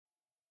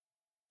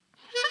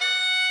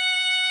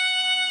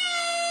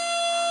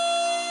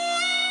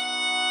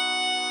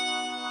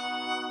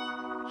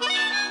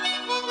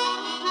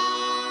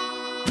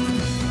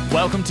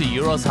Welcome to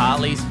Euroz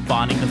Hartley's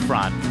Finding the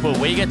Front, where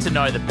we get to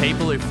know the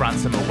people who front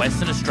some of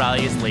Western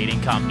Australia's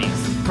leading companies,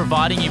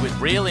 providing you with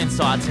real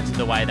insights into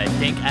the way they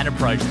think and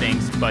approach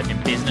things, both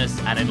in business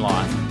and in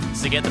life.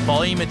 So get the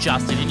volume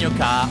adjusted in your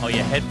car or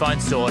your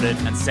headphones sorted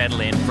and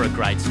settle in for a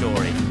great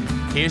story.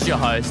 Here's your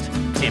host,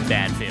 Tim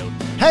Banfield.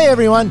 Hey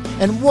everyone,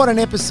 and what an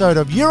episode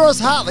of Euroz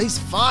Hartley's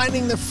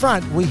Finding the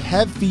Front we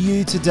have for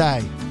you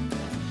today.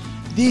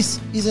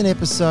 This is an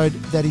episode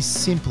that is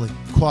simply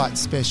quite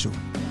special.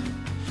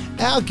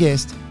 Our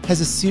guest has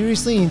a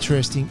seriously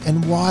interesting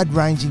and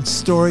wide-ranging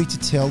story to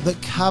tell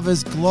that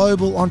covers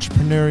global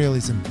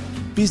entrepreneurialism,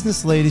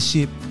 business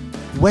leadership,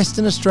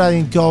 Western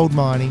Australian gold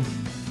mining,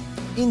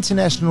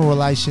 international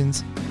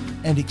relations,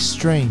 and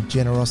extreme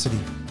generosity.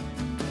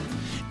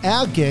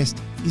 Our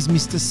guest is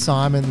Mr.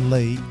 Simon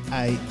Lee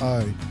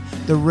AO,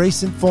 the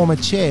recent former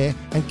chair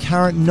and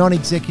current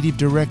non-executive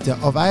director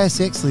of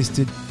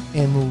ASX-listed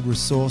Emerald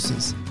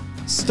Resources,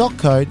 stock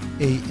code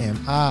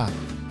EMR.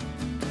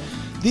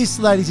 This,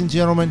 ladies and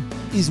gentlemen,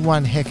 is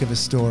one heck of a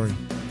story.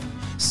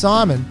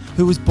 Simon,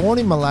 who was born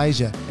in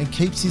Malaysia and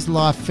keeps his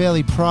life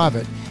fairly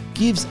private,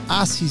 gives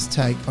us his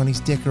take on his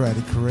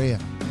decorated career.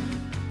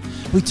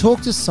 We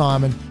talk to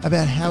Simon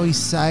about how he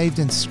saved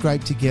and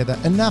scraped together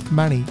enough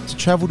money to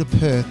travel to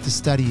Perth to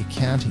study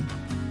accounting,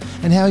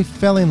 and how he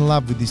fell in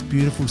love with this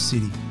beautiful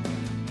city.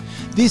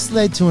 This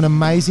led to an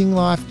amazing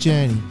life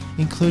journey,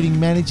 including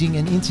managing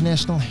an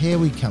international hair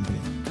wig company,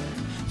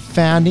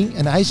 founding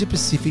an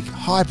Asia-Pacific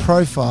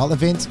high-profile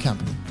events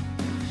company,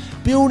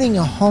 building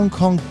a Hong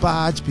Kong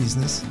barge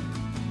business,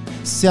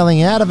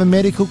 selling out of a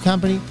medical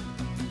company,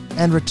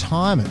 and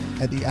retirement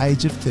at the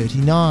age of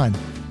 39.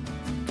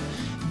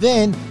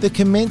 Then, the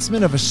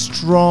commencement of a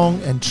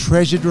strong and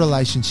treasured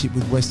relationship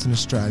with Western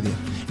Australia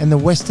and the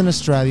Western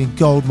Australian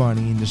gold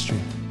mining industry.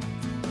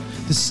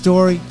 The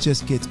story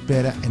just gets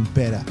better and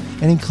better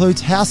and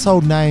includes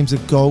household names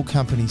of gold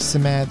companies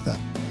Samantha,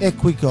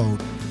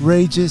 Equigold,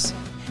 Regis,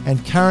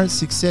 and current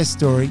success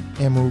story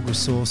Emerald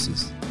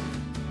Resources.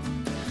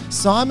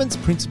 Simon's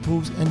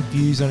principles and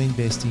views on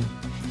investing,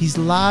 his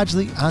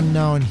largely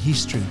unknown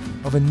history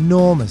of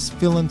enormous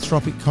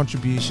philanthropic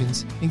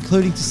contributions,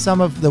 including to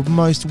some of the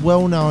most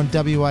well-known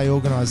WA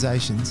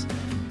organisations,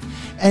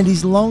 and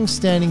his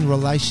long-standing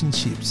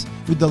relationships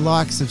with the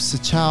likes of Sir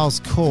Charles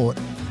Court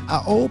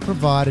are all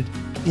provided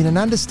in an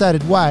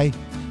understated way,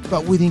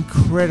 but with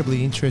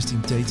incredibly interesting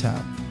detail.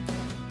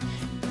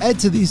 Add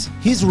to this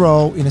his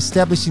role in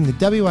establishing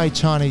the WA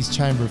Chinese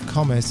Chamber of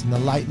Commerce in the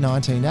late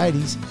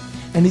 1980s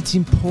and its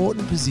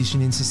important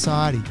position in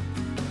society.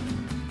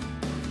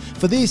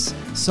 For this,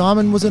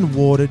 Simon was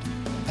awarded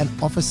an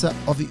Officer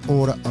of the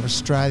Order of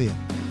Australia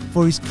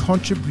for his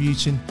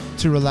contribution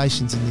to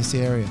relations in this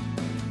area.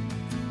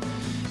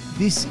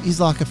 This is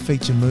like a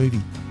feature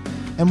movie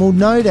and will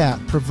no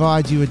doubt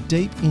provide you a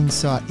deep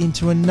insight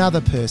into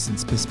another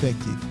person's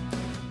perspective.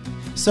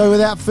 So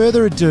without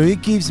further ado,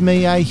 it gives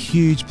me a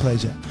huge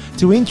pleasure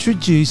to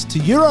introduce to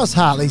Euroz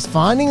Hartley's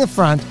Finding the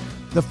Front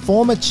the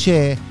former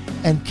chair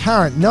and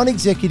current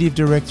non-executive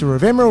director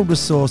of Emerald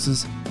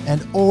Resources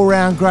and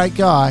all-round great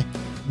guy,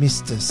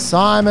 Mr.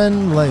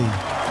 Simon Lee.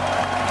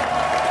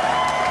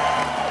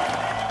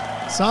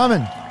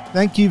 Simon,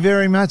 thank you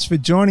very much for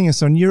joining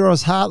us on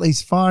Euroz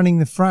Hartley's Finding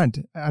the Front.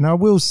 And I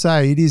will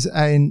say it is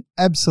an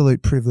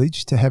absolute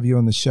privilege to have you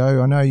on the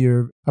show. I know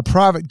you're a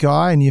private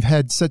guy and you've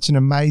had such an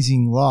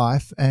amazing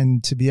life,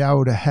 and to be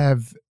able to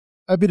have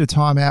a bit of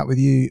time out with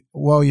you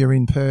while you're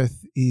in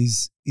Perth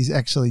is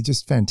actually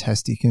just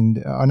fantastic.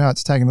 And I know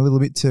it's taken a little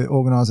bit to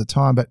organise the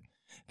time, but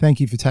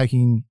thank you for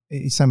taking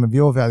some of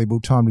your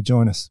valuable time to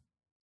join us.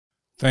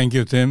 Thank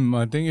you, Tim.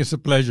 I think it's a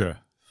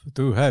pleasure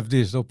to have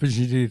this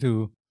opportunity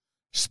to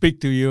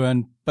speak to you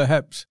and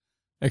perhaps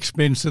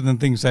explain certain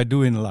things I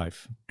do in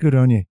life. Good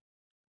on you.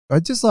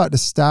 I'd just like to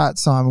start,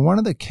 Simon. One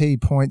of the key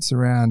points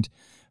around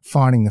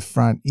Finding the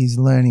Front is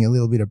learning a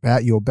little bit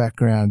about your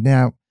background.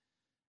 Now,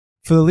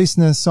 for the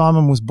listeners,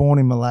 Simon was born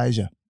in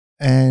Malaysia,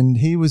 and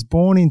he was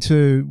born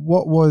into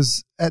what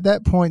was, at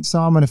that point,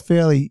 Simon, a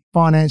fairly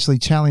financially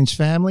challenged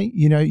family.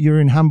 You know, you're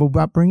in humble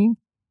upbringing.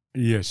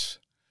 Yes.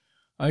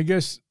 I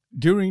guess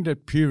during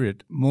that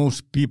period,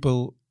 most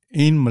people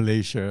in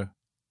Malaysia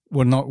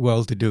were not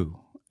well-to-do,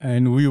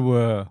 and we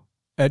were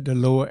at the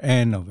lower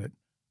end of it.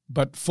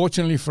 But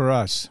fortunately for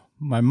us,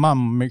 my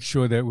mum made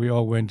sure that we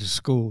all went to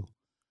school,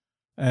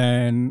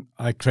 and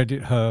I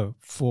credit her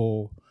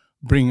for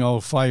bringing all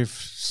 5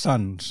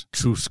 sons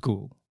through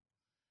school.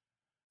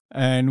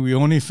 And we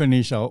only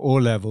finished our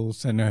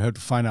O-levels, and I had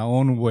to find our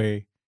own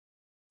way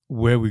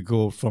where we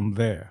go from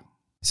there.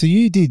 So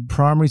you did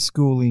primary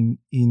schooling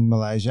in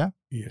Malaysia?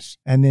 Yes.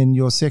 And then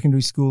your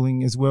secondary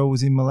schooling as well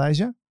was in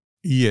Malaysia?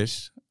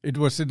 Yes. It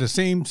was in the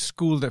same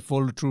school that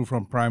followed through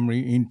from primary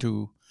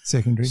into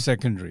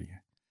secondary.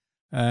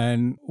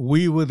 And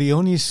we were the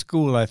only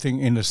school, I think,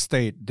 in the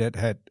state that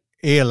had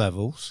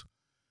A-levels.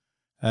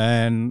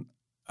 And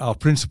our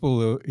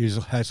principal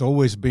has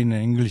always been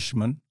an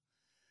Englishman.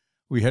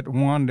 We had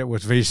one that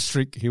was very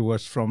strict. He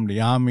was from the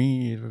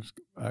army. It was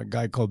a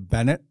guy called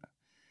Bennett.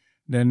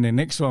 Then the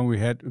next one we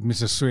had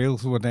Mr.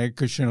 Swales, who was an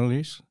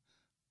educationalist.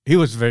 He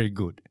was very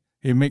good.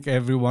 He make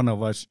every one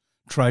of us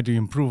try to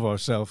improve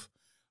ourselves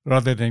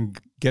rather than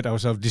get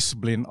ourselves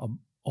disciplined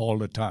all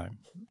the time.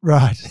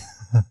 Right.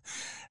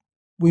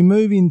 We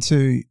move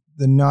into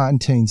the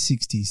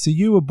 1960s. So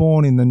you were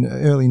born in the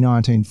early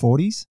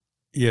 1940s?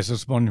 Yes, I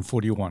was born in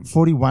 41.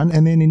 41.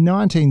 And then in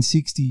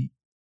 1960,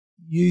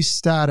 you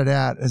started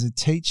out as a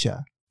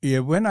teacher. Yeah,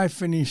 when I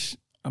finished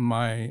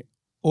my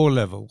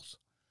O-levels,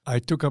 I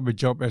took up a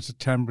job as a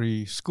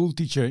temporary school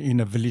teacher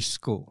in a village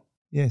school.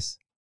 Yes.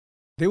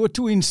 There were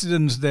two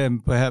incidents there,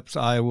 perhaps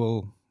I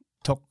will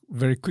talk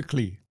very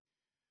quickly.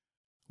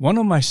 One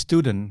of my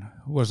students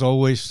was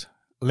always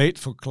late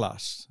for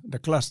class. The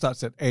class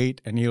starts at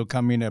 8 and he'll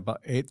come in at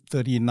about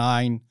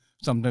 8:39,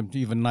 sometimes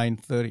even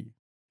 9:30.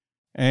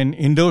 And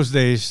in those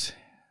days,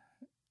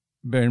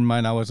 bear in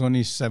mind I was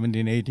only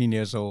 17, 18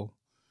 years old,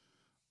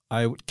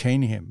 I would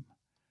cane him.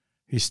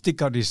 He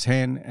stick out his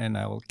hand and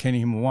I will cane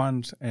him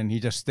once and he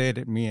just stared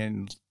at me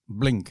and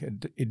blinked.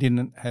 It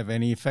didn't have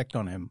any effect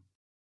on him.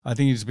 I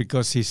think it's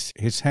because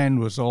his hand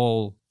was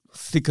all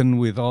thickened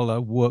with all the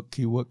work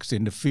he works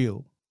in the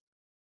field.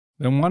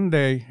 Then one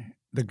day,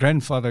 the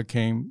grandfather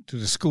came to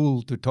the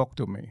school to talk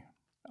to me.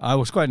 I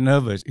was quite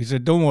nervous. He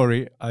said, "Don't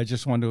worry, I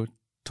just want to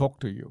talk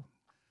to you."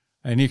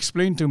 And he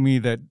explained to me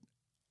that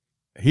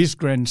his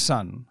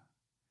grandson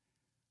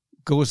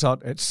goes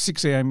out at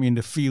 6 a.m. in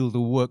the field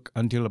to work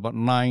until about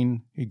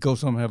 9. He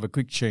goes home, have a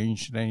quick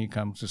change, then he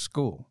comes to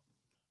school.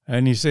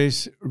 And he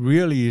says,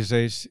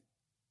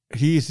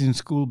 he is in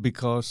school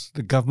because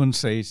the government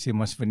says he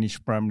must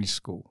finish primary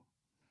school.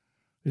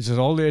 He says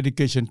all the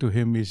education to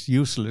him is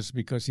useless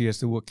because he has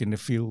to work in the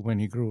field when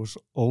he grows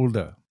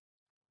older.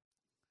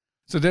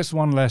 So that's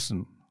one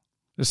lesson.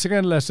 The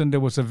second lesson, there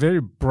was a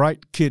very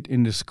bright kid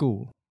in the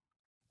school.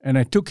 And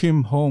I took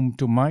him home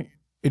to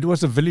it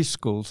was a village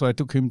school, so I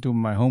took him to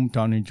my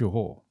hometown in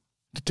Johor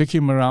to take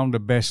him around the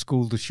best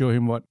school to show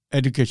him what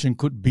education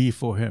could be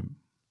for him.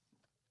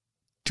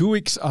 2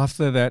 weeks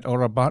after that,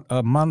 or about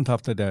a month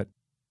after that,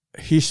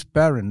 his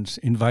parents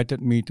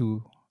invited me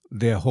to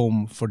their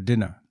home for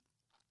dinner.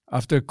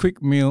 After a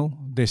quick meal,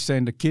 they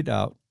sent the kid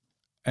out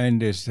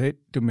and they said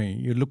to me,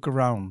 "You look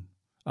around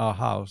our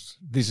house,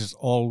 this is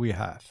all we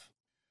have."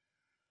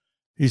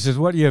 He says,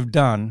 "What you have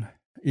done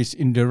is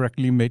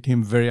indirectly made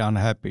him very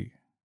unhappy.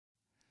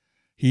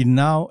 He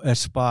now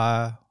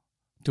aspires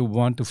to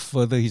want to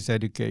further his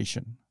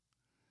education.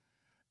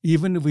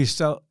 Even if we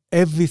sell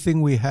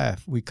everything we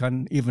have, we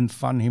can't even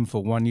fund him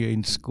for 1 year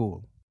in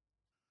school."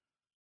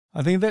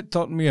 I think that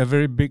taught me a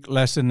very big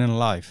lesson in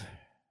life.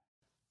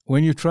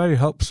 When you try to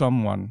help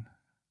someone,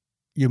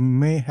 you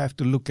may have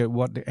to look at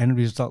what the end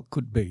result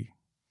could be.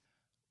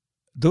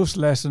 Those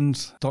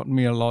lessons taught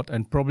me a lot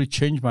and probably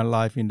changed my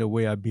life in the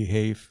way I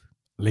behave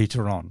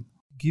later on.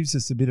 Gives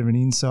us a bit of an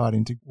insight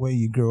into where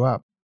you grew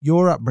up.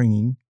 Your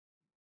upbringing,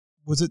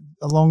 was it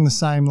along the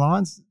same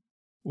lines?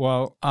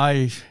 Well,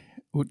 I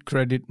would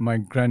credit my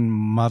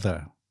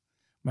grandmother,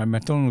 my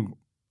maternal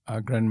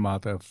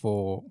grandmother,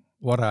 for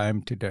what I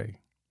am today.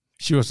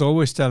 She was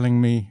always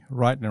telling me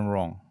right and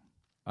wrong.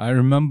 I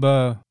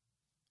remember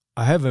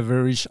I have a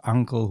very rich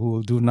uncle who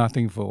will do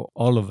nothing for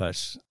all of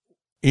us.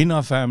 In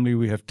our family,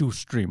 we have two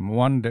streams,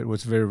 one that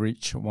was very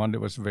rich, one that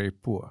was very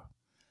poor.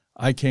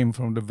 I came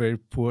from the very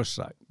poor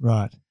side.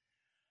 Right.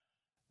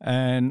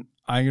 And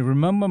I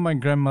remember my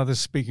grandmother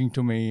speaking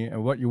to me,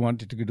 "What you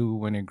wanted to do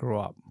when you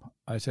grow up."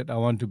 I said, "I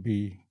want to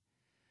be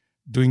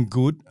doing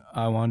good.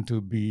 I want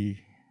to be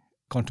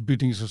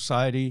contributing to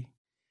society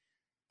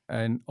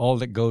and all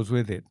that goes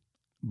with it."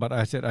 But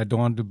I said, "I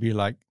don't want to be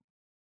like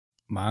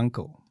my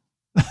uncle."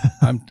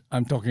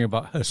 I'm talking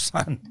about her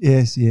son.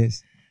 Yes,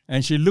 yes.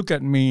 And she looked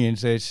at me and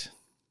says,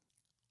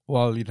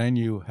 "Well, then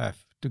you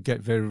have to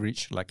get very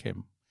rich like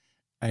him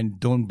and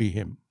don't be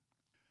him."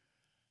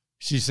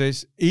 She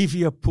says, "If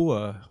you're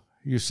poor,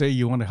 you say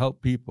you want to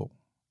help people.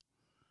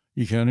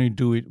 You can only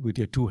do it with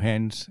your two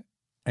hands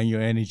and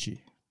your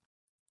energy.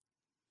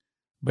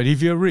 But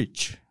if you're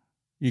rich,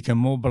 you can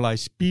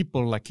mobilize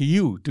people like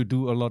you to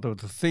do a lot of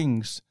the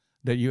things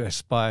that you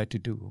aspire to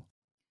do."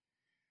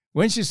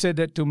 When she said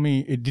that to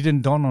me, it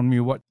didn't dawn on me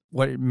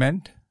what it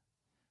meant.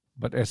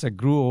 But as I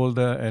grew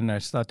older and I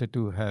started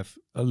to have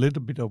a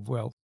little bit of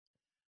wealth,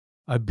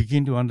 I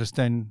began to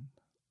understand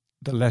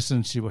the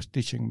lessons she was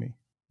teaching me.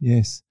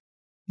 Yes.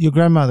 Your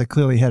grandmother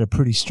clearly had a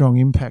pretty strong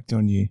impact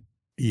on you.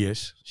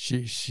 Yes,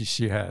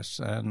 she has.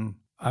 And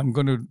I'm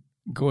going to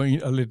go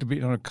in a little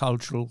bit on a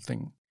cultural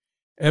thing.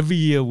 Every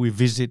year we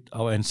visit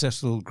our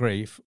ancestral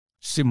grave,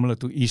 similar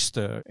to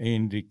Easter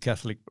in the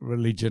Catholic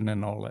religion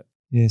and all that.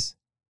 Yes.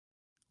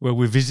 Where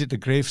we visit the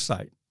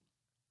gravesite.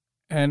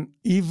 And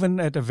even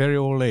at a very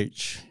old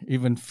age,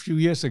 even a few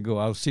years ago,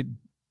 I'll sit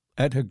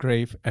at her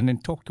grave and then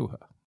talk to her.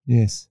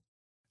 Yes.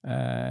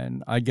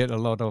 And I get a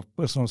lot of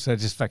personal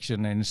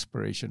satisfaction and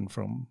inspiration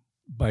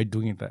by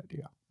doing that,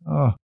 yeah.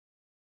 Oh.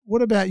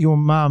 What about your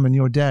mum and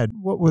your dad?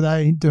 What were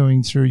they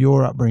doing through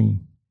your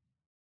upbringing?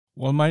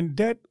 Well, my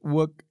dad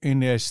worked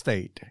in the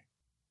estate,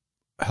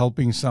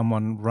 helping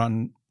someone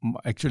run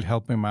actually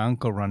helping my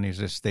uncle run his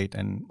estate,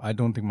 and I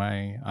don't think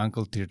my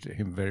uncle treated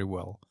him very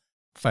well,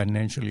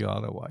 financially or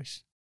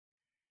otherwise.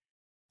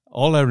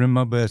 All I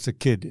remember as a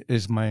kid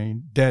is my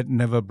dad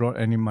never brought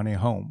any money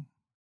home.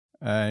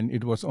 And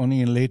it was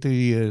only in later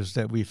years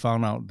that we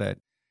found out that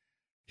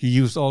he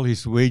used all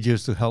his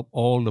wages to help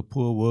all the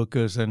poor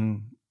workers,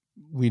 and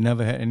we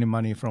never had any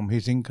money from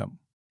his income,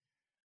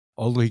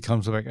 although he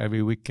comes back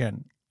every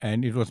weekend.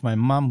 And it was my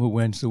mom who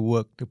went to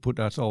work to put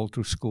us all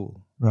through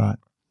school. Right.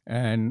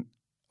 And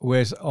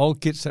whereas all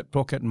kids had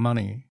pocket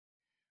money,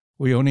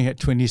 we only had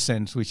 20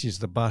 cents, which is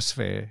the bus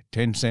fare,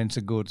 10 cents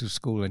to go to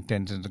school and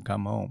 10 cents to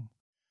come home.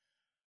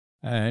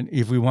 And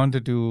if we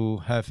wanted to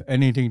have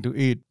anything to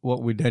eat,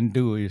 what we then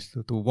do is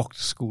to walk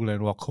to school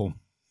and walk home.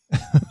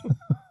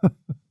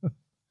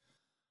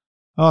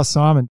 Oh,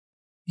 Simon,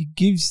 it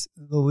gives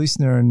the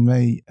listener and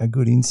me a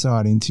good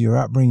insight into your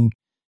upbringing.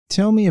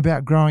 Tell me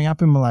about growing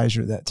up in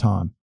Malaysia at that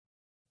time.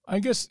 I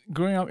guess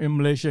growing up in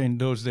Malaysia in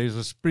those days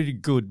was pretty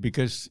good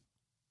because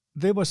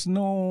there was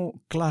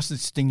no class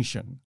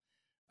distinction.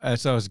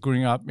 As I was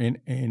growing up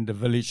in the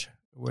village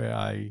where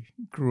I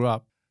grew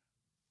up,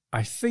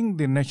 I think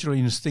the natural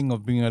instinct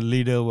of being a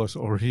leader was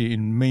already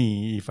in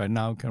me, if I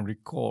now can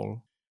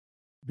recall,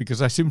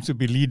 because I seem to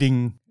be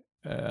leading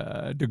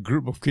the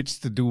group of kids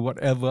to do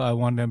whatever I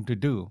want them to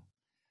do.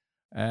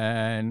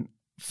 And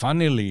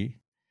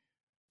funnily,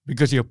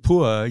 because you're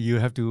poor, you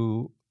have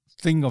to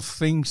think of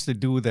things to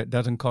do that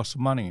doesn't cost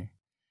money.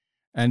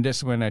 And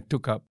that's when I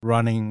took up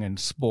running and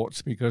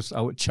sports, because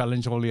I would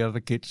challenge all the other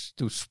kids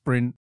to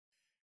sprint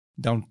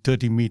down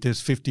 30 meters,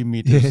 50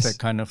 meters, Yes. that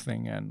kind of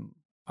thing. And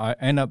I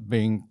end up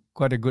being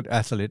quite a good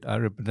athlete. I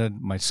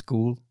represented my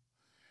school,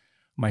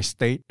 my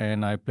state,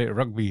 and I played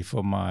rugby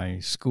for my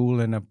school,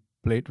 and I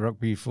played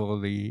rugby for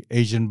the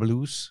Asian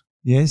Blues.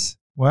 Yes.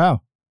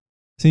 Wow.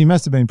 So you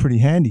must have been pretty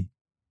handy.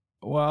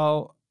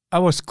 Well, I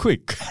was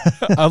quick.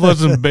 I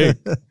wasn't big.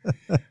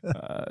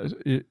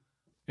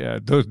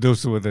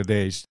 Those were the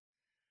days.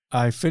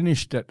 I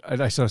finished that,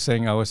 as I was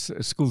saying, I was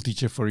a school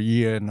teacher for a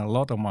year, and a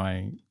lot of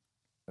my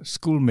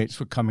schoolmates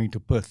were coming to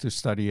Perth to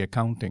study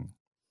accounting.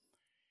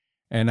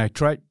 And I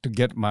tried to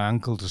get my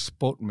uncle to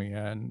support me,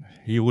 and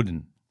he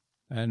wouldn't.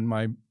 And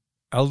my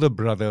elder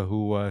brother,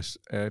 who was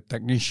a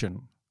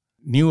technician,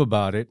 knew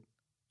about it,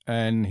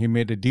 and he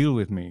made a deal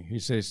with me. He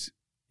says,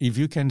 if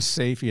you can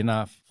save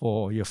enough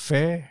for your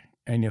fare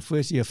and your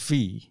first year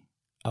fee,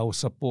 I will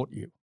support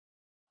you.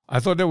 I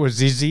thought that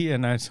was easy,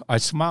 and I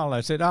smiled.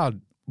 I said,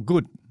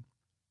 good.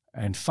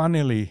 And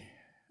finally,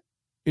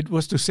 it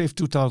was to save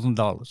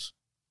 $2,000.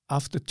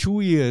 After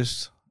 2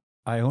 years,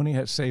 I only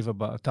had saved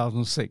about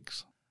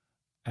 $1,600.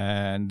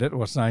 And that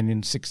was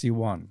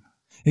 1961.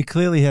 It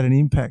clearly had an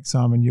impact,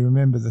 Simon. You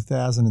remember the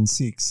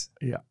 1,006.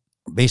 Yeah.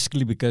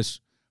 Basically because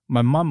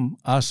my mum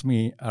asked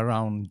me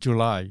around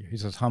July, he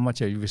says, how much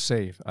have you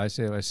saved? I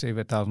said, I saved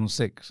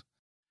 1,006.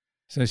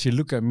 So she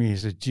looked at me, he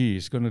said,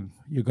 gee,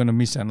 you're going to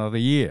miss another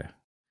year.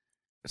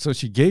 So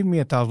she gave me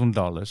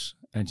 $1,000,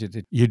 and she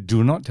said, you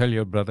do not tell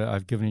your brother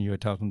I've given you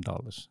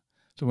 $1,000.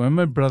 So when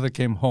my brother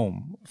came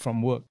home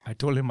from work, I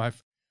told him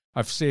I've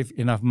saved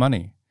enough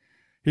money.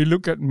 He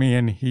looked at me,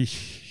 and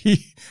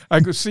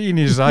I could see in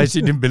his eyes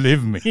he didn't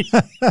believe me.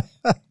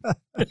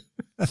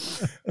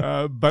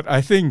 But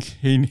I think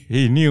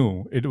he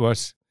knew it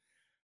was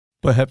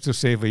perhaps to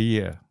save a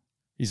year.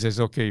 He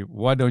says, okay,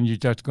 why don't you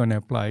just go and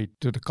apply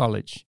to the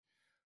college?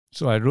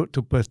 So I wrote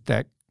to Perth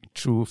Tech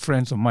through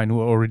friends of mine who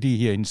were already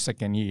here in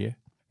second year,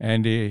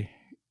 and they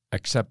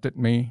accepted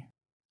me.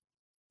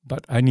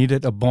 But I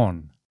needed a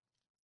bond,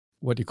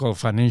 what you call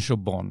financial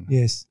bond.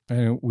 Yes.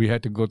 And we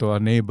had to go to our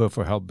neighbor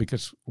for help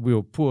because we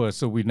were poor,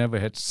 so we never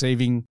had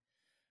saving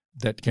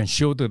that can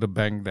show to the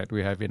bank that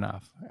we have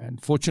enough.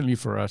 And fortunately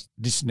for us,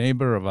 this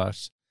neighbor of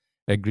us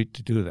agreed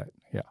to do that.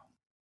 Yeah.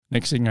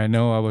 Next thing I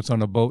know, I was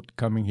on a boat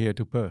coming here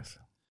to Perth.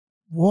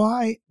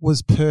 Why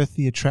was Perth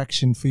the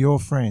attraction for your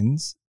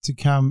friends to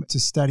come to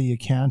study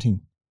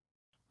accounting?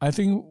 I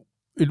think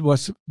it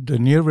was the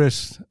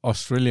nearest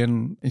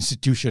Australian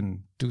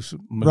institution to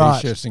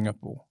Malaysia, Right.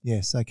 Singapore.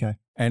 Yes, okay.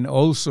 And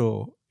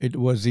also, it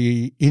was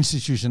the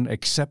institution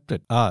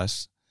accepted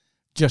us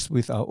just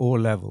with our O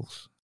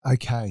levels.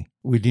 Okay.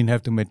 We didn't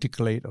have to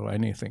matriculate or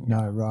anything.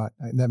 No, right.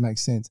 That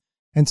makes sense.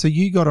 And so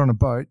you got on a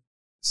boat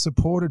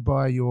supported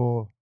by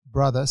your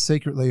brother,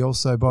 secretly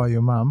also by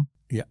your mum.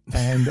 Yeah.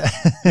 And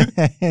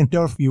and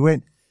off you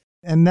went.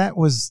 And that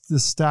was the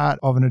start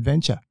of an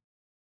adventure.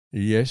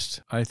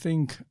 Yes, I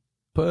think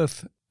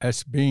Perth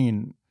has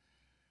been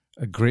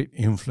a great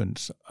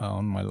influence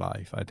on my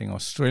life. I think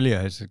Australia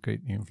has a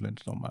great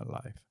influence on my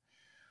life.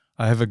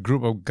 I have a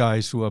group of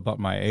guys who are about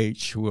my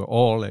age, who are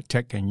all at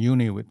tech and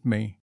uni with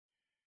me,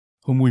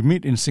 whom we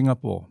meet in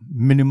Singapore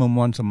minimum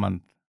once a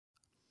month.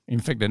 In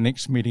fact, the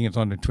next meeting is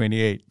on the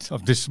 28th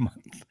of this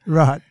month.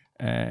 Right.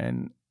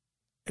 And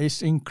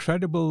it's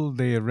incredible.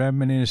 They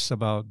reminisce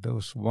about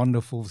those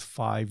wonderful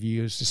 5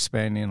 years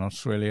spent in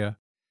Australia.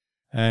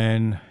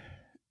 And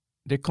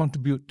they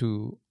contribute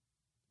to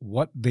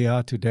what they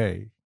are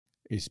today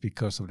is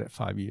because of that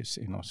 5 years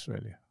in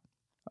Australia.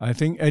 I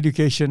think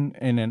education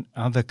in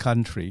another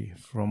country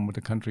from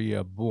the country you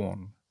are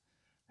born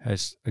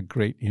has a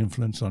great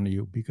influence on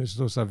you because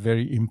those are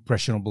very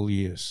impressionable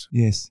years.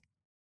 Yes.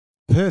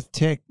 Perth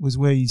Tech was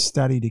where you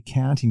studied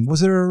accounting.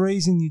 Was there a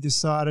reason you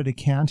decided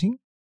accounting?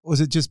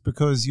 Was it just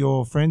because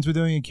your friends were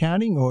doing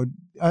accounting?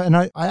 And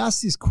I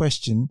asked this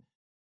question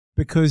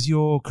because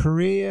your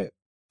career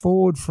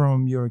forward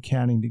from your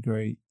accounting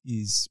degree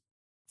is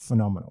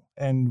phenomenal.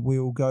 And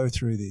we'll go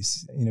through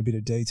this in a bit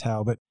of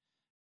detail. But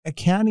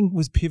accounting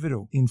was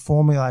pivotal in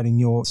formulating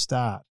your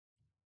start.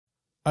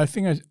 I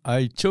think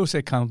I chose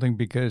accounting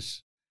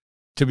because,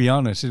 to be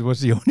honest, it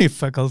was the only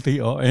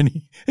faculty or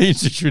any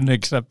institution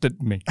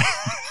accepted me.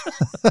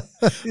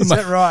 Is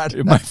that right?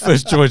 My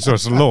first choice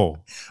was law.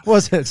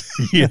 Was it?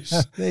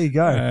 Yes. There you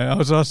go. I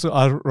was also,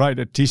 I'll write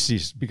a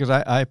thesis because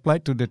I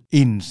applied to the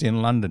Inns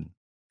in London.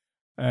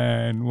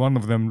 And one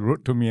of them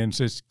wrote to me and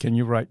says, can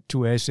you write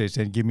 2 essays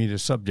and give me the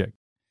subject?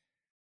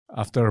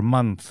 After a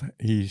month,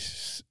 he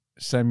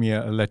sent me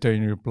a letter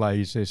in reply.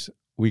 He says,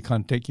 we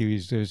can't take you. He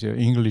says, your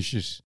English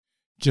is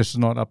just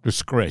not up to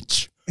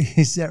scratch.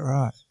 Is that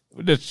right?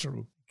 That's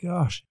true.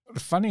 Gosh.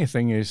 The funny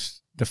thing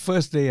is, the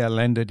first day I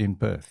landed in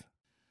Perth,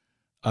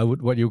 I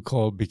would what you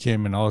call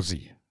became an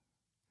Aussie.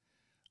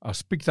 I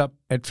was picked up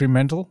at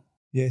Fremantle.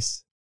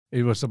 Yes.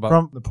 It was about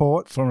From the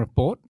port. From the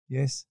port.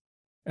 Yes.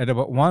 At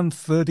about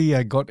 1:30,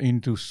 I got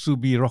into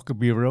Subi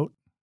Rockaby Road.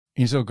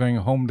 Instead of going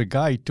home, the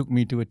guy took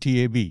me to a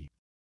TAB,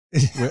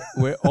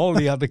 where all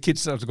the other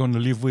kids I was going to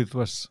live with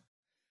was.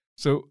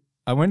 So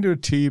I went to a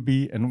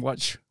TAB and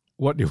watched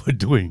what they were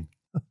doing,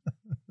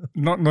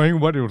 not knowing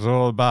what it was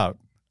all about.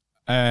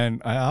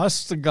 And I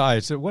asked the guy, I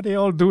said, what are you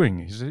all doing?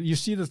 He said, you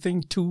see the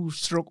thing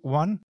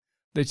 2/1?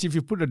 That's if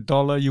you put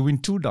 $1, you win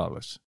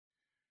 $2.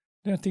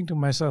 Then I think to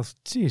myself,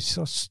 gee,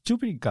 so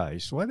stupid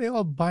guys. Why are they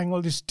all buying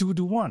all this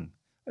 2-to-1?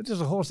 There's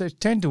a whole says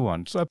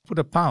 10-to-1. So I put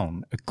a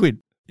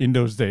quid in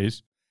those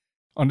days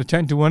on the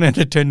 10-to-1 and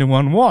the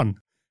 10-to-1 won.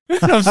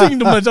 And I'm thinking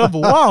to myself,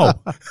 wow.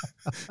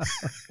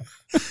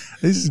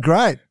 This is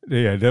great.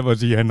 Yeah, that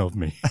was the end of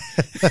me.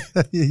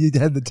 You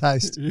had the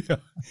taste. Yeah.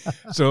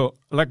 So,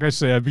 like I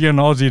say, I began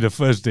Aussie the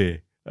first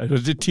day. I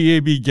was at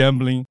TAB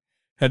gambling,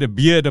 had a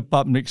beer at the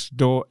pub next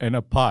door and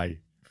a pie.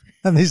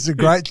 And this is a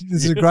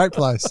great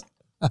place.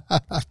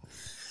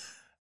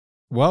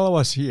 While I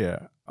was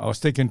here, I was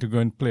taken to go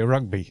and play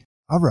rugby.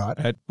 All right.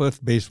 At Perth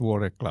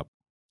Bayswater Club.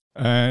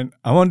 And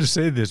I want to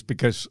say this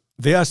because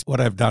they asked what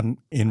I've done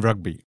in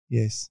rugby.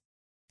 Yes.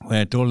 When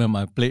I told them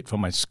I played for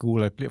my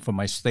school, I played for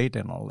my state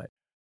and all that.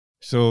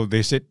 So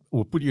they said,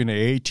 we'll put you in the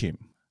A team.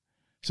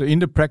 So in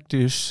the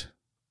practice,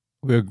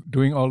 we're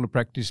doing all the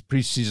practice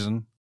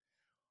pre-season.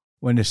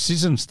 When the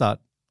season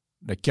started,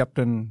 the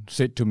captain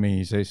said to me,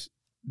 he says,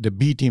 the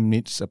B team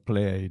needs a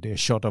player. They're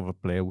short of a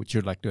player. Would you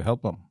like to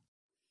help them?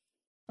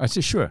 I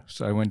said, sure.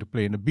 So I went to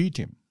play in the B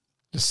team.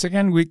 The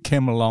second week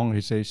came along,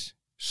 he says,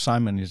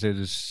 Simon, he said,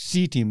 the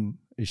C team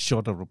is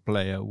short of a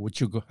player. Would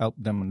you go help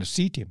them on the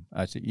C team?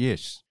 I said,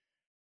 yes.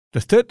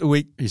 The third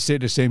week, he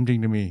said the same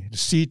thing to me. The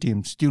C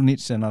team still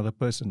needs another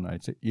person. I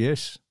said,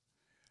 yes.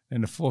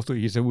 And the fourth week,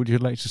 he said, would you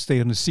like to stay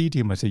on the C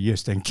team? I said,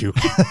 yes, thank you.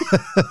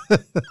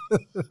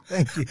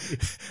 Thank you.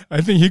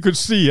 I think he could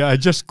see I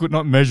just could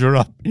not measure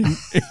up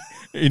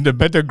in the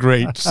better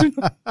grades.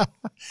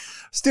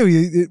 Still,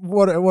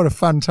 what a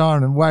fun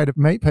time and way to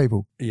meet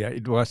people. Yeah,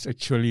 it was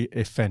actually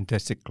a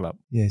fantastic club.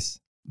 Yes.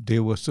 They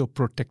were so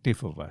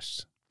protective of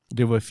us.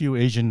 There were a few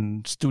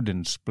Asian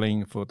students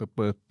playing for the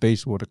Perth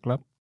Bayswater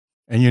Club.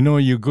 And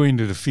you go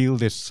into the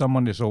field, there's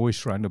someone that's always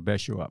trying to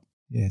bash you up.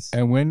 Yes.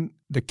 And when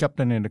the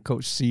captain and the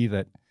coach see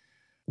that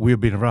we've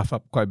been roughed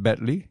up quite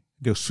badly,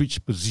 they'll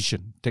switch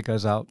position, take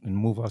us out and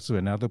move us to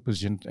another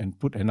position and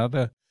put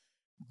another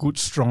good,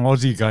 strong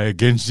Aussie guy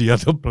against the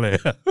other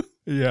player.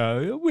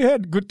 Yeah, we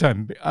had a good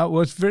time. I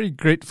was very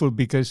grateful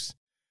because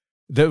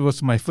that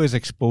was my first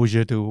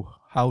exposure to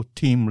how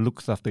team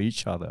looks after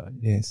each other.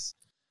 Yes.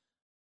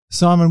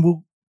 Simon,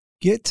 we'll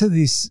get to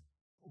this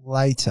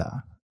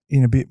later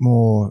in a bit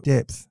more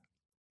depth.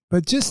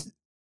 But just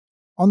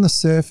on the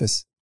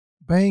surface,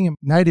 being a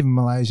native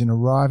Malaysian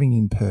arriving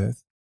in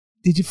Perth,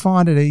 did you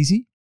find it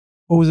easy?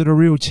 Or was it a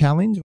real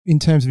challenge in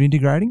terms of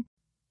integrating?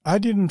 I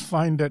didn't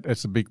find that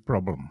as a big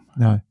problem.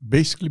 No.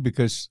 Basically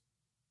because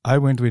I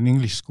went to an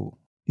English school.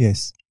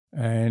 Yes.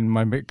 And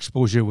my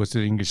exposure was to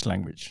the English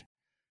language.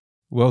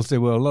 Whilst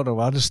there were a lot of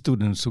other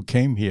students who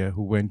came here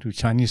who went to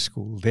Chinese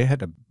school, they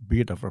had a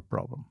bit of a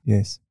problem.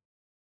 Yes.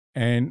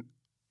 And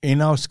in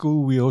our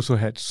school, we also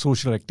had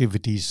social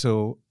activities,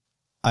 so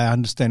I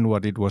understand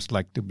what it was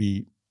like to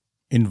be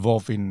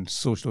involved in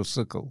social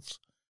circles.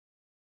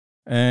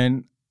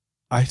 And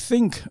I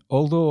think,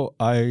 although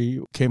I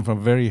came from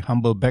a very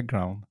humble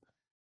background,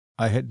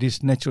 I had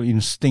this natural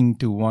instinct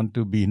to want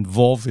to be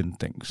involved in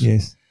things.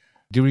 Yes.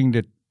 During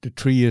the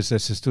 3 years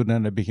as a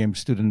student, I became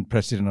student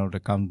president of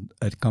the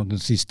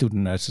Accountancy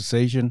Student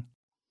Association.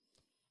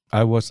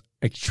 I was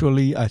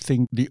actually, I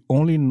think, the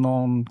only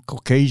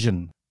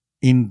non-Caucasian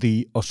in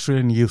the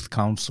Australian Youth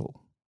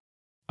Council.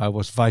 I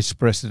was vice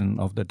president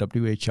of the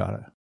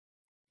WHR.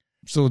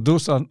 So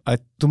those are,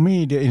 to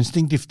me, the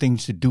instinctive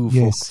things to do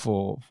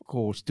for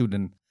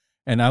student.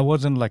 And I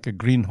wasn't like a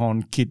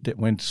greenhorn kid that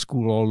went to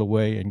school all the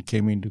way and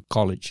came into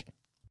college.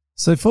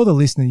 So for the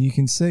listener, you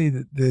can see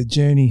that the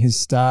journey has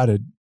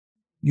started.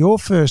 Your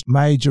first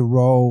major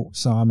role,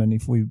 Simon,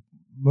 if we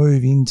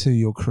move into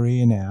your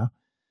career now,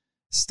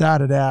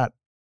 started out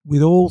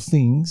with all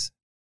things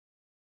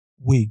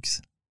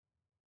wigs.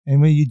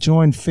 And when you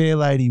joined Fair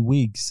Lady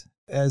Wigs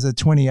as a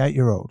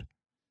 28-year-old.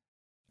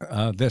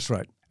 That's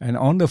right. And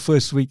on the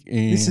first week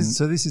in... This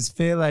is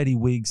Fair Lady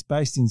Wigs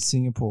based in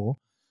Singapore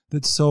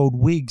that sold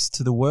wigs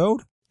to the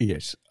world?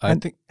 Yes.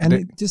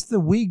 Just the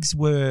wigs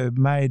were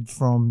made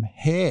from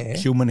hair.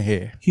 Human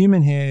hair.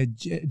 Human hair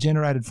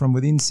generated from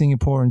within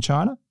Singapore and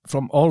China?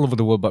 From all over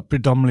the world, but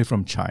predominantly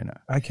from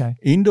China. Okay.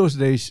 In those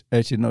days,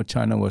 as you know,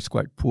 China was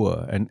quite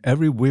poor, and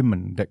every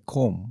woman that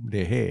combed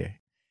their hair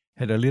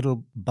had a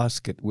little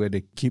basket where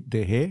they keep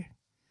their hair,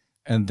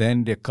 and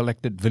then they're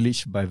collected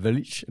village by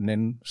village and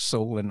then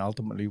sold, and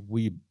ultimately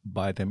we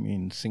buy them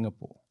in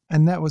Singapore.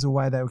 And that was a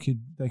way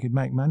they could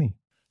make money?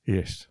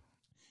 Yes.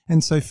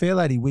 And so Fair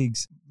Lady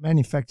Wigs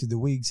manufactured the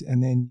wigs,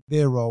 and then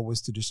their role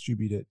was to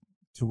distribute it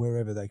to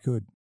wherever they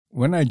could.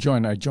 When I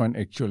joined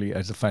actually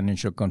as a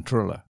financial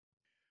controller.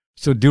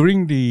 So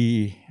during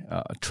the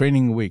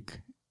training week,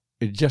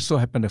 it just so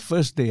happened the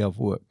first day of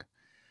work,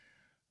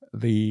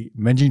 the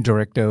managing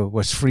director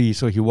was free,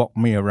 so he walked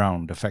me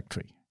around the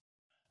factory.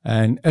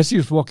 And as he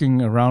was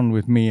walking around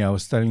with me, I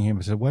was telling him,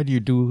 I said, why do you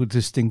do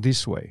this thing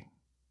this way?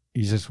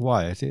 He says,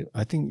 why? I said,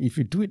 I think if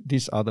you do it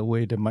this other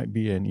way, there might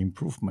be an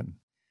improvement.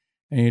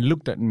 And he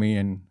looked at me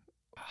and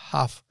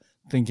half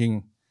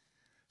thinking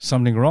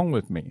something wrong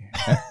with me.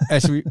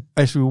 As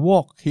we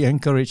walked, he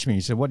encouraged me.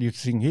 He said, what do you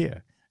think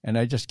here? And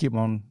I just keep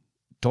on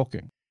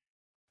talking.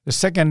 The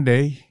second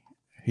day,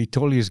 he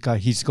told his guy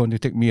he's going to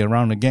take me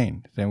around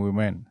again. Then we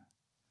went.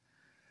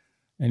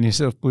 And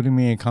instead of putting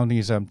me in accounting,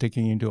 he said, I'm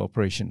taking you into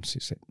operations, he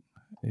said.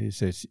 He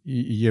says,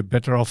 you're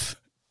better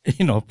off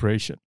in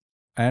operation.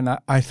 And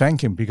I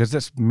thank him because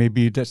that's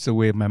the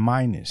way my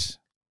mind is.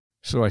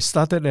 So I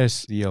started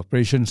as the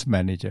operations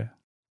manager.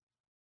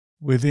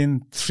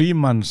 Within 3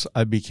 months,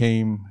 I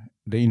became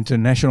the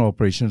international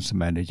operations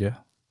manager.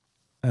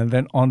 And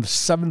then on the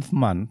 7th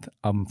month,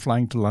 I'm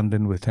flying to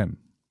London with him.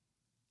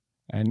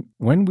 And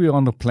when we were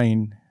on the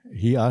plane,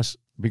 he asked,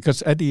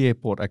 because at the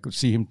airport, I could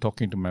see him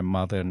talking to my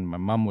mother, and my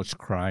mum was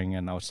crying,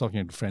 and I was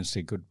talking to friends,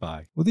 say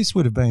goodbye. Well, this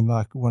would have been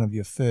like one of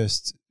your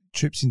first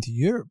trips into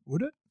Europe,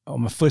 would it? Oh,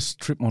 my first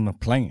trip on a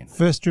plane.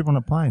 First trip on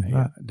a plane, yeah,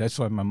 right. That's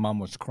why my mum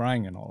was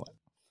crying and all that.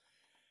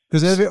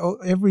 Because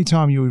every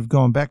time you have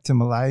gone back to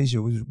Malaysia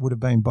would have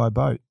been by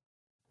boat.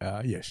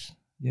 Yes.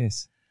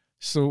 Yes.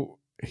 So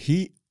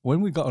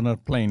when we got on a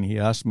plane, he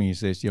asked me, he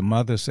says, your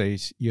mother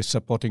says you're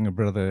supporting a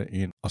brother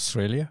in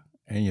Australia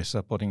and you're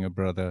supporting a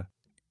brother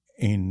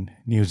in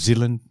New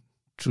Zealand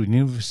through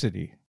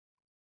university.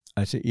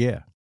 I said,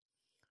 yeah.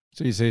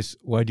 So he says,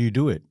 why do you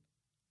do it?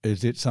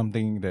 Is it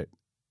something that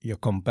you're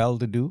compelled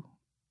to do?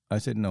 I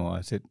said, no.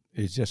 I said,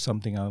 it's just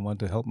something I want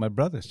to help my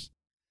brothers.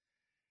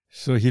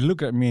 So he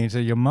looked at me and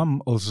said, your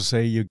mom also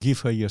say you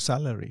give her your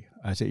salary.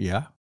 I said,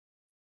 yeah.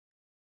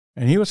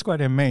 And he was quite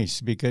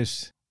amazed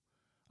because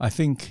I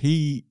think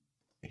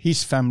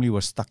his family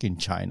was stuck in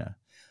China.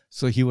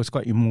 So he was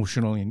quite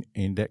emotional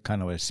in that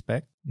kind of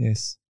aspect.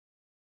 Yes.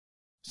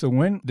 So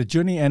when the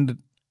journey ended,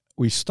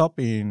 we stopped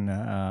in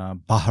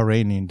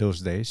Bahrain in those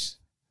days,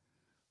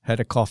 had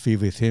a coffee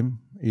with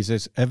him. He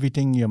says,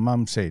 everything your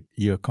mom said,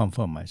 you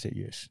confirm? I said,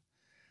 yes.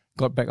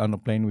 Got back on the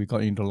plane, we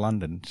got into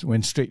London,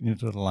 went straight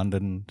into the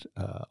London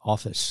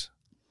office.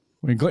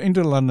 When we got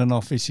into the London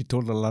office, he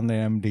told the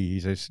London MD, he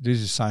says, this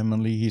is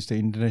Simon Lee, he's the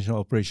International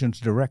Operations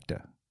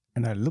Director.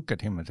 And I look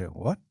at him and say,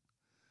 what?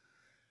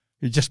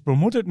 He just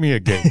promoted me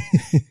again.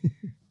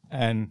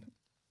 And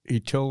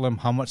he told them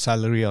how much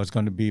salary I was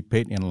going to be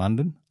paid in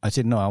London. I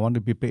said, no, I want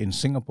to be paid in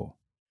Singapore.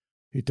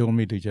 He told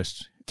me to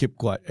just keep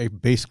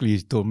quiet. Basically,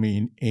 he told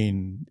me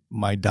in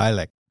my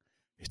dialect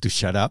to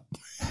shut up.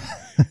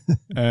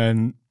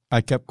 And I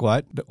kept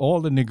quiet.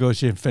 All the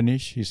negotiation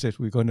finished. He said,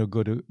 we're going to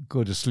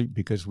go to sleep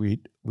because we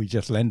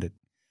just landed.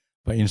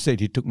 But instead,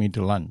 he took me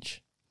to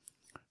lunch.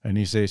 And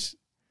he says,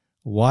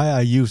 why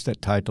I use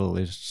that title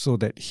is so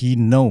that he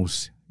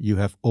knows you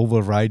have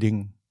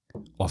overriding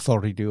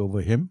authority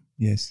over him.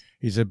 Yes.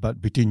 He said, but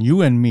between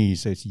you and me, he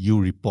says, you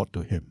report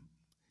to him.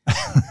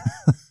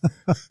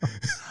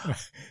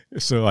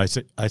 So I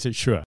said,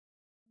 sure.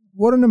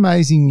 What an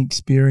amazing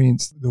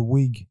experience the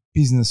wig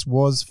business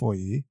was for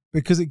you,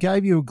 because it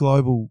gave you a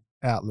global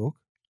outlook.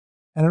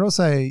 And it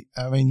also,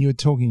 I mean, you were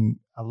talking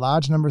a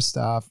large number of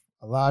staff,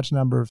 a large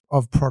number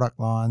of product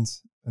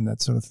lines and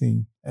that sort of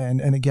thing.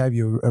 And it gave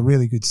you a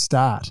really good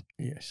start.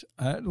 Yes.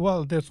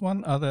 Well, there's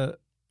one other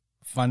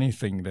funny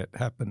thing that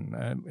happened.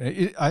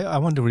 I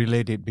want to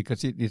relate it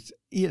because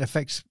it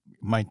affects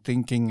my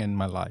thinking and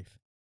my life.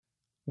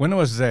 When I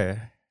was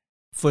there,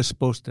 first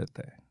posted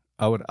there,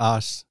 I would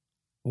ask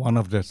one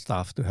of the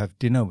staff to have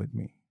dinner with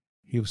me.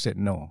 He said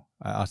no.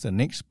 I asked the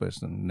next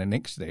person the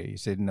next day. He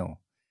said no.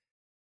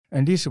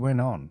 And this went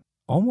on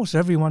almost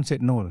everyone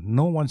said no.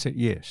 No one said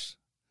yes.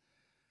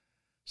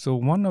 So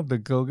one of a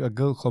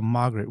girl called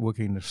Margaret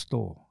working in the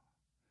store,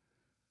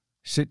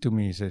 said to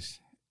me, he says,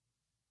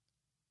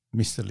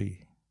 Mr.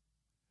 Lee,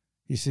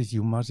 he says,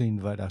 you must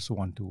invite us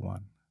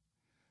one-to-one.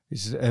 He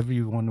says,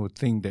 everyone would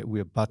think that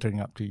we're buttering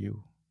up to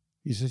you.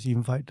 He says, you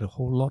invite the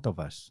whole lot of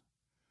us.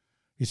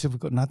 He said, we've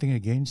got nothing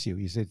against you.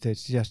 He said,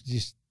 that's just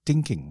this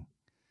thinking.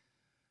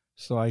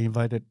 So I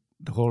invited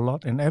the whole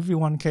lot and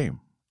everyone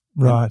came.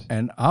 Right.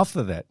 And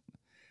after that,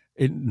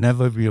 it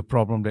never be a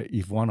problem that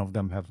if one of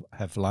them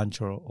have lunch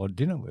or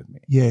dinner with me.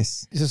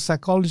 Yes. It's a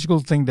psychological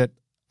thing that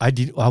I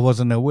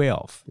wasn't aware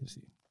of, you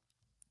see.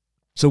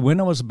 So when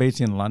I was based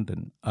in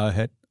London, I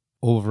had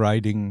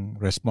overriding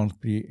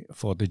responsibility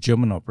for the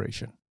German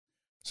operation.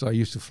 So I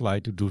used to fly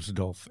to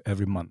Dusseldorf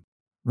every month.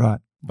 Right.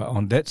 But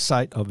on that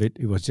side of it,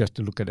 it was just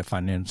to look at the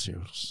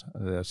financials,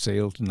 the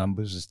sales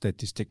numbers, the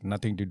statistics,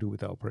 nothing to do with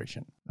the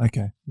operation.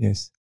 Okay,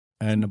 yes.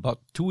 And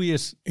about 2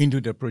 years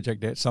into the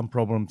project, they had some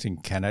problems in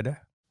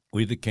Canada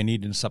with the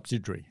Canadian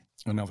subsidiary.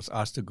 And I was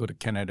asked to go to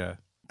Canada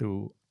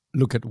to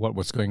look at what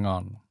was going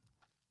on.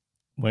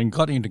 When I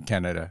got into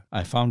Canada,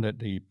 I found that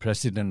the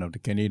president of the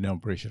Canadian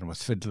operation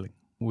was fiddling.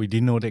 We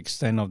didn't know the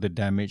extent of the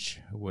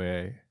damage,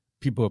 where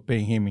people were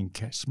paying him in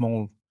cash,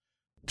 small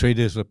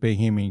traders were paying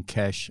him in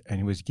cash, and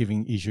he was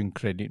issuing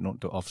credit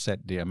note to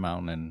offset the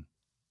amount. And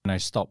I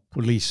stopped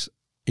police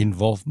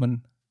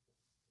involvement.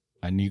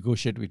 I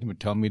negotiated with him to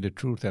tell me the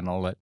truth and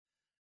all that.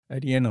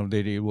 At the end of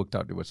the day, it worked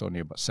out it was only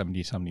about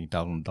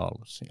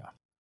 $70,000. Yeah.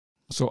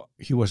 So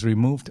he was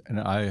removed, and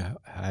I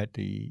had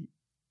the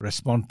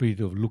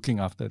responsibility of looking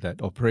after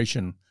that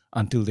operation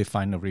until they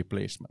find a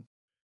replacement.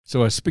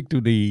 So I speak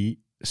to the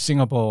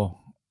Singapore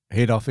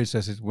head office.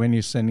 I said, when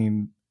you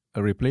sending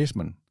a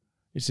replacement?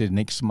 He said,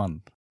 next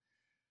month.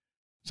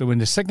 So when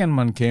the second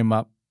month came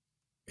up,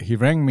 he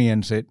rang me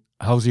and said,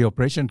 how's the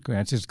operation going?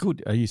 I said,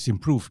 good. It's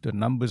improved. The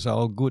numbers are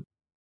all good.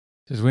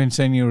 He says, when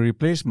sending a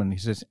replacement? He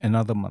says,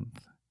 another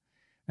month.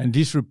 And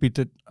this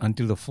repeated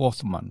until the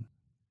fourth month.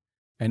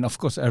 And of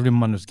course, every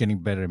month was getting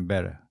better and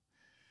better.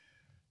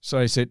 So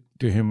I said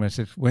to him, I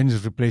said, when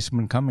is the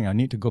replacement coming? I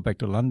need to go back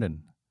to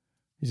London.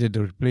 He said,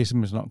 the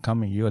replacement is not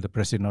coming. You are the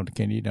president of the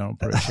Canadian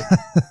operation.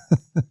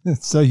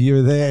 So you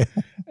were there.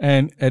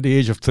 And at the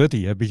age of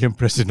 30, I became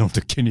president of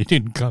the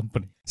Canadian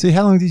company. So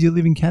how long did you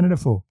live in Canada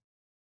for?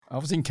 I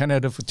was in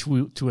Canada for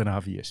two and a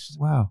half years.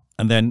 Wow.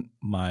 And then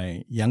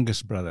my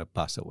youngest brother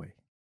passed away.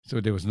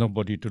 So there was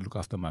nobody to look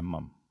after my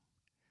mom.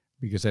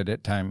 Because at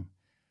that time,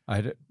 I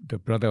had the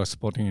brother I was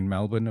supporting in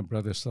Melbourne, a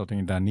brother supporting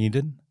in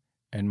Dunedin,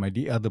 and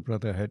the other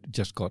brother had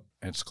just got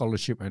a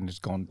scholarship and has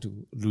gone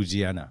to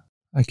Louisiana.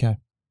 Okay.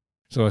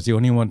 So I was the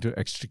only one to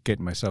extricate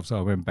myself, so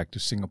I went back to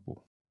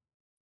Singapore.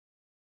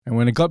 And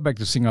when I got back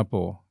to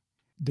Singapore,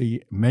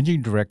 the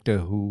managing director,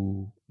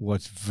 who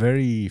was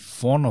very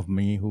fond of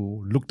me,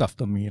 who looked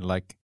after me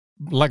like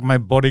my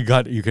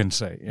bodyguard, you can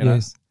say. You know?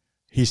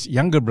 His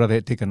younger brother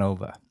had taken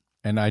over,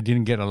 and I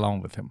didn't get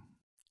along with him.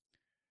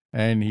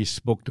 And he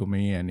spoke to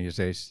me and he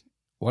says,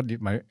 what did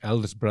my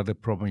eldest brother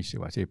promise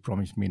you? I said,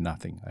 promise me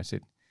nothing. I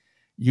said,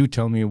 you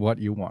tell me what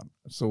you want.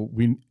 So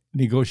we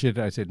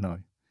negotiated. I said, no,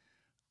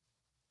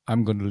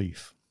 I'm going to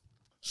leave.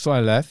 So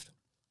I left,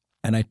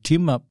 and I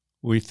teamed up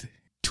with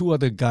two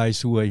other guys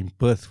who were in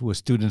Perth, who were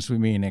students with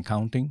me in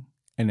accounting,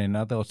 and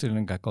another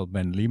Australian guy called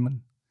Ben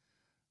Lehman.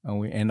 And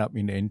we end up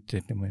in the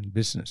entertainment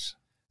business.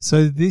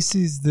 So this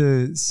is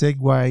the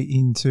segue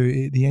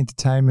into the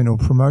entertainment or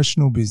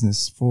promotional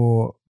business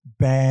for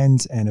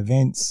bands and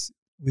events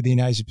within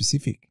Asia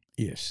Pacific.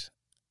 Yes.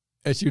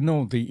 As you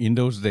know, in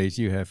those days,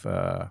 you have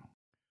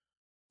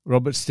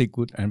Robert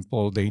Stigwood and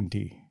Paul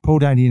Dainty. Paul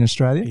Dainty in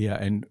Australia? Yeah,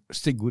 and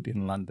Stigwood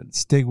in London.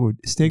 Stigwood?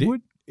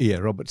 Yeah,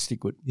 Robert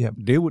Stigwood. Yep.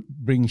 They would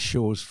bring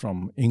shows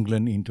from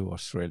England into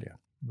Australia.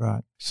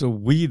 Right. So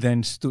we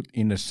then stood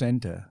in the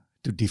center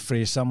to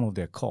defray some of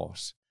their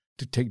costs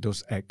to take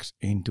those acts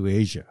into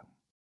Asia.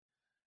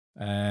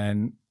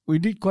 And we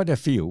did quite a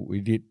few.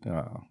 We did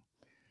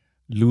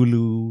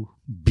Lulu,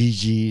 Bee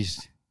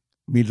Gees,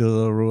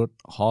 Middle Road,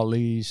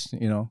 Hollies,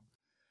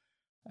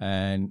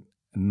 and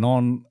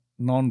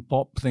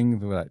non-pop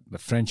things like the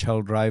French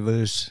Hell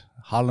Drivers,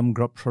 Harlem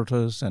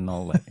Globetrotters, and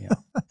all that. Yeah.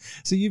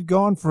 So you've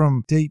gone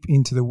from deep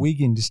into the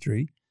wig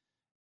industry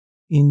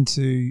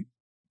into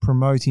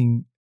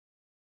promoting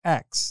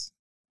acts,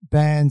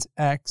 bands,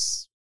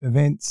 acts,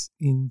 events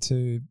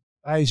into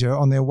Asia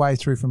on their way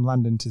through from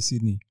London to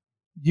Sydney.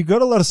 You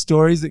got a lot of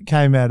stories that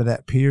came out of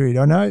that period.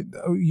 I know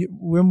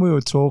when we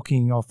were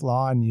talking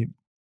offline,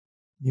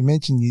 you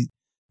mentioned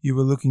you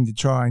were looking to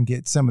try and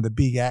get some of the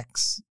big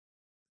acts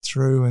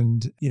through,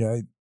 and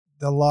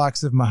the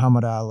likes of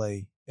Muhammad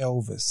Ali,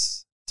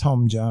 Elvis,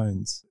 Tom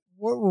Jones.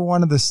 What were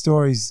one of the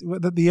stories?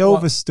 The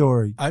Elvis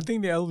story. I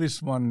think the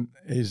Elvis one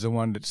is the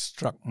one that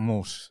struck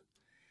most.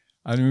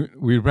 I mean,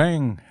 we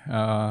rang.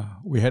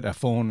 We had a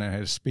phone and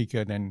had a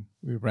speaker. Then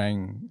we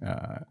rang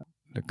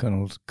the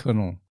colonel.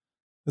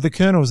 But the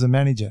colonel's the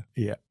manager.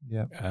 Yeah.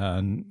 Yeah.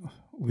 And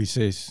we it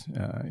says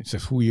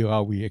who you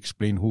are. We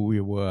explain who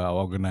we were, our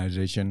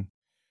organization.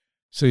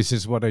 So he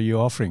says, what are you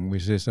offering? We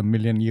says $1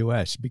 million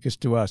US, because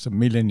to us, $1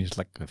 million is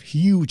like a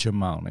huge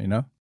amount, you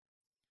know.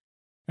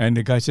 And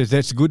the guy says,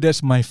 that's good,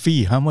 that's my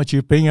fee. How much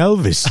you paying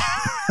Elvis?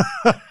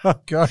 Oh,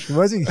 gosh, it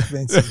was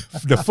expensive.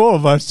 The four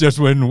of us just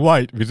went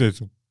white. We said,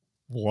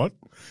 what?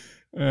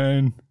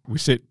 And we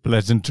said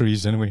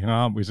pleasantries and we hung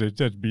up. We said,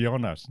 just be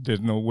honest.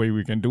 There's no way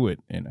we can do it,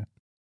 you know.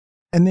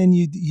 And then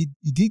you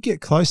did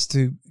get close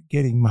to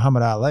getting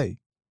Muhammad Ali.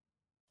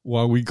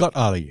 Well, we got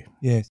Ali.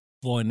 Yes.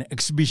 For an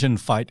exhibition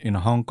fight in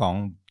Hong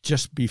Kong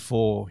just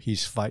before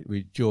his fight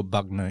with Joe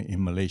Buckner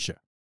in Malaysia.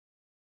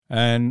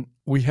 And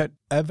we had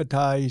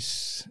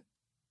advertised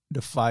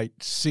the fight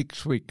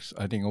 6 weeks,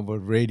 I think, over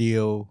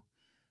radio,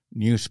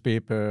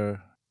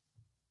 newspaper,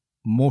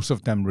 most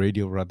of them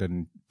radio rather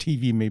than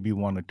TV, maybe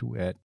 1 or 2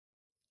 ads.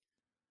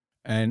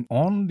 And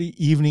on the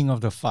evening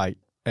of the fight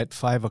at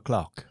 5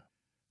 o'clock,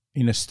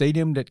 in a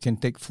stadium that can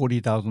take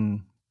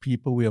 40,000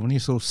 people, we only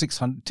sold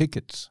 600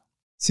 tickets.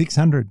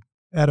 600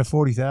 out of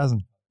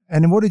 40,000.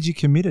 And then what did you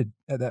committed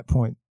at that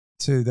point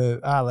to the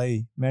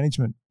Ali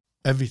management?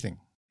 Everything.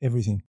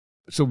 Everything.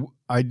 So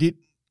I did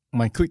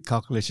my quick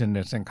calculation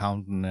as an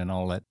accountant and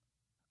all that.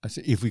 I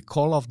said, if we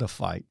call off the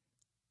fight,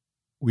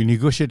 we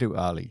negotiated with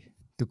Ali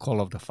to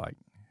call off the fight.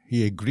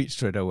 He agreed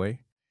straight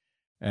away.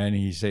 And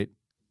he said,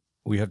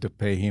 we have to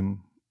pay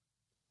him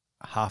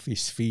half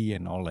his fee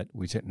and all that.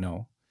 We said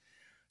no.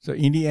 So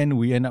in the end,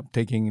 we end up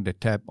taking the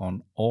tab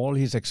on all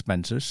his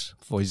expenses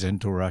for his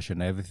entourage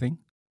and everything.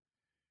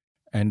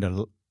 And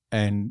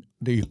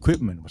the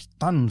equipment was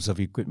tons of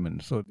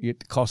equipment. So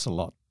it cost a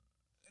lot.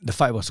 The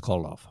fight was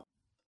called off.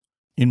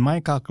 In my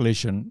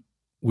calculation,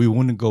 we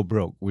wouldn't go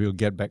broke. We will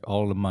get back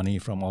all the money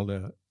from all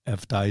the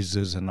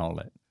advertisers and all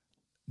that.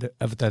 The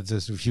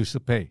advertisers refused to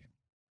pay.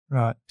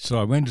 Right. So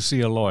I went to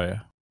see a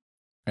lawyer.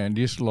 And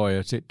this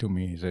lawyer said to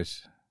me, he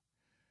says,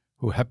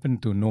 who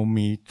happened to know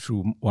me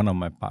through one of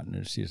my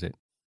partners, he said,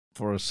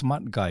 for a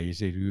smart guy, he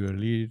said,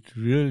 you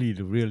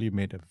really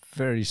made a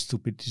very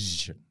stupid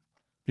decision.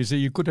 He said,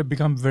 you could have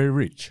become very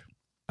rich.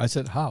 I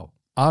said, how?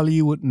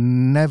 Ali would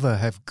never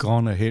have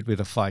gone ahead with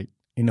a fight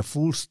in a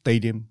full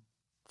stadium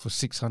for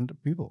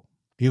 600 people.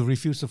 He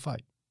refused to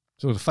fight.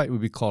 So the fight will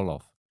be called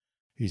off.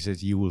 He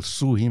says, you will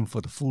sue him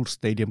for the full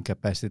stadium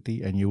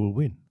capacity and you will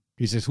win.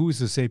 He says, who is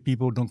to say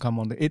people don't come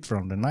on the 8th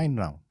round, the 9th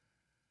round?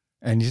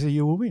 And he said,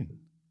 you will win.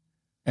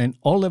 And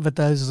all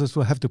advertisers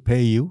will have to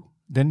pay you.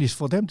 Then it's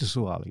for them to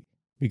sue Ali.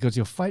 Because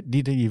your fight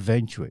didn't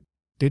eventuate.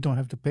 They don't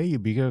have to pay you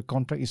because your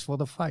contract is for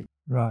the fight.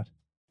 Right.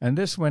 And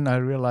that's when I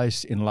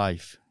realized in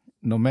life,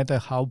 no matter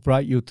how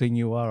bright you think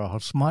you are or how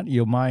smart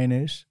your mind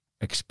is,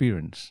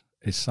 experience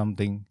is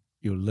something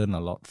you learn a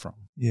lot from.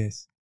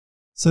 Yes.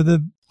 So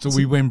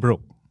we went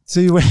broke. So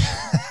you went,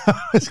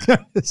 I was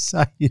going to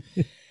say.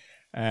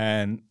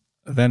 And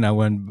then I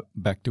went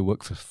back to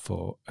work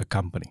for a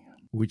company,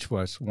 which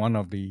was one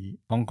of the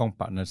Hong Kong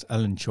partners,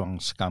 Alan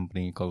Chuang's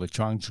company called the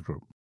Chuang's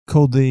Group.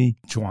 Called the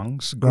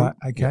Chuang's Group. Right,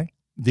 okay. Yeah.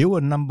 They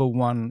were number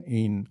one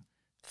in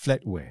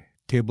flatware,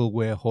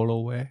 tableware,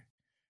 hollowware.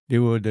 They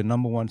were the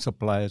number one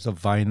suppliers of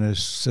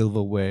vinous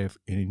silverware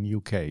in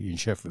UK, in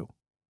Sheffield.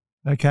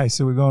 Okay,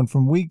 so we're going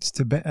from wigs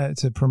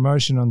to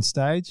promotion on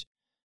stage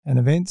and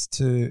events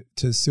to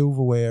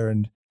silverware,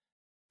 and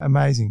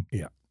amazing.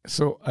 Yeah.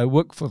 So I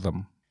worked for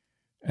them.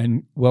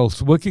 And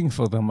whilst working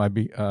for them, I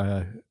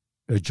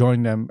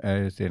joined them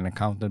as an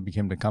accountant,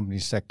 became the company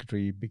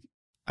secretary.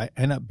 I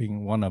ended up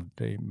being one of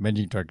the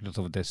managing directors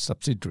of their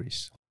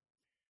subsidiaries.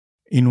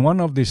 In one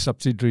of these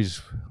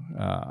subsidiaries,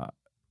 a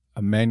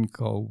man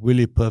called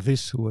Willie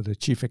Purvis, who was the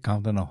chief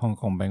accountant of Hong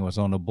Kong Bank, was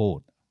on the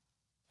board.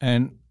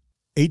 And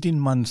 18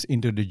 months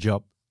into the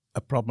job,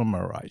 a problem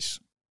arose.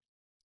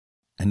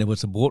 And there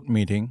was a board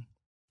meeting,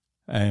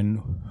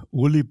 and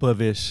Willie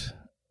Purvis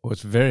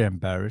was very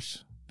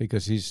embarrassed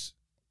because he's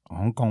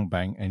Hong Kong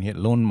Bank and he had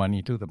loaned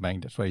money to the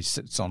bank. That's why he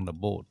sits on the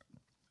board.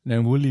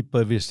 Then Willie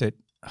Purvis said,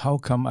 how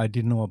come I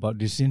didn't know about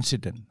this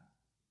incident?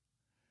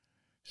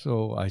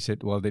 So I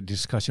said, well, the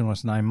discussion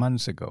was 9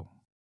 months ago.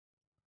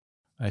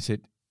 I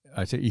said,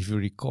 if you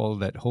recall,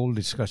 that whole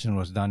discussion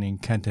was done in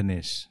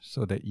Cantonese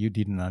so that you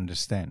didn't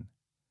understand.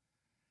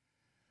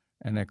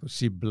 And I could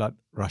see blood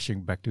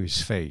rushing back to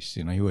his face.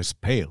 You know, he was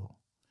pale.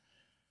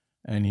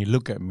 And he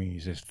looked at me. He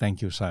says,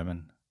 thank you,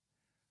 Simon.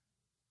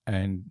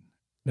 And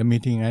the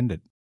meeting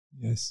ended.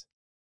 Yes.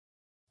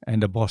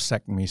 And the boss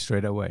sacked me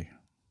straight away.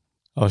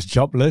 I was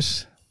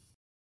jobless.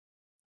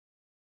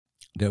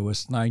 There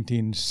was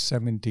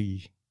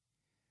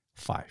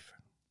 1975.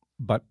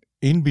 But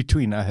in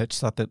between, I had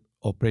started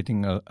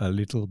operating a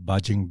little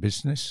budging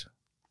business,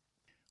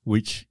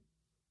 which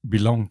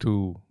belonged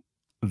to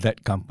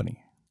that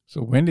company.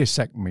 So when they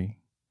sacked me,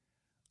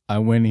 I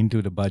went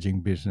into the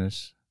budging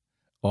business,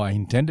 or I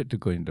intended to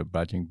go into the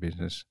budging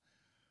business,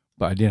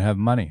 but I didn't have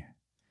money.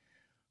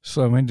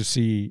 So I went to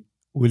see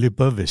Willie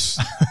Purvis.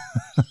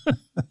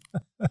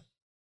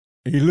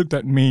 He looked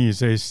at me, he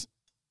says,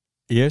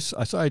 yes.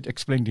 So I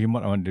explained to him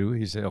what I want to do.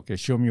 He said, okay,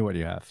 show me what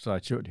you have. So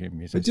I showed him.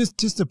 He said, but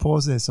just to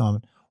pause there,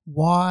 Simon,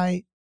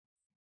 why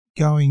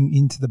going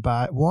into the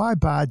bar. Why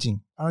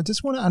barging? I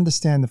just want to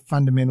understand the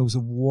fundamentals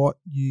of what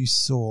you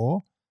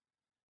saw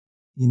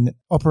in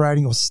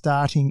operating or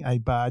starting a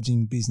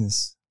barging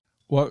business.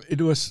 Well,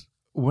 it was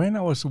when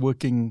I was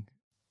working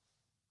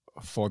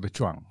for the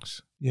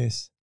Chuangs.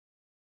 Yes.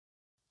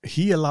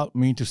 He allowed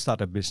me to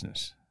start a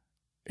business.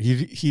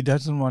 He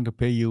doesn't want to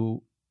pay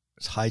you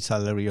high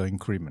salary or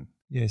increment.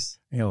 Yes.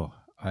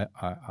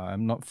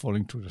 I'm not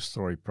following through the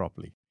story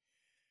properly.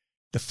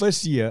 The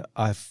first year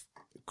I've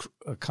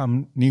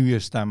come New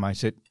Year's time, I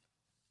said,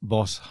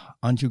 boss,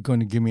 aren't you going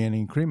to give me an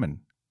increment?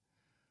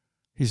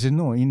 He said,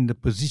 no, in the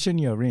position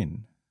you're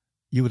in,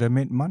 you would have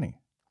made money.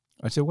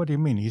 I said, what do you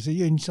mean? He said,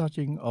 you're in charge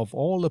of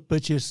all the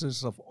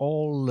purchases of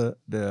all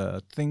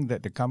the thing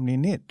that the company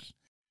needs.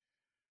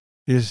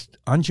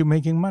 Aren't you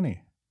making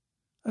money?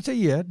 I said,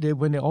 yeah.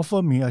 When they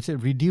offer me, I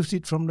said, reduce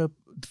it from the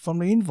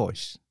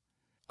invoice.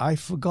 I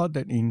forgot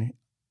that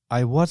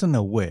I wasn't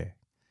aware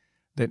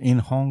that in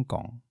Hong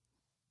Kong,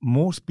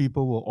 most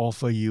people will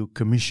offer you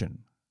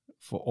commission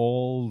for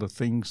all the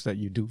things that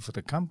you do for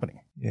the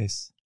company.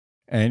 Yes.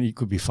 And it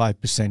could be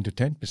 5% to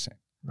 10%.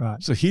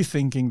 Right. So he's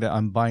thinking that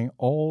I'm buying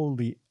all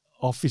the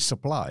office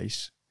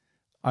supplies,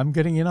 I'm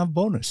getting enough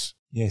bonus.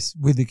 Yes,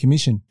 with the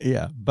commission.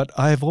 Yeah, but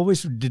I have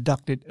always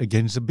deducted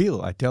against the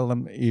bill. I tell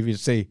them, if you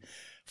say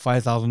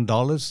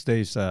 $5,000,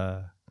 there's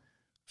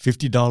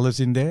 $50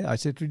 in there. I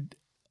said,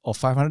 or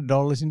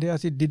 $500 in there. I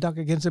said, deduct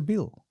against the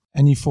bill.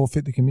 And you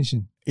forfeit the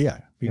commission. Yeah,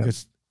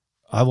 because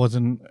I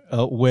wasn't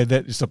aware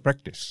that it's a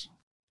practice.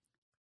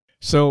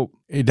 So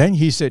then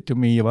he said to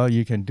me, well,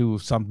 you can do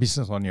some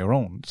business on your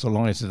own, so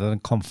long as it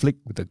doesn't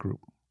conflict with the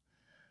group.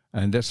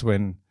 And that's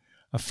when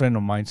a friend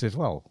of mine says,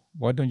 well,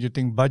 why don't you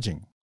think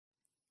budging?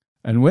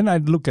 And when I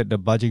look at the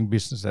budging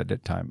business at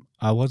that time,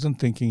 I wasn't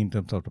thinking in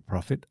terms of the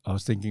profit. I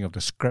was thinking of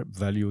the scrap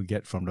value you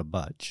get from the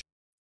budge.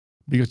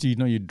 Because,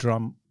 you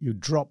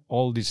drop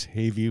all these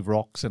heavy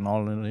rocks and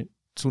all in it.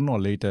 Sooner or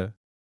later,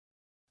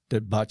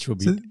 the budge will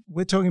be... So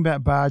we're talking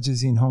about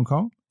barges in Hong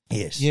Kong?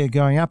 Yes. Yeah,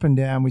 going up and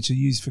down, which are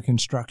used for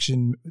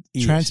construction,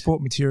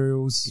 transport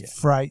materials,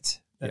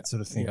 freight, that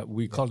sort of thing. Yeah,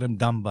 we call them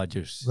dumb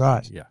barges.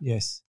 Right, Yeah.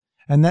 yes.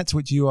 And that's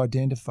what you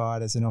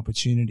identified as an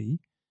opportunity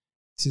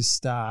to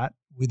start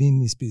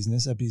within this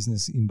business, a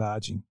business in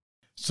barging.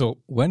 So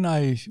when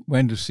I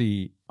went to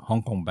see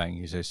Hong Kong Bank,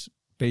 he says,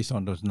 based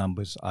on those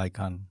numbers, I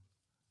can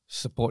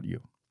support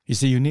you. He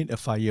said, you need a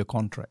 5-year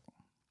contract.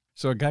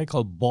 So a guy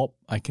called Bob,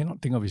 I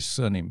cannot think of his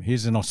surname.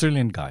 He's an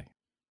Australian guy.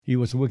 He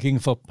was working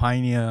for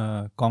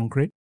Pioneer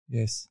Concrete.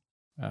 Yes.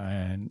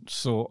 And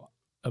so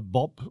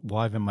Bob's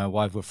wife and my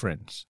wife were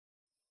friends.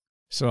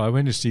 So I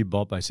went to see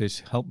Bob. I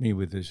says, help me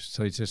with this.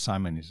 So he says,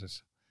 Simon, he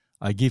says,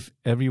 I give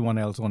everyone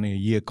else only a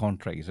year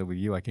contract. He said, with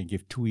you, I can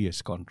give 2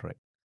 years contract.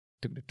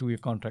 Took the 2-year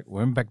contract,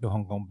 went back to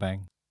Hong Kong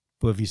Bank.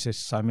 Purvi says,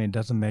 Simon, it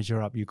doesn't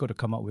measure up. You've got to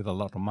come up with a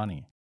lot of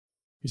money.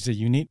 He said,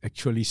 you need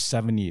actually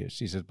 7 years.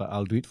 He says, but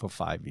I'll do it for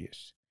 5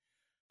 years.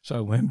 So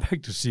I went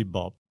back to see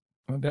Bob.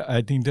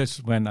 I think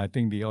that's when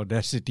the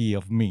audacity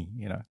of me,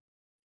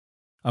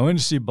 I went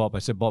to see Bob. I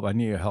said, Bob, I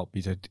need your help.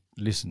 He said,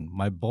 listen,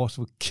 my boss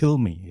will kill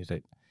me. He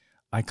said,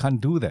 I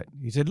can't do that.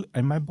 He said,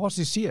 and my boss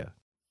is here.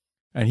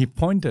 And he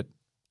pointed,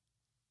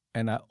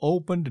 and I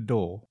opened the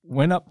door,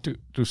 went up to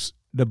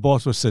the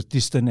boss was Sir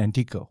Tristan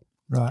Antico.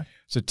 Right.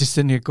 So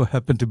Tristan Antico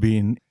happened to be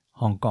in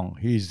Hong Kong.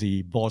 He's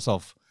the boss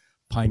of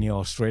Pioneer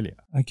Australia.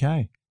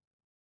 Okay.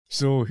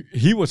 So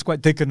he was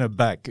quite taken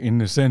aback in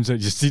the sense that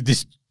you see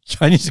this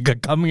Chinese guy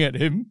coming at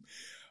him.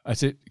 I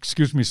said,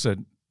 excuse me, sir,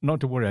 not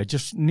to worry. I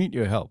just need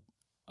your help.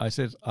 I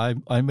said,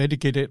 I'm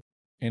educated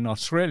in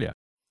Australia.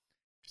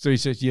 So he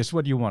says, yes,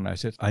 what do you want? I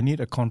said, I need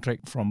a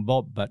contract from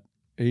Bob, but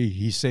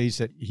he says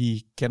that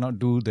he cannot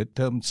do the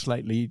term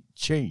slightly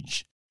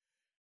change.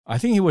 I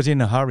think he was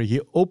in a hurry.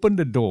 He opened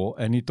the door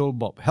and he told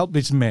Bob, help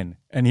this man.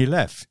 And he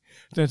left.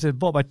 So I said,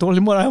 Bob, I told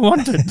him what I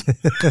wanted.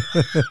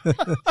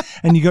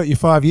 And you got your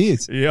 5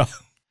 years. Yeah.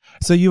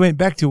 So you went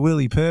back to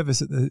Willie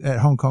Purvis at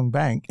Hong Kong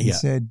Bank and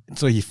said...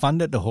 So he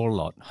funded the whole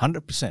lot,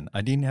 100%.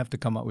 I didn't have to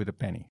come up with a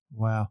penny.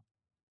 Wow.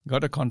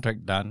 Got a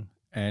contract done.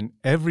 And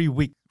every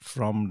week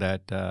from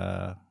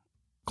that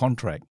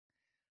contract,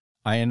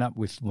 I end up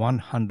with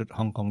 100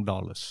 Hong Kong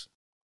dollars.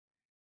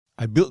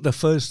 I built the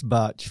first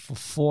barge for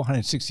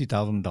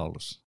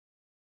 $460,000.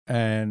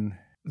 And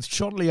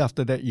shortly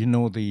after that,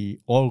 the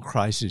oil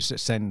crisis that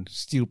sent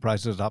steel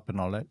prices up and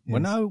all that. Yes.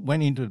 When I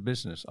went into the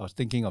business, I was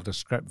thinking of the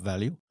scrap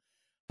value.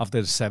 After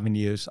the 7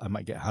 years, I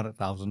might get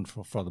 100,000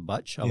 for the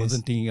barge. I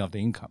wasn't thinking of the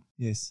income.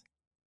 Yes.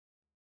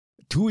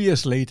 2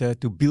 years later,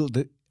 to build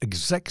the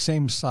exact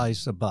same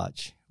size of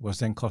barge was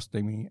then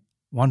costing me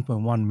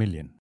 1.1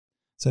 million.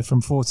 So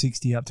from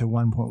 460 up to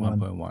 1.1.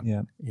 1.1.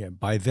 Yeah. Yeah.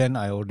 By then,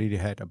 I already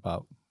had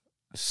about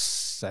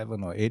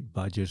 7 or 8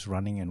 barges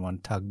running in one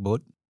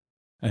tugboat.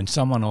 And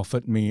someone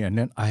offered me, and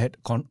then I had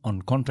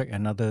on contract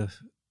another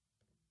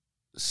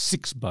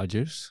 6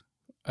 barges.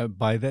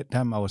 By that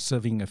time, I was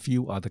serving a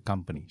few other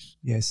companies.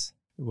 Yes.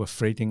 We were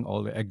freighting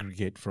all the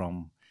aggregate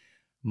from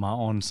Ma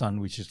On San,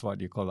 which is what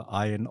you call an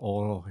iron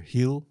ore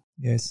hill.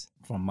 Yes.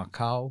 From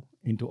Macau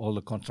into all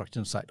the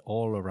construction site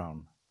all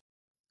around.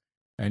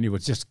 And it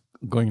was just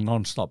going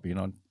non-stop,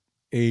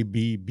 A,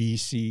 B, B,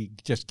 C,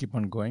 just keep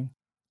on going.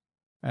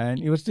 And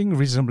it was doing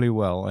reasonably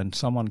well. And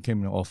someone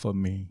came and offered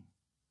me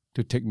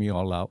to take me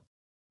all out,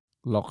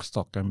 lock,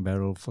 stock, and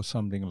barrel for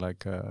something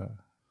like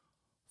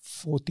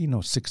 14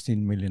 or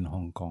 16 million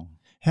Hong Kong.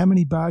 How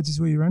many barges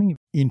were you running?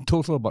 In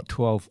total, about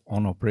 12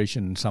 on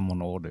operation and some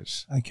on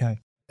orders. Okay.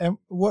 And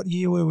what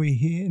year were we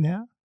here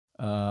now?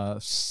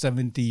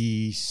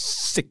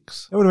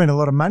 76. That would have been a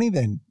lot of money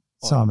then,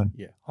 Simon.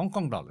 Yeah, Hong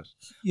Kong dollars.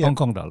 Yeah. Hong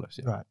Kong dollars,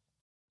 yeah. Right.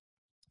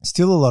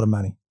 Still a lot of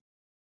money.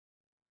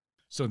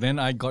 So then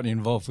I got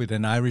involved with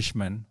an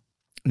Irishman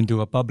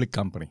into a public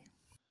company.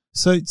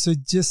 So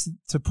just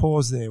to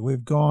pause there,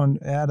 we've gone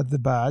out of the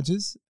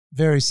barges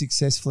very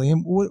successfully.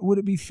 And would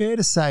it be fair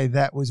to say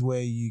that was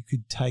where you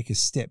could take a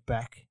step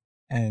back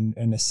and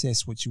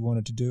assess what you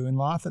wanted to do in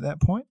life at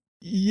that point?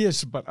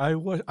 Yes, but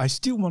I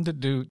still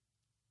wanted to.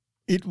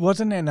 It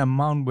wasn't an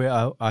amount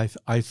where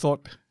I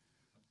thought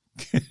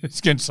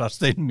it can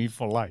sustain me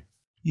for life.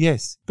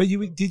 Yes, but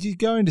did you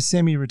go into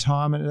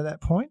semi-retirement at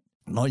that point?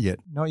 Not yet.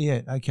 Not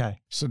yet.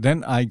 Okay. So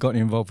then I got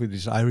involved with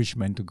this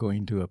Irishman to go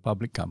into a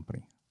public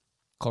company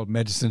called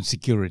Medicine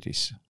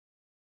Securities.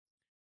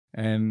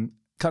 And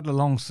cut a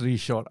long story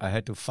short, I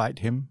had to fight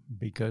him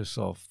because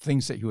of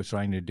things that he was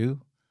trying to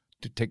do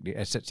to take the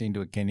assets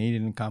into a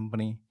Canadian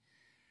company.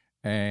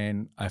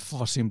 And I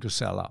forced him to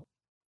sell out.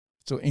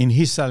 So in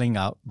his selling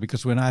out,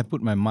 because when I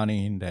put my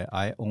money in there,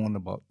 I own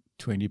about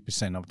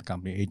 20% of the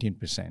company,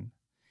 18%.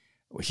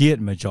 He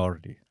had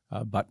majority.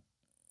 But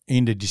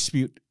in the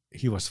dispute,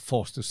 he was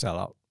forced to sell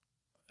out.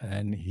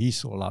 And he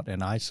sold out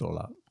and I sold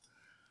out.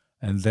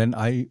 And then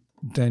I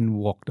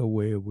walked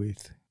away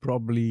with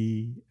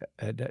probably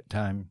at that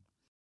time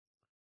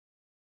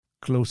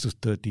close to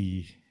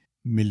 30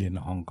 million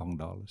Hong Kong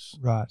dollars.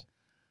 Right.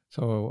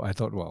 So I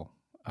thought, well,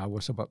 I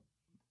was about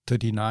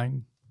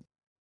 39.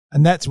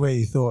 And that's where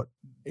you thought?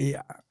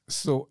 Yeah.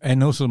 So,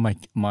 and also my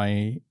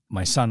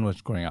son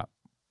was growing up.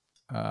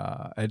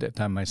 At that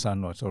time, my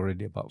son was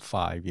already about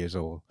 5 years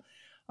old.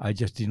 I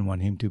just didn't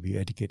want him to be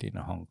educated in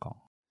Hong Kong.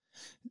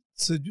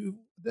 So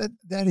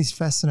that is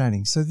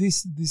fascinating. So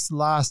this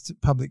last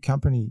public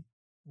company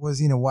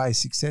was in a way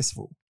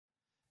successful.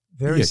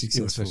 Very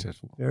successful. It was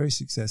successful. Very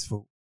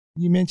successful.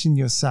 You mentioned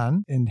your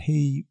son, and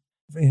he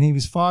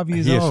was 5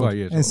 years old. Yes, 5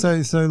 years and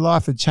old. So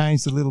life had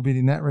changed a little bit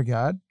in that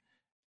regard.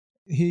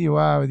 Here you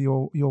are with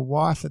your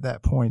wife at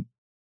that point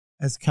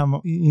has come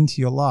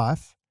into your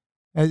life.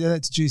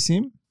 That's Ju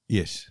Sim?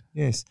 Yes.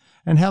 Yes.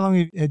 And how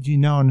long had you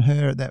known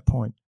her at that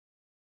point?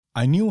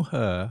 I knew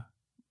her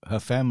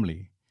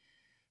family,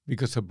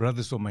 because her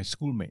brothers were my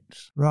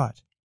schoolmates. Right.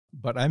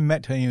 But I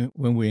met her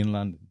when we were in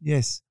London.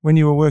 Yes. When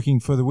you were working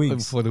for the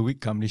Wigs. For the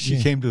Wig company.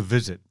 She came to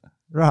visit.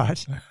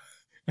 Right.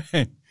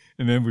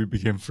 And then we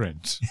became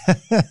friends.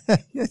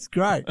 That's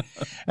great.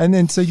 And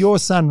then, so your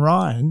son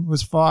Ryan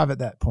was 5 at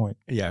that point.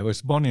 Yeah, I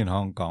was born in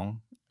Hong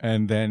Kong,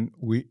 and then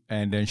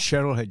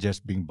Cheryl had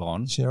just been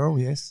born. Cheryl,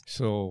 yes.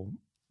 So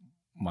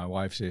my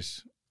wife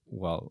says,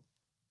 "Well,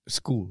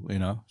 school,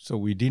 So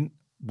we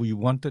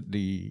wanted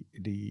the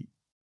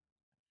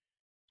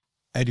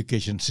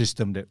education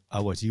system that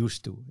I was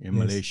used to in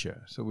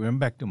Malaysia. So we went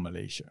back to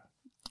Malaysia,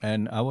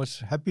 and I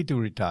was happy to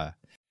retire.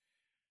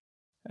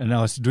 And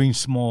I was doing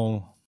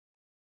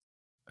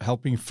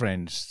helping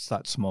friends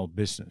start small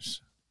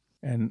business.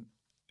 And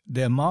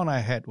the amount I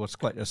had was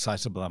quite a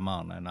sizable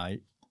amount. And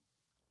I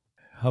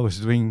was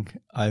doing,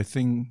 I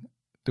think,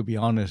 to be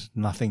honest,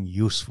 nothing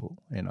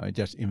useful.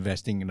 Just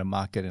investing in the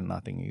market and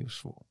nothing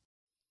useful.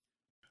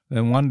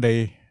 Then one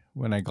day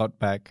when I got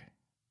back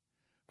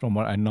from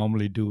what I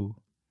normally do,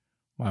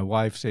 my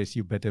wife says,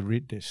 "You better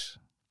read this."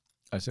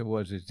 I said,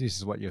 "What is this? This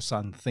is what your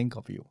son think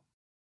of you."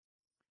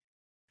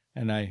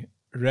 And I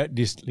read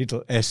this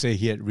little essay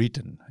he had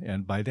written.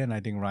 And by then, I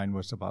think Ryan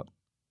was about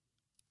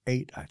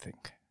 8, I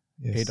think.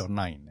 Yes. 8 or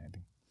 9, I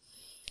think.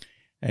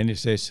 And it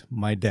says,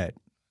 "My dad,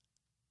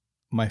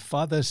 my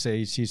father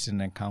says he's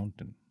an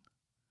accountant,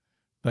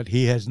 but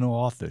he has no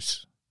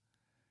office.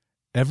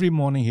 Every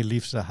morning he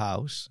leaves the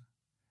house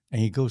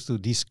and he goes to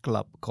this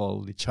club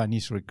called the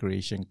Chinese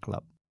Recreation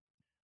Club.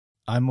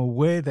 I'm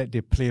aware that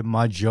they play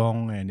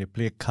mahjong and they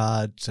play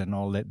cards and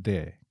all that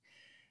there.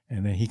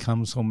 And then he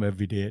comes home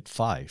every day at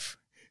 5.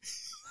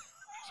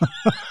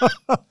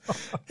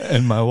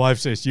 And my wife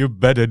says, "You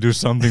better do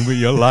something with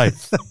your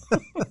life."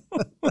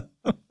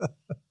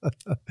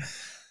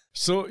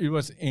 So it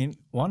was in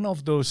one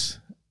of those,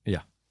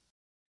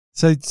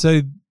 So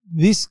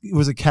this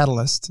was a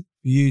catalyst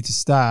for you to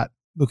start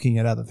looking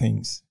at other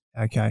things.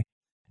 Okay.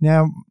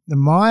 Now,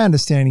 my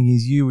understanding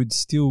is you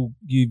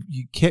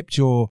kept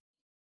your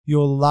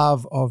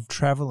love of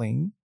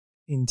traveling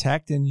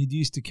intact, and you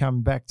used to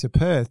come back to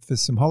Perth for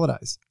some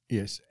holidays.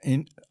 Yes.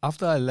 And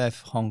after I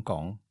left Hong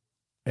Kong,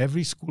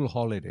 every school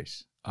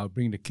holidays, I'll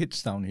bring the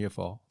kids down here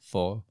for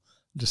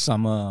the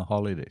summer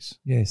holidays.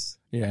 Yes.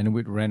 Yeah, and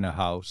we'd rent a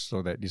house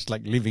so that it's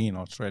like living in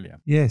Australia.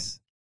 Yes.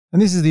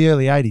 And this is the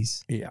early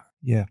 80s. Yeah.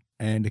 Yeah.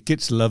 And the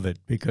kids love it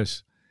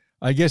because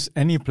I guess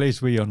any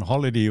place where you're on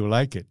holiday, you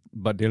like it.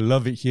 But they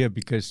love it here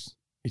because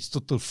it's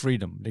total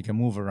freedom. They can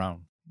move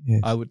around.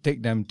 Yes. I would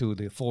take them to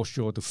the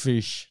foreshore to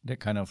fish, that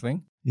kind of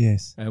thing.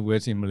 Yes. And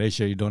whereas in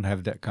Malaysia, you don't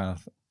have that kind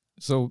of thing.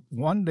 So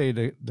one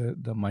day,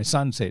 my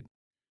son said,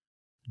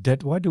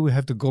 "Dad, why do we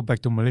have to go back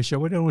to Malaysia?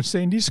 Why don't we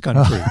stay in this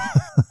country?"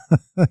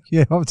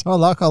 Yeah, I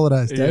like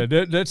holidays, Dad.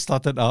 Yeah, that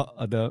started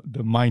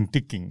the mind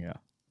ticking, yeah.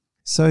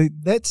 So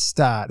let's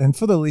start. And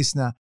for the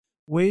listener,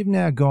 we've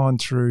now gone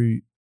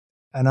through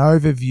an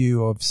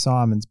overview of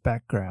Simon's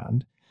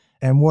background,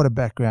 and what a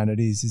background it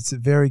is. It's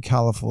very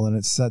colourful and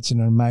it's such an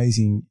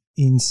amazing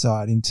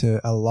insight into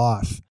a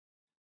life.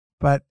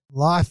 But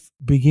life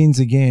begins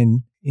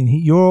again in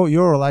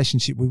your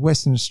relationship with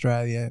Western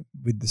Australia,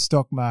 with the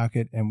stock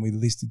market and with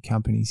listed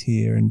companies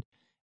here.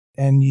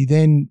 And you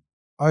then,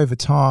 over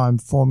time,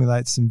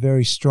 formulate some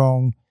very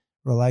strong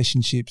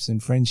relationships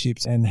and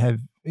friendships and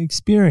have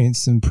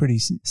experienced some pretty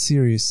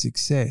serious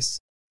success.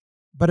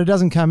 But it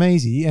doesn't come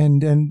easy,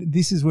 and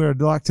this is where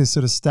I'd like to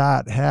sort of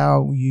start,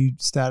 how you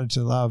started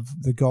to love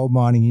the gold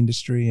mining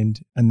industry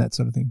and that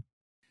sort of thing.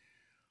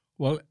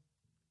 Well,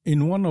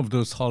 in one of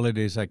those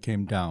holidays I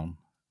came down,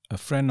 a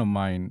friend of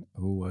mine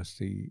who was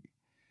the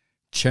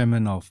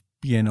chairman of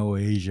P&O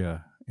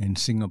Asia in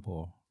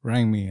Singapore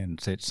rang me and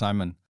said,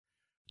 "Simon,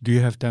 do you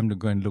have time to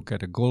go and look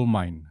at a gold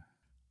mine?"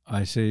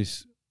 I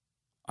says,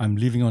 "I'm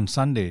leaving on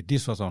Sunday."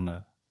 This was on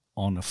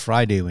a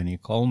Friday when he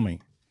called me.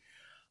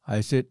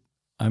 I said,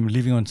 "I'm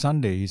leaving on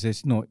Sunday." He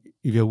says, "No,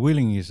 if you're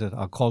willing," he said,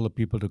 "I'll call the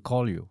people to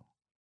call you."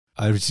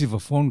 I received a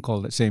phone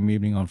call that same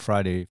evening on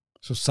Friday.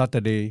 So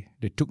Saturday,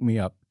 they took me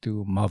up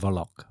to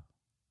Mavalok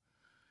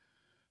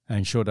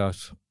and showed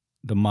us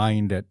the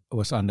mine that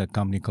was under a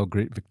company called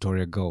Great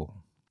Victoria Gold.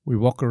 We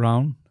walked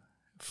around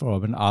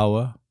for an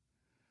hour,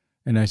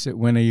 and I said,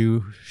 "When are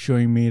you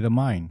showing me the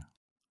mine?"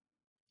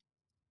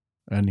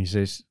 And he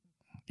says,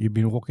 "You've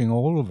been walking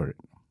all over it."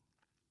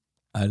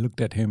 I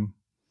looked at him.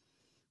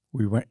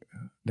 We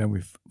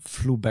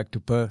flew back to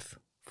Perth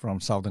from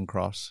Southern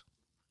Cross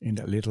in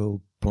that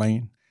little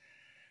plane.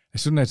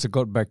 As soon as I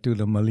got back to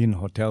the Marine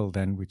Hotel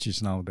then, which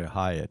is now the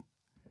Hyatt,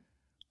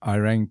 I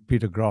rang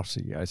Peter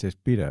Grossi. I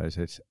said, "Peter," I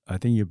said, "I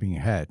think you're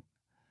being had."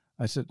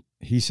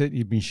 He said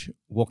you've been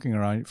walking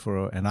around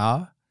for an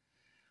hour.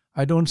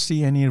 I don't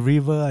see any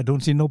river. I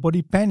don't see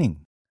nobody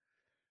panning.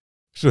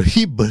 So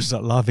he burst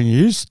out laughing.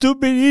 "You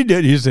stupid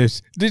idiot," he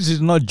says. "This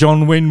is not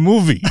John Wayne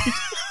movie."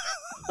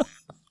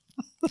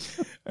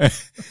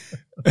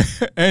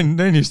 And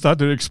then he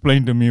started to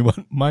explain to me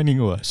what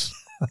mining was.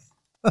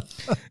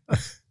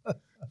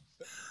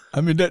 I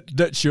mean,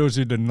 that shows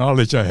you the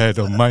knowledge I had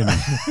of mining.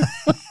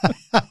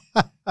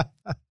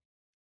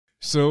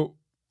 So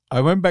I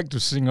went back to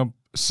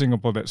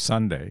Singapore that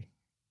Sunday,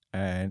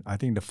 and I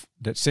think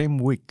that same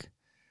week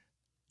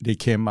they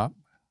came up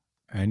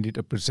and did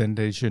a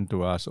presentation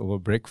to us over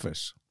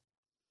breakfast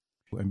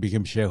and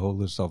became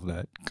shareholders of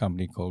that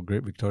company called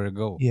Great Victoria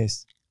Gold.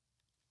 Yes.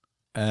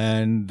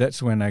 And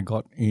that's when I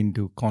got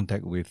into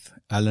contact with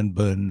Alan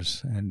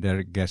Burns and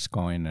Derek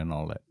Gascoigne and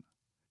all that.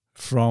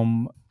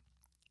 From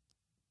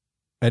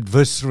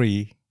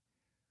adversary,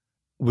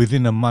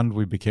 within a month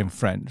we became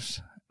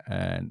friends.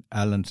 And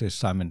Alan says,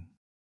 "Simon,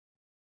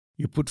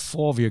 you put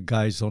 4 of your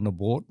guys on the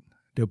board.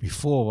 There'll be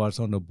 4 of us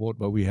on the board,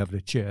 but we have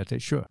the chair." I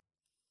said, "Sure."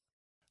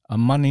 A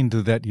month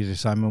into that, he said,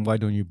 "Simon, why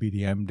don't you be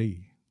the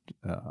MD?"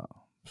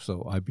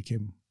 So I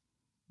became,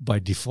 by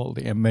default,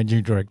 the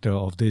managing director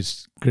of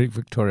this Great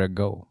Victoria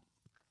Gold.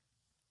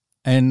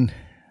 And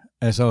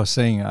as I was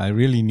saying, I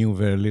really knew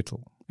very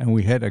little. And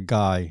we had a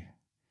guy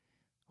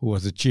who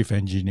was the chief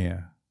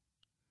engineer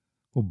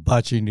who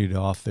barged into the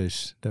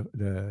office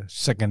the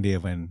second day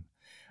when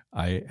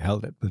I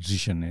held that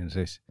position and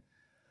says,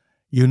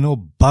 "You know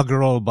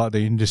bugger all about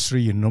the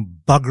industry, you know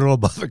bugger all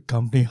about the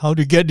company. How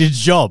do you get this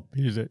job?"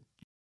 he said.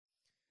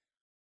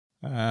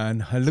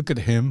 And I looked at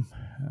him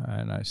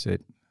and I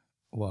said,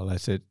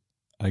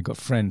 I got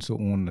friends who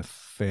own a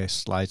fair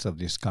slice of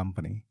this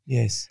company.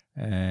 Yes.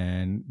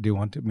 And they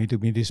wanted me to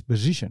be in this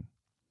position.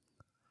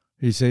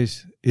 He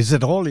says, "Is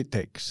that all it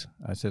takes?"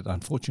 I said,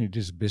 "Unfortunately,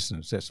 this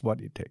business, that's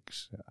what it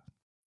takes."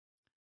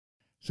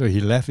 So he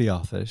left the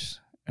office,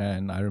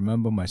 and I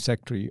remember my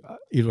secretary,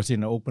 it was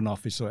in an open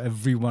office, so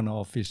everyone in the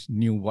office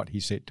knew what he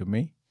said to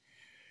me.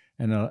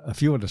 And a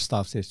few of the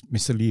staff says,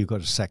 "Mr. Lee, you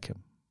got to sack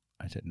him."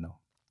 I said, "No."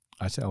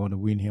 I said, "I want to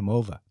win him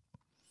over."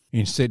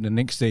 Instead, the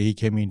next day he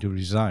came in to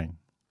resign.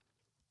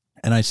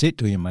 And I said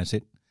to him, I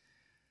said,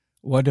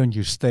 "Why don't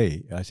you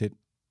stay?" I said,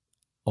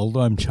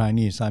 "Although I'm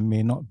Chinese, I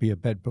may not be a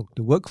bad bloke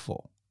to work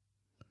for."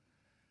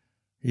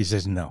 He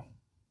says, "No."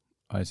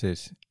 I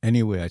says,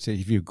 "Anyway," I said,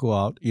 "if you go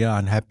out, you're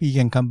unhappy, you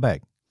can come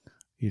back."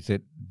 He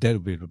said, "That'll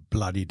be a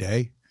bloody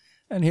day."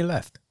 And he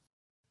left.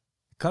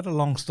 Cut a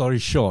long story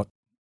short,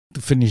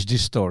 to finish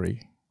this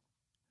story,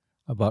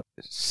 about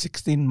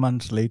 16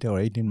 months later or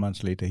 18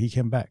 months later, he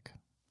came back.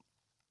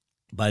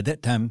 By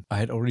that time, I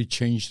had already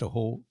changed the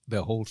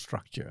whole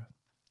structure.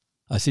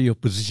 I said, "Your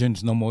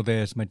position's no more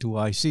there as my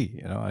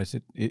 2IC." I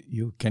said,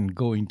 "You can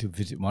go in to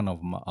visit one of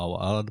our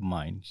other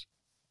mines."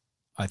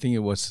 I think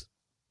it was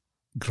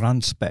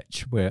Grant's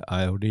Patch where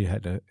I already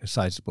had a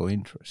sizable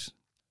interest.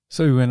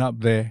 So we went up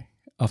there.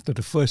 After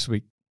the first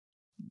week,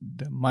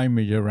 my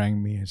manager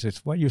rang me and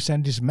says, "Why you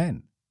send this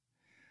man?"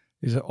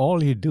 He said,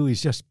 "All he do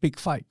is just pick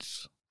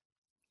fights."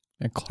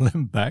 I call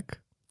him back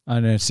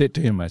and I said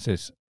to him, I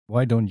says,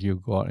 "Why don't you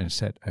go out and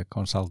set a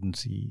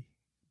consultancy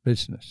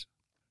business?"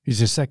 He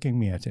said, sacking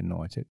me. I said,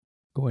 "No." I said,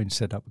 "Go and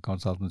set up a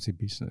consultancy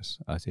business."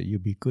 I said,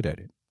 "You'll be good at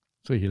it."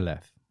 So he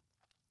left.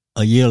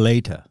 A year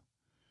later,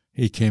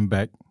 he came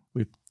back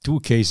with 2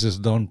 cases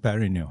Don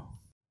Perignon.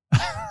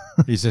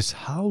 He says,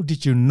 "How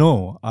did you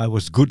know I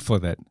was good for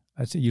that?"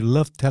 I said, "You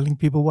love telling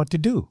people what to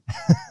do."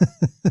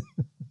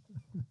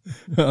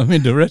 I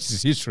mean, the rest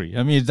is history.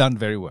 I mean, he's done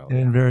very well.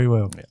 And very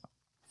well.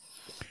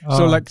 Yeah.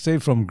 So like say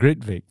from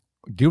Great Vic,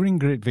 during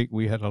Great Vic,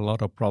 we had a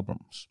lot of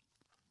problems.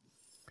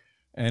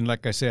 And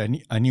like I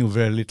said, I knew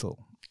very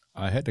little.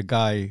 I had a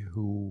guy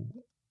who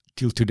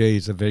till today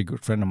is a very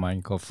good friend of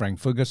mine called Frank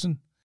Ferguson.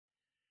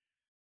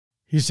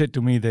 He said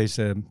to me, there's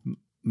a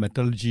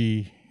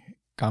metallurgy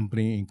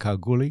company in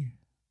Kalgoorlie.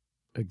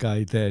 A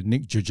guy there,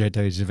 Nick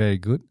Giorgetta, is very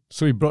good.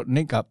 So he brought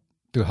Nick up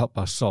to help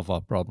us solve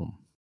our problem.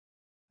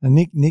 And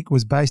Nick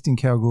was based in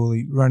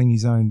Kalgoorlie, running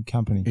his own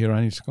company. He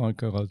ran his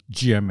company called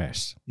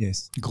GMS.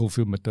 Yes.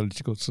 Goldfield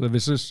Metallurgical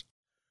Services.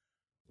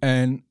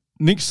 And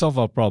Nick solved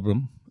our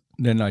problem.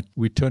 Then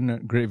we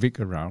turned Great Vic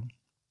around.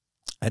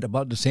 At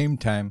about the same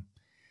time,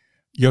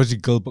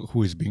 Yossi Gilbert,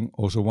 who is being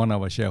also one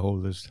of our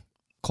shareholders,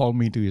 called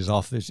me to his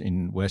office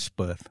in West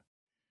Perth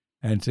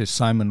and said,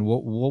 "Simon,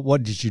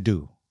 what did you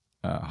do?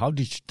 How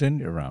did you turn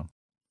it around?"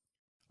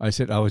 I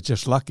said, "I was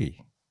just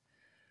lucky."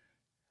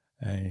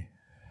 I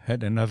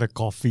had another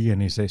coffee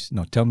and he says,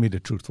 "No, tell me the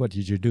truth. What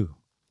did you do?"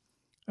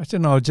 I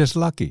said, "No, I was just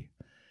lucky."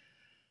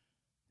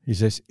 He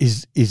says,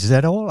 Is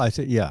that all? I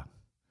said, "Yeah."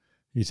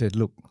 He said,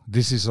 "Look,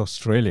 this is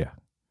Australia.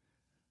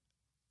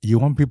 You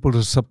want people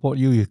to support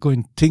you, you go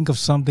and think of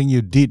something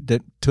you did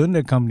that turned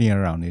the company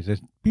around." He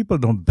says, "People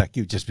don't back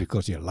you just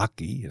because you're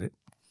lucky."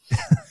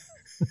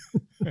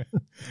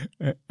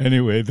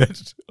 Anyway,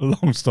 that's a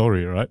long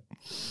story, right?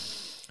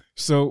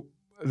 So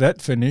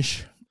that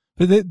finished.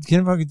 But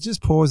if I could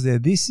just pause there,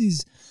 this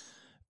is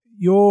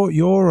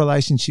your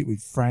relationship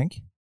with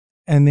Frank,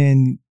 and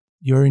then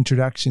your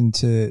introduction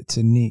to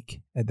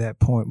Nick at that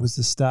point was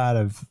the start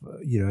of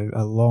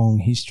a long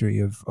history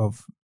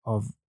of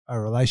a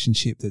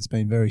relationship that's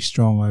been very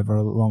strong over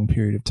a long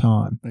period of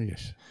time.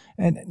 Yes.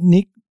 And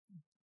Nick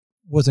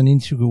was an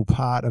integral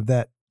part of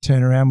that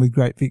turnaround with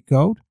Great Vic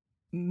Gold?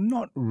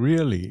 Not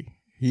really.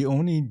 He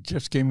only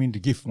just came in to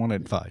give one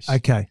advice.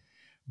 Okay.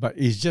 But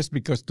it's just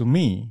because to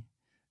me,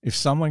 if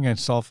someone can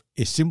solve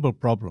a simple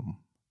problem,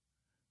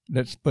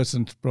 that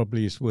person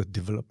probably is worth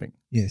developing.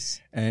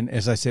 Yes. And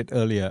as I said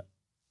earlier,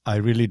 I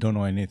really don't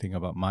know anything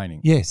about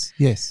mining. Yes,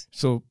 yes.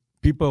 So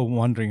people are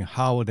wondering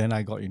how then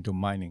I got into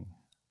mining.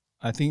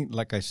 I think,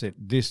 like I said,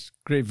 this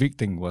Great Vic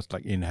thing was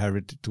like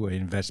inherited to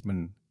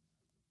an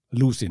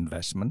loose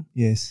investment.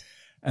 Yes.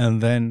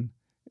 And then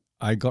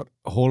I got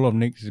a hold of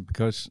Nick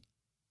because,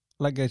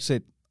 like I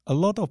said, a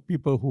lot of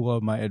people who are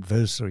my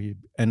adversary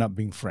end up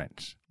being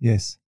friends.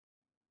 Yes.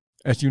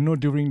 As you know,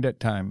 during that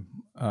time,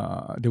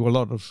 there were a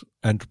lot of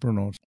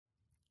entrepreneurs,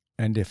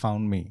 and they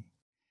found me.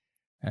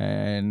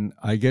 And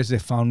I guess they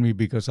found me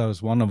because I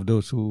was one of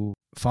those who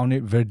found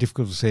it very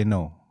difficult to say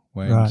no.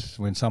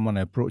 When someone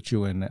approaches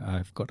you and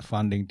I've got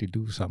funding to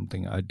do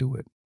something, I do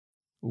it.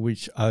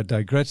 Which I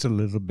digress a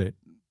little bit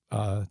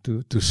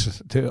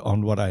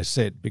on what I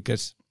said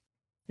because,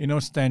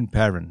 Stan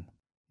Perrin.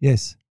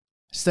 Yes.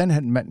 Stan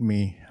had met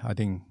me, I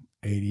think,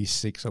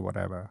 86 or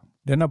whatever.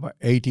 Then about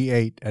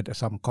 88 at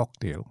some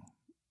cocktail,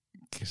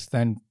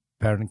 Stan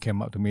Perrin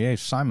came up to me, "Hey,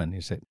 Simon,"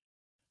 he said,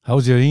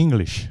 "how's your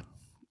English?"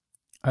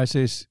 I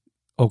says,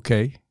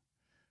 "Okay."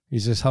 He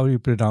says, "How do you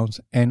pronounce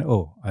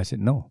N-O?" I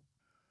said, "No."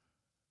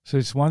 So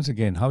it's once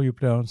again, "How do you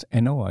pronounce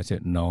N-O?" I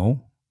said,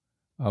 "No."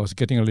 I was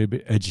getting a little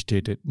bit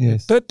agitated.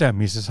 Yes. The third time,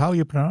 he says, "How do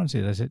you pronounce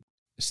it?" I said,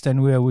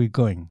 "Stan, where are we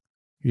going?"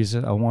 He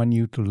said, "I want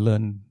you to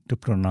learn to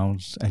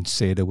pronounce and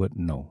say the word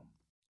no."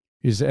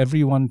 He said,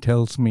 "Everyone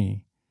tells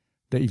me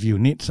that if you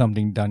need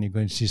something done, you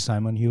go and see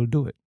Simon, he'll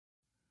do it."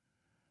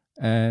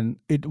 And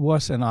it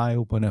was an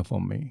eye-opener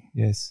for me.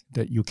 Yes.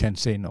 That you can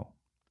say no.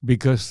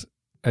 Because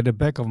at the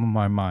back of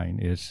my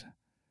mind is,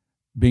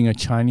 being a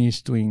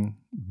Chinese doing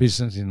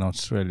business in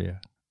Australia,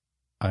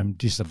 I'm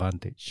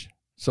disadvantaged.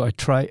 So I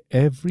try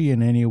every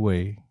and any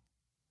way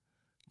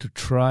to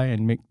try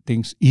and make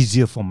things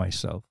easier for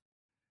myself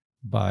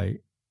by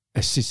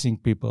assisting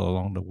people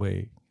along the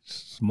way,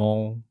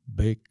 small,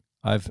 big.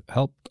 I've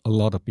helped a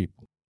lot of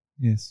people.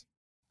 Yes.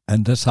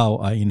 And that's how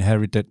I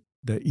inherited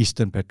the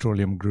Eastern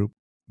Petroleum Group,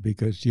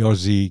 because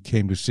Yossi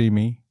came to see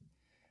me.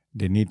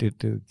 They needed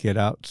to get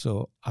out,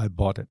 so I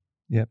bought it.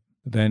 Yep.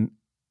 Then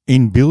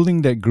in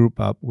building that group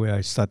up, where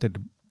I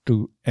started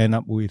to end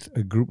up with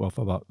a group of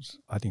about,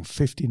 I think,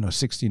 15 or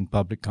 16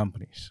 public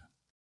companies.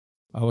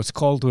 I was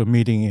called to a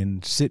meeting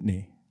in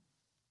Sydney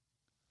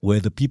where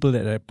the people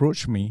that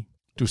approached me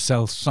to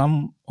sell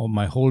some of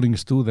my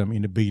holdings to them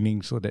in the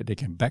beginning so that they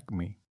can back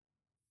me,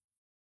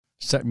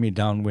 sat me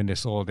down when they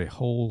saw the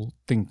whole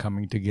thing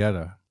coming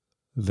together,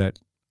 that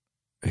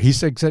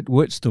his exact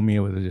words to me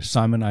were,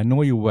 Simon, I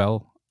know you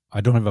well.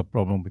 I don't have a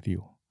problem with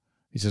you.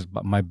 He says,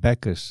 but my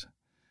backers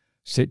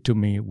said to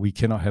me, we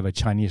cannot have a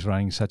Chinese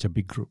running such a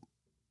big group.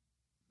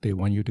 They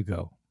want you to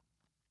go.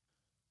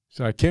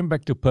 So I came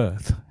back to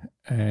Perth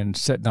and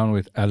sat down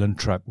with Alan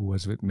Trapp, who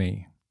was with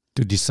me,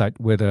 to decide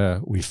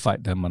whether we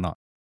fight them or not.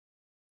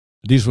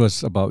 This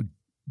was about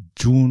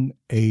June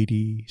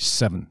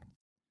 87.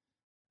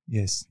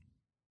 Yes.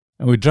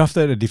 And we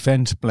drafted a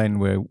defense plan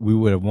where we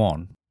would have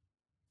won.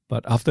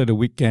 But after the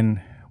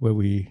weekend where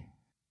we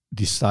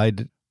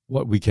decided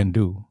what we can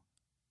do,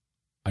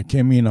 I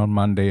came in on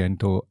Monday and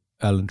told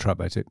Alan Trapp,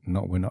 I said,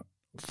 no, we're not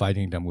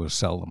fighting them, we'll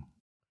sell them.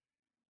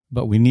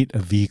 But we need a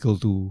vehicle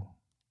to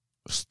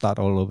start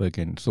all over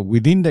again. So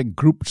within that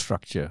group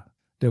structure,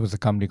 there was a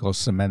company called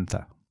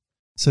Samantha.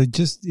 So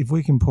just if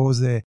we can pause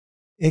there,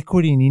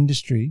 Equity in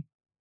Industry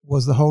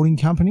was the holding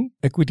company?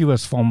 Equity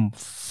was formed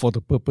for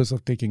the purpose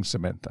of taking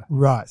Samantha.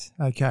 Right.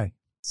 Okay.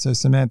 So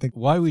Samantha.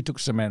 Why we took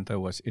Samantha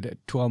was it had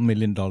 $12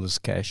 million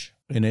cash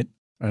in it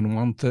and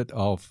 1/3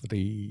 of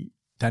the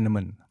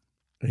tenement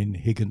in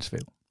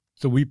Higginsville.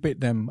 So we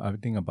paid them, I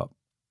think, about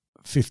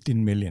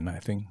 15 million, I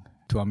think,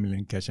 12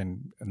 million cash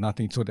and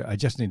nothing. So that I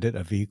just needed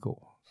a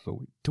vehicle. So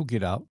we took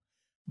it out.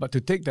 But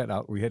to take that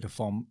out, we had to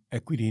form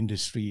Equity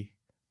Industry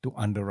to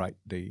underwrite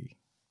the...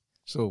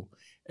 So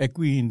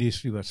Equity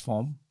Industry was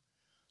formed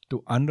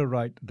to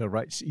underwrite the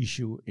rights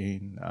issue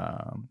in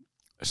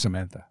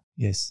Samantha.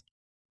 Yes.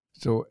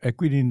 So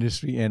Equity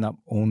Industry ended up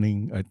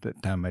owning, at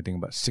that time, I think,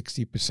 about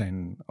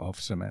 60% of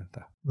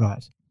Samantha.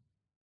 Right.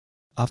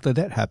 After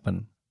that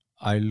happened,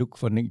 I looked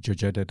for Nick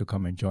Giorgetta to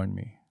come and join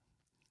me.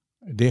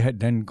 They had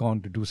then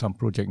gone to do some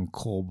project in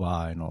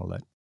Cobar and all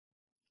that.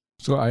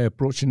 So I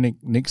approached Nick.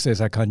 Nick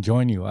says, I can't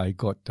join you. I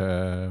got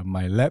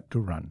my lab to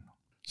run.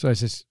 So I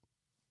says,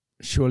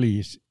 surely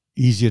it's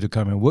easier to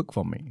come and work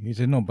for me. He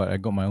said, no, but I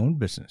got my own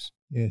business.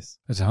 Yes.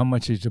 I said, how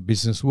much is the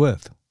business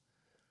worth?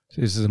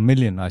 So he says, $1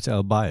 million. I said,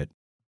 I'll buy it.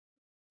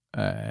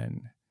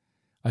 And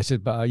I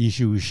said, but I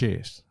issue you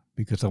shares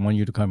because I want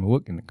you to come and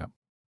work in the company.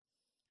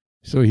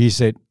 So he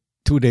said,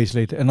 2 days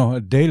later, no,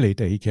 a day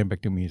later, he came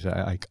back to me. He said,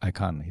 I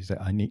can't. He said,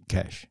 I need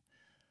cash.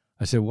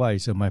 I said, why? He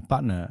said, my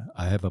partner,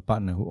 I have a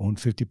partner who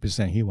owns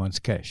 50%. He wants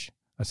cash.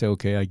 I said,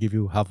 okay, I give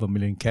you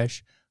 $500,000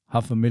 cash,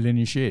 $500,000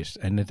 in shares,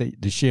 and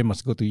the share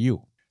must go to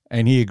you.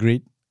 And he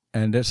agreed.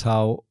 And that's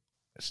how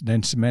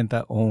then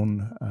Samantha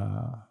owned,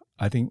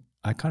 I think,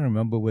 I can't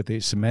remember whether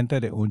it's Samantha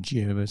that owned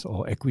GMS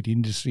or Equity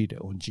Industry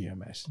that owned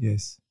GMS.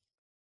 Yes.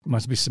 It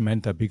must be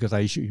Samantha because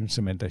I issued him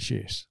Samantha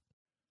shares.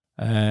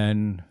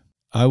 And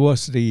I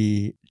was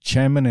the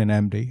chairman and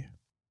MD.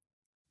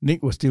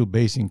 Nick was still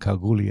based in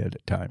Kalgoorlie at the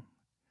time.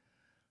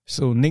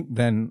 So Nick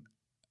then,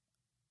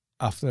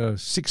 after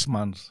 6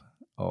 months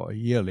or a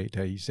year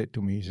later, he said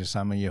to me, he said,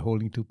 Simon, you're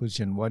holding 2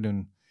 positions. Why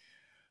don't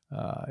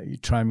you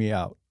try me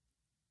out?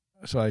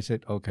 So I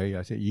said, okay.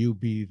 I said, you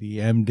be the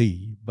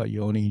MD, but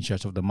you're only in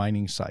charge of the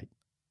mining site.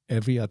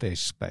 Every other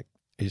aspect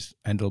is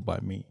handled by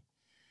me.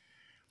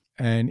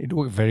 And it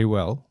worked very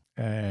well.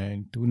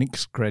 And to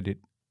Nick's credit,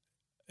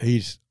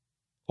 he's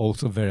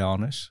also very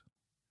honest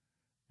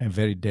and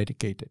very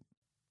dedicated.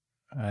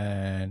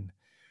 And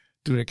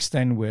to the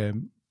extent where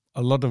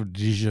a lot of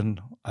decisions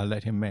I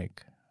let him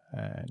make.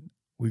 And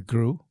we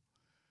grew.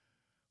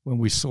 When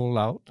we sold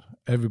out,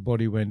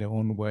 everybody went their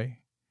own way.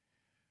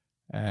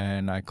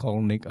 And I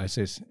called Nick. I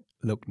says,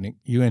 look, Nick,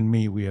 you and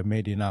me, we have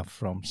made enough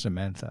from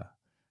Samantha.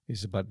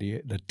 It's about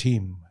the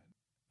team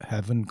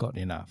haven't got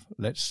enough.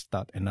 Let's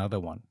start another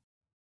one.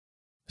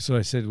 So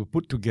I said, we'll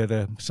put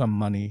together some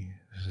money,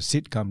 a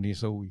seed company,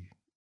 so we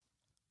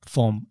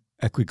formed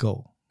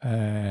Equigold.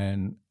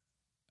 And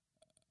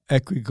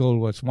Equigold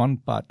was one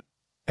part.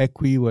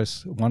 Equi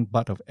was one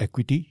part of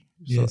equity.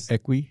 Yes. So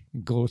Equi,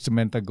 gold,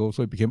 Samantha gold,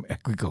 so it became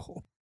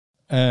Equigold.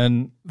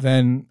 And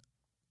then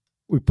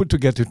we put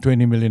together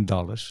 $20 million.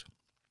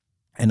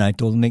 And I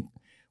told Nick,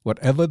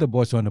 whatever the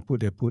boys want to put,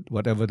 they put.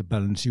 Whatever the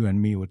balance, you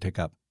and me will take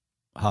up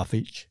half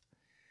each.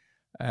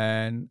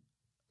 And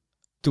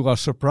to our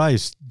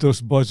surprise,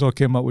 those boys all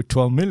came out with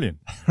 $12 million.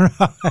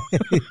 Right.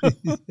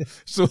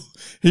 So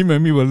him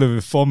and me were living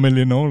with $4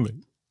 million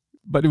only.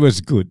 But it was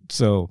good.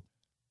 So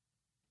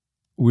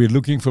we're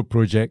looking for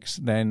projects.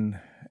 Then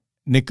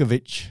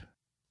Nikovic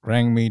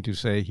rang me to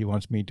say he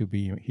wants me to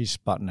be his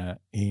partner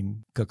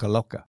in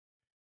Kakaloka.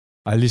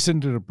 I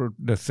listened to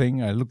the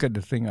thing. I look at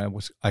the thing.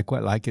 I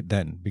quite like it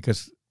then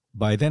because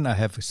by then I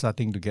have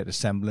starting to get a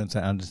semblance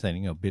and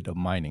understanding a bit of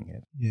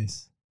mining.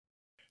 Yes.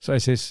 So I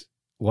says,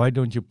 why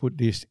don't you put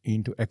this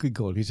into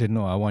Equigold? He said,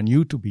 no, I want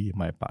you to be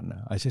my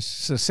partner. I said,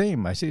 it's the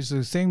same. I said, it's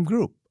the same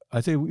group. I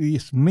said,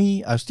 with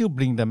me, I'll still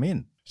bring them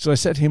in. So I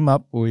set him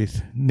up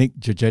with Nick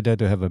Giorgetta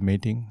to have a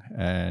meeting,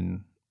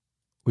 and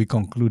we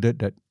concluded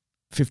that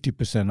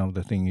 50% of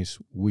the thing is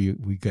we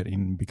get in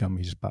and become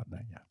his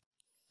partner. Yeah.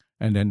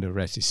 And then the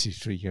rest is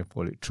history. You can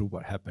follow it through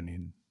what happened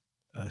in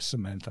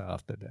Samantha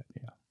after that.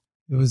 Yeah.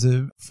 It was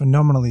a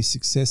phenomenally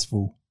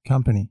successful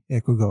company,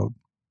 Equigold.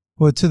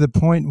 Well, to the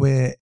point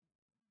where,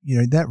 you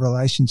know, that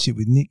relationship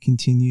with Nick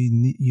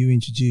continued. You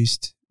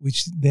introduced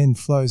which then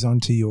flows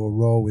onto your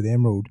role with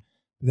Emerald.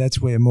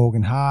 That's where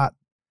Morgan Hart,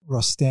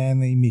 Ross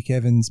Stanley, Mick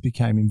Evans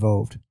became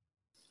involved.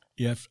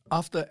 Yes,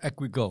 after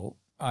Equigold,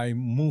 I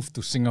moved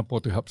to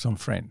Singapore to help some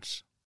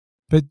friends.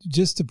 But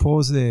just to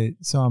pause there,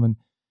 Simon,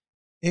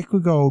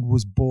 Equigold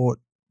was bought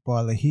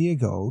by Lahire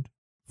Gold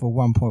for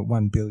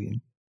 $1.1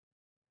 billion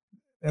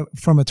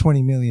from a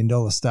 $20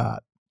 million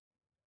start.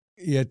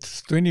 Yeah,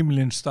 it's 20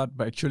 million start,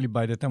 but actually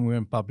by the time we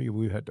went public,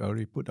 we had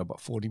already put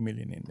about 40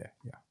 million in there.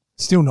 Yeah.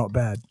 Still not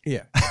bad.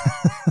 Yeah.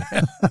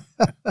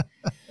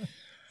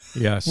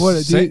 Yeah.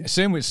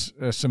 Same with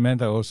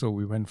Samantha also.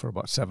 We went for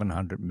about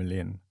 700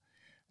 million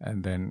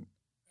and then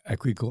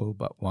Equigold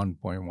about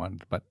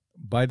 1.1. But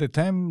by the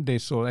time they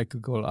sold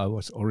Equigold, I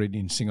was already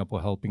in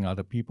Singapore helping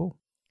other people.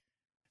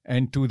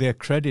 And to their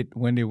credit,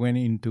 when they went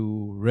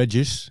into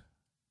Regis,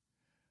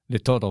 they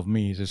thought of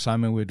me. They said,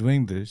 Simon, we're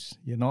doing this.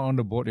 You're not on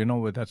the board, you're not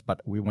with us, but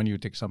we want you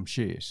to take some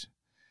shares.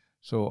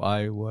 So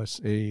I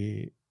was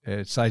a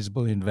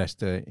sizable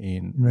investor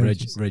in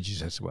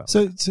Regis as well.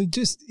 So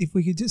just if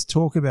we could just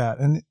talk about,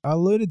 and I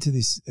alluded to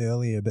this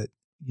earlier, but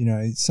you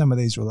know, some of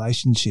these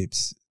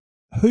relationships.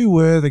 Who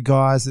were the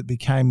guys that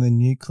became the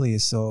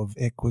nucleus of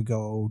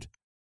Equigold?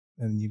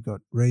 And you've got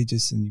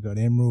Regis and you've got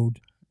Emerald.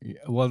 Yeah,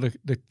 well,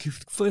 the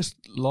first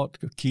lot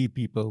of key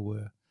people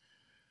were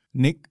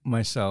Nick,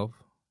 myself,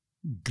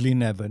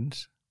 Glyn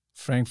Evans,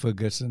 Frank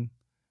Ferguson,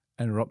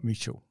 and Rob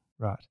Mitchell.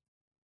 Right.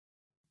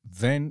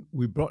 Then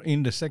we brought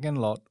in the second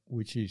lot,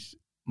 which is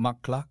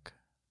Mark Clark.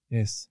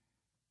 Yes.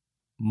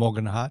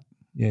 Morgan Hart.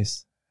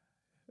 Yes.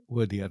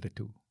 Were the other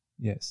two.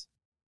 Yes.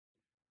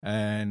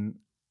 And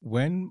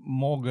when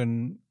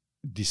Morgan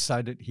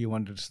decided he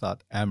wanted to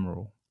start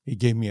Emerald, he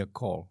gave me a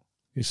call.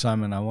 Hey,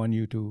 Simon, I want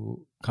you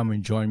to come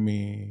and join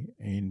me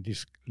in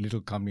this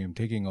little company I'm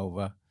taking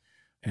over,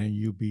 and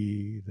you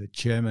be the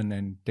chairman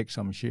and take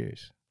some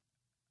shares.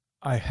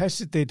 I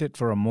hesitated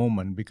for a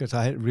moment because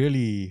I had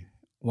really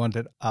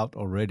wanted out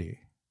already.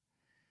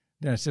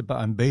 Then I said, but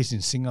I'm based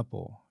in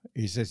Singapore.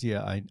 He says,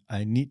 yeah,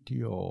 I need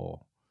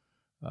your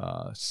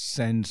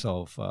sense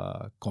of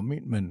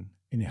commitment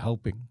in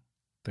helping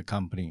the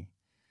company.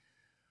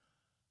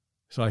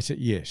 So I said,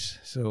 yes.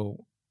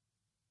 So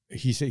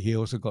he said he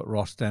also got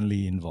Ross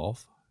Stanley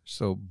involved.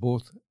 So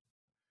both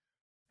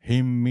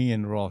him, me,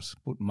 and Ross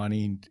put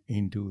money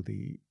into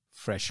the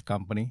fresh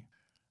company.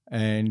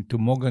 And to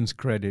Morgan's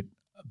credit,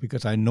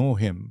 because I know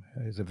him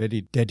as a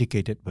very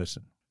dedicated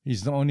person.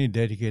 He's not only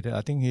dedicated,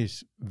 I think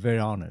he's very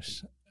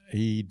honest.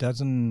 He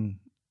doesn't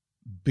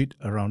beat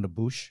around the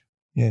bush.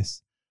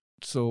 Yes.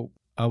 So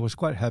I was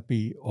quite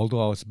happy,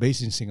 although I was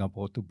based in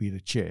Singapore, to be the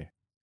chair.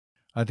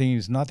 I think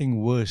it's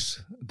nothing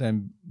worse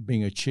than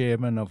being a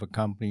chairman of a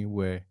company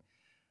where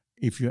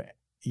if your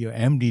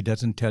MD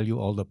doesn't tell you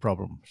all the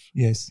problems.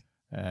 Yes.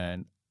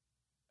 And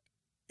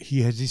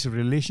he has this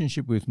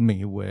relationship with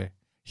me where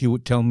he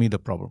would tell me the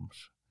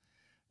problems.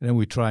 And then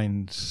we try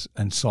and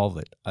solve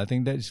it. I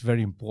think that is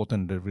very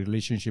important, the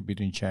relationship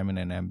between chairman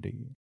and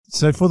MD.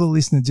 So for the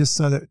listener, just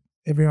so that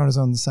everyone is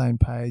on the same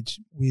page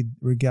with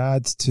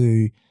regards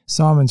to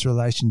Simon's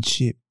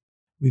relationship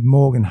with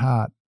Morgan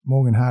Hart.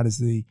 Morgan Hart is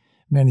the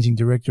Managing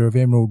Director of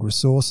Emerald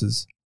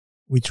Resources,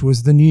 which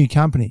was the new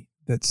company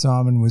that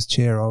Simon was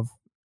chair of,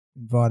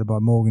 invited by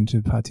Morgan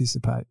to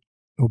participate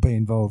or be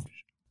involved.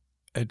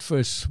 At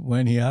first,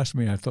 when he asked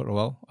me, I thought,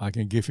 well, I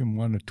can give him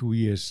 1 or 2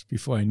 years.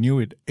 Before I knew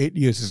it, 8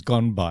 years has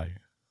gone by.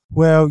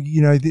 Well,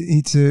 you know,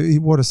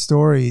 what a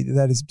story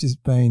that has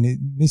just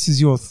been. This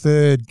is your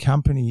third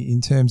company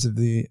in terms of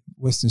the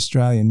Western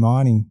Australian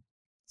mining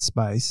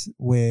space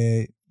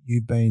where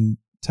you've been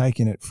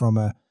taking it from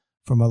a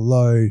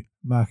low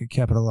market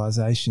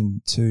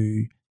capitalisation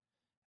to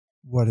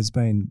what has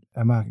been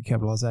a market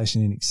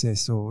capitalisation in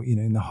excess or, you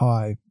know, in the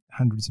high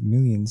hundreds of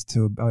millions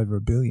to over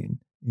 $1 billion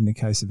in the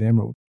case of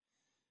Emerald.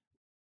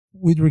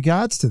 With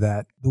regards to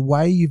that, the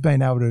way you've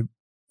been able to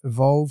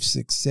evolve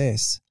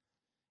success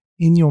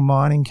in your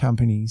mining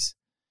companies,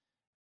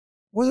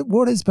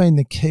 what has been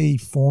the key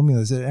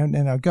formulas?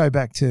 And I'll go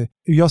back to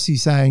Yossi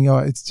saying, oh,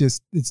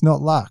 it's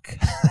not luck.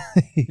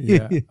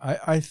 Yeah,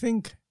 I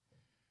think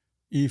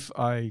if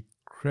I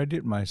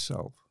credit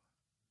myself,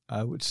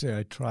 I would say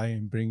I try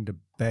and bring the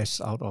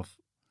best out of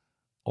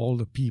all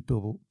the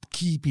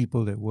key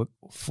people that work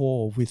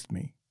for or with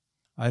me.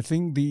 I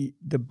think the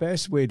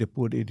best way to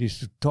put it is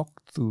to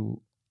talk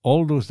to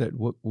all those that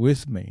work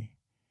with me.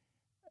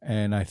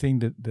 And I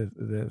think that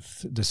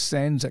the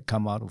sense that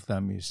come out of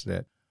them is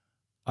that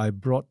I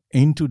brought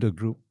into the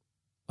group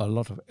a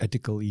lot of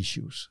ethical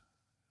issues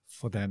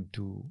for them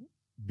to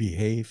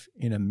behave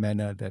in a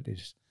manner that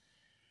is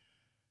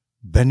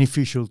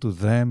beneficial to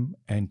them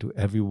and to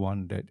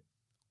everyone that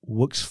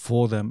works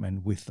for them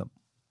and with them.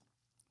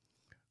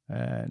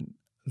 And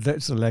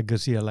that's a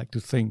legacy I like to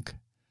think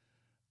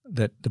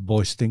that the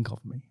boys think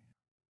of me.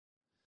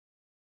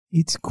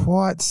 It's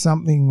quite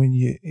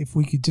something if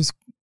we could just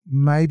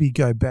maybe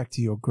go back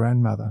to your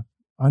grandmother.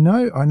 I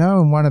know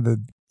in one of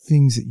the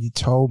things that you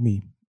told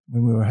me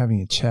when we were having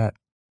a chat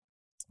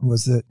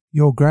was that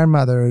your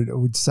grandmother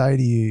would say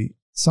to you,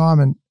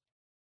 Simon,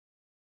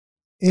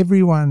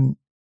 everyone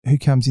who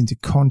comes into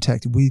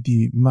contact with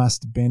you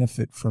must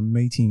benefit from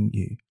meeting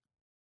you.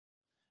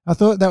 I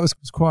thought that was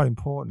quite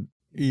important.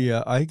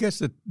 Yeah, I guess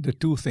the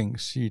two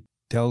things she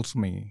tells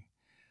me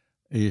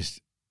is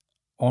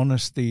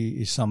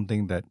honesty is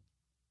something that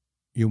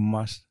you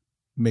must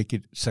make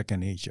it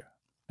second nature.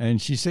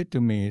 And she said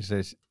to me,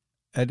 says,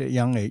 at a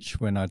young age,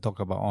 when I talk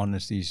about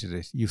honesty, she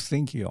says, you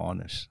think you're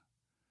honest.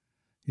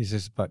 He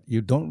says, but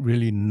you don't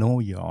really know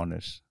you're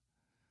honest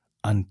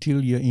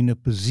until you're in a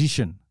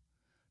position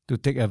to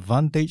take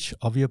advantage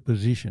of your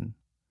position,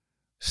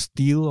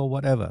 steal or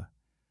whatever,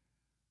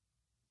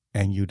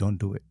 and you don't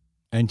do it.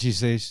 And she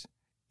says,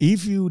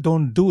 if you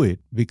don't do it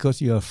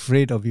because you're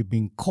afraid of you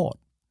being caught,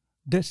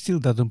 that still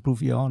doesn't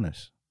prove you're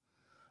honest.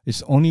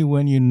 It's only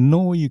when you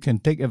know you can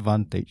take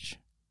advantage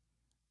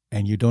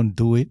and you don't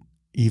do it,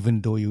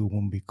 even though you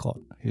won't be caught,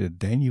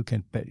 then you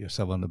can pat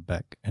yourself on the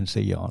back and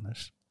say you're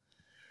honest.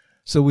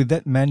 So with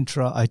that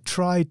mantra, I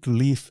try to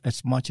live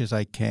as much as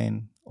I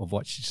can of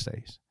what she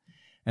says.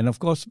 And of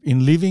course,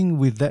 in living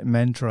with that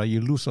mantra, you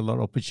lose a lot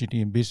of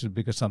opportunity in business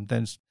because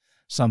sometimes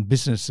some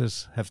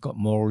businesses have got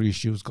moral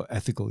issues, got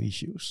ethical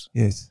issues.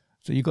 Yes.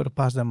 So you got to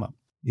pass them up.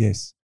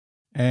 Yes.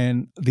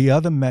 And the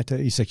other matter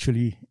is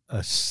actually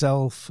a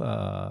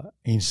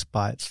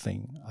self-inspired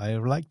thing. I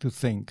like to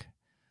think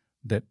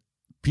that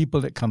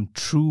people that come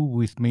through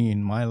with me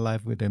in my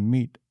life with a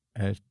meet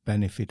have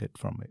benefited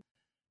from it.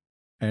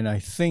 And I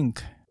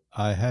think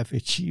I have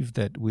achieved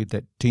that with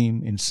that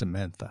team in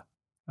Samantha.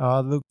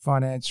 Look,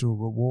 financial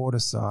reward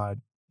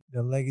aside,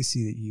 the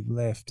legacy that you've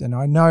left, and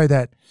I know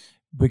that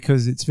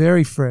because it's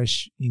very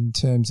fresh in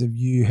terms of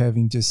you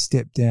having just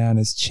stepped down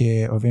as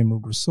chair of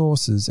Emerald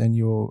Resources and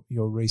your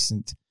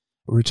recent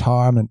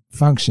retirement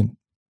function.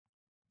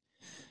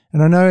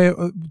 And I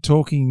know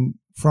talking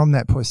from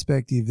that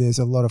perspective, there's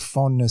a lot of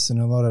fondness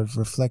and a lot of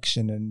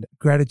reflection and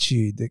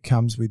gratitude that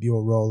comes with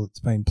your role that's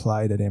been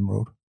played at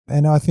Emerald.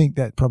 And I think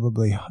that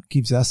probably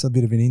gives us a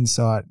bit of an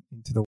insight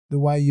into the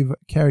way you've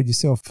carried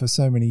yourself for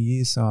so many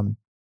years, Simon.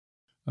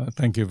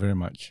 Thank you very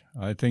much.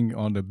 I think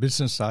on the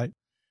business side,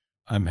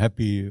 I'm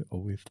happy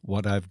with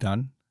what I've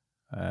done.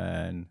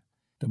 And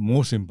the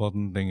most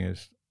important thing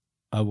is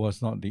I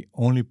was not the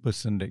only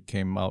person that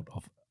came out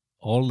of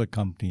all the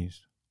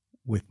companies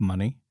with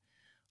money.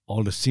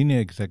 All the senior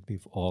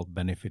executives all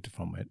benefited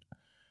from it.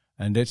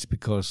 And that's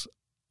because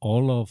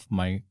all of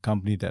my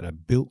company that I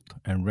built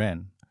and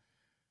ran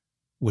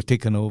were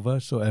taken over,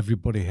 so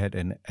everybody had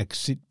an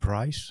exit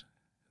price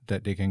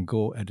that they can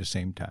go at the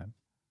same time.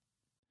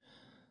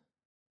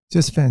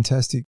 Just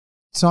fantastic.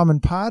 Simon,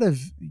 part of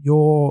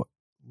your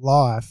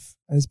life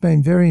has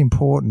been very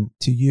important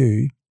to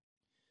you.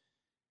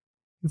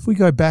 If we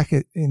go back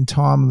in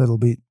time a little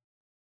bit,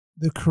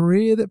 the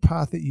career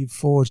path that you've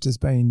forged has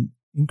been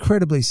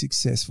incredibly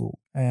successful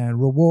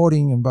and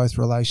rewarding in both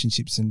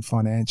relationships and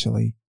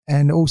financially,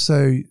 and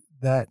also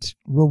that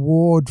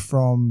reward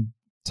from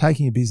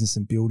taking a business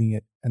and building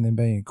it and then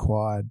being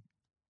acquired.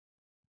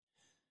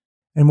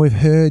 And we've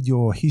heard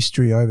your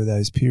history over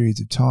those periods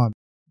of time.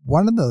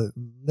 One of the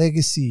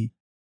legacy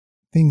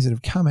things that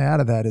have come out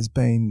of that has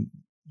been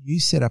you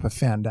set up a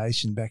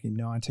foundation back in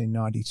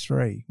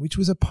 1993, which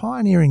was a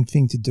pioneering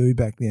thing to do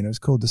back then. It was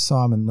called the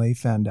Simon Lee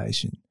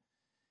Foundation.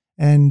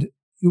 And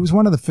it was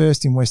one of the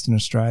first in Western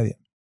Australia.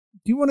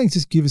 Do you want to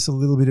just give us a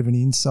little bit of an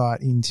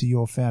insight into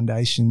your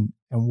foundation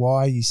and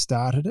why you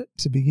started it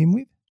to begin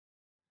with?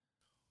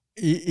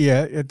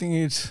 Yeah, I think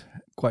it's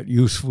quite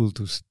useful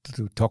to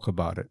talk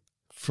about it.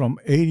 From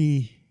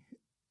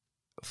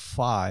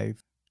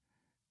 85,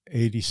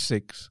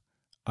 86,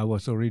 I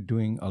was already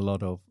doing a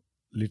lot of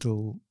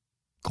little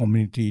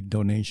community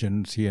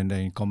donations here and there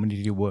in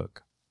community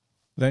work.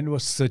 Then it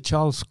was Sir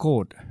Charles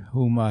Court,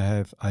 whom I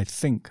have, I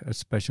think, a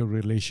special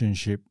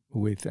relationship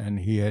with, and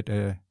he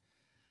had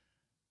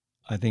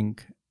I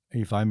think,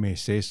 if I may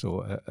say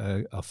so,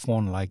 a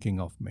fond liking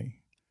of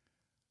me.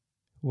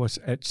 Was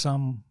at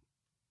some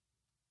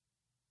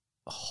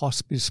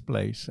hospice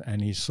place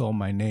and he saw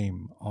my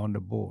name on the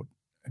board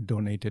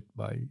donated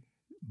by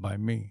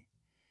me.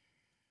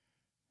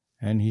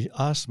 And he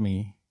asked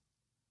me,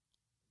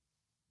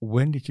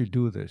 when did you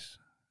do this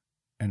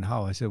and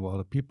how? I said, well,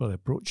 the people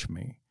approached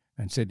me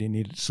and said they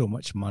needed so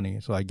much money,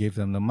 so I gave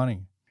them the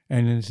money.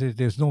 And he said,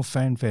 there's no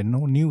fanfare,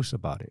 no news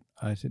about it.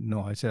 I said,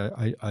 no. I said,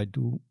 I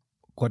do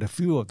quite a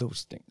few of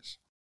those things.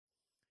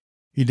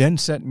 He then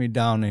sat me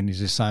down and he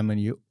said, Simon,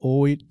 you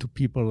owe it to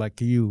people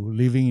like you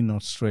living in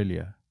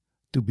Australia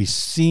to be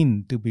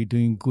seen to be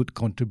doing good,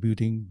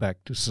 contributing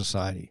back to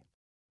society.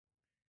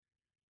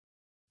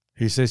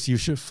 He says, you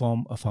should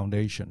form a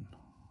foundation.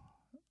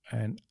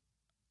 And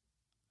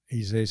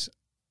he says,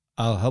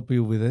 I'll help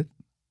you with it.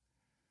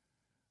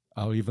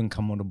 I'll even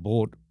come on the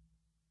board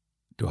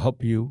to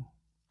help you.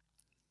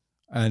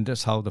 And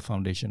that's how the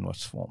foundation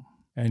was formed.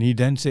 And he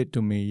then said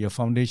to me, your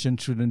foundation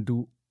shouldn't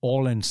do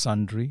all and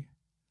sundry.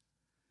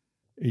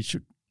 It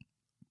should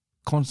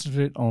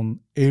concentrate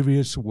on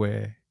areas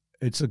where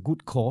it's a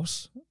good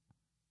cause,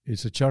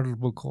 it's a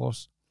charitable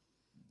cause,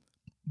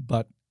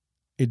 but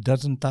it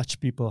doesn't touch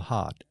people's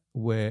heart,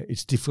 where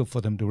it's difficult for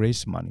them to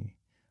raise money.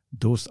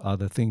 those are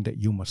the things that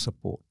you must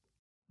support.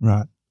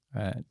 Right.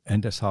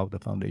 And that's how the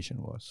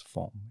foundation was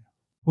formed.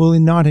 Well,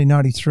 in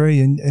 1993,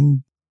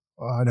 and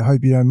I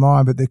hope you don't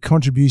mind, but the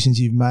contributions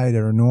you've made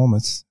are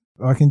enormous.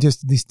 I can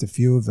just list a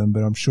few of them,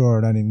 but I'm sure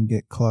I don't even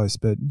get close.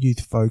 But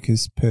Youth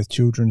Focus, Perth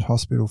Children's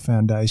Hospital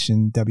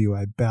Foundation,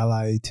 WA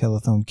Ballet,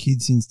 Telethon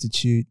Kids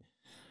Institute,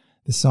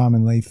 the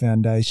Simon Lee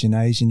Foundation,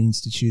 Asian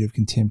Institute of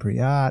Contemporary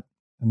Art,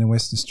 and the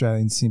West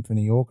Australian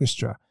Symphony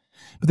Orchestra.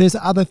 But there's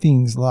other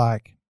things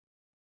like,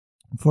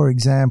 for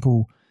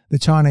example, the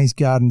Chinese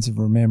Gardens of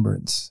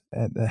Remembrance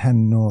at the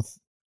Hannon North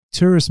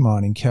tourist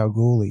mine in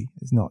Kalgoorlie.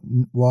 It's not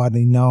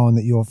widely known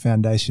that your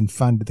foundation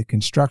funded the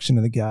construction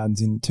of the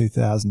gardens in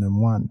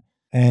 2001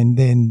 and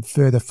then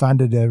further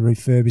funded a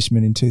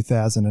refurbishment in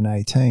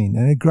 2018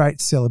 and a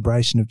great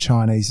celebration of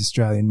Chinese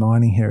Australian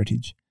mining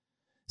heritage.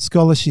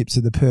 Scholarships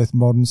at the Perth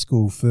Modern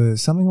School for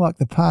something like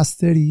the past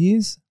 30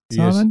 years,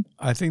 Simon? Yes,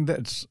 I think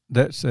that's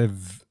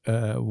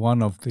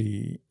one of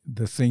the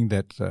thing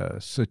that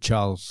Sir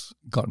Charles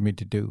got me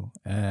to do,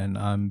 and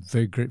I'm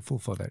very grateful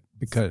for that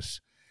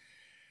because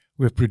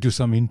we've produced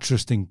some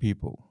interesting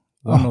people.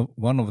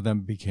 One of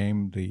them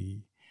became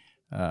the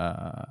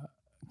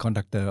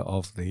conductor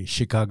of the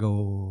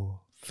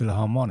Chicago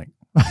Philharmonic.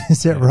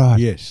 Is that right?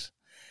 Yes.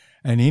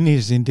 And in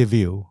his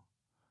interview,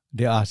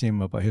 they asked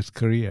him about his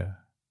career,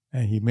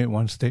 and he made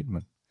one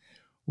statement: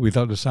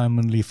 "Without the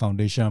Simon Lee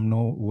Foundation, I'm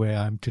not where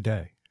I am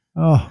today."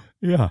 Oh,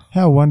 yeah.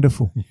 How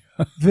wonderful.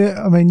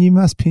 I mean, you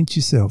must pinch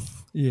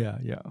yourself. Yeah.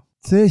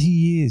 30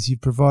 years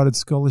you've provided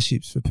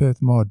scholarships for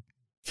Perth Mod.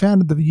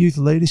 Founded the Youth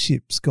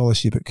Leadership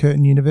Scholarship at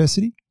Curtin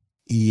University?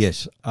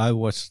 Yes, I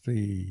was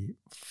the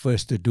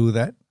first to do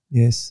that.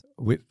 Yes.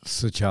 With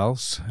Sir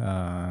Charles.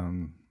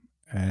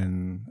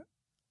 And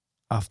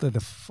after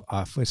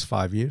our first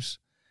 5 years,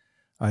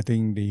 I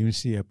think the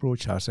university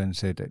approached us and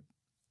said that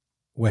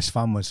West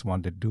Farmers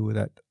want to do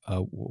that.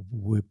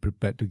 We're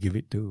prepared to give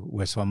it to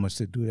West Farmers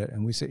to do that.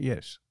 And we said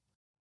yes.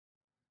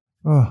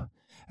 Oh,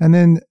 and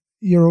then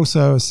you're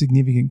also a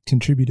significant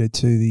contributor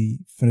to the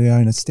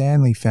Fiona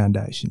Stanley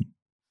Foundation.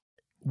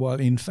 Well,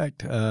 in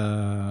fact,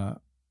 I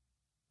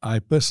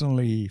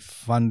personally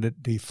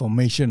funded the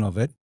formation of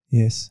it.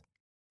 Yes.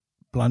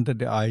 Planted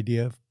the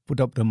idea, put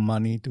up the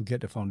money to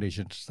get the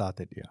foundation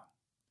started, yeah.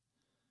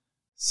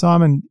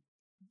 Simon,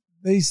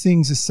 these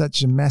things are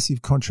such a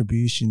massive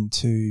contribution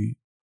to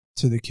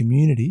the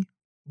community,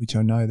 which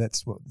I know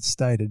that's what the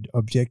stated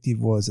objective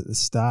was at the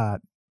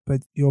start,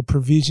 but your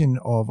provision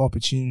of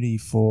opportunity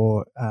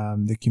for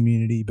the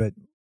community, but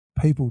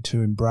people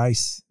to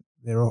embrace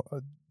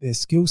their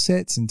skill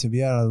sets and to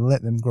be able to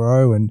let them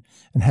grow and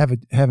have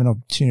an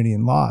opportunity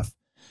in life.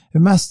 It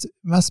must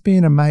be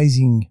an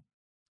amazing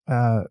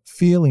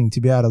feeling to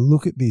be able to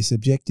look at this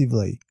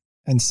objectively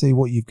and see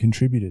what you've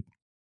contributed.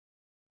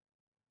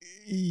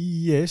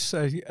 Yes,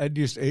 at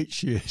this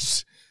age,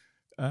 yes.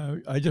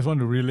 I just want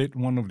to relate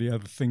one of the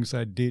other things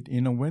I did.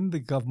 When the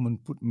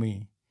government put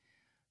me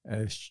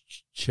as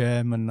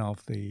chairman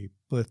of the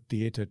Perth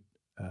Theatre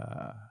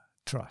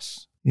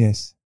Trust.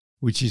 Yes.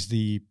 Which is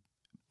the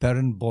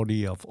parent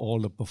body of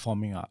all the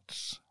performing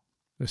arts,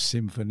 the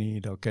symphony,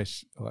 the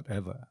orchestra,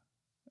 whatever,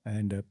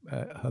 and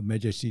Her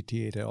Majesty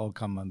Theatre all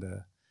come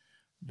under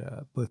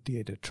the Perth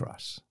Theatre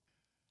Trust.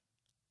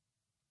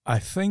 I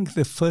think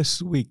the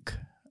first week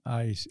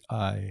I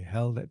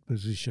held that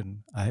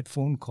position, I had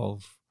phone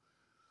calls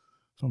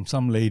from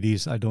some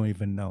ladies I don't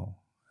even know.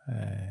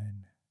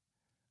 And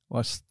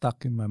what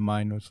stuck in my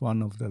mind was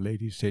one of the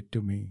ladies said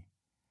to me,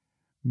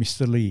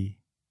 "Mr.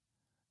 Lee,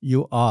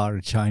 you are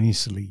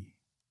Chinese Lee.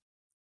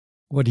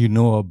 What do you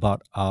know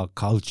about our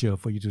culture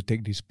for you to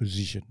take this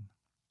position?"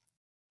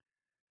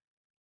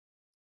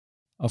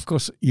 Of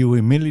course, you were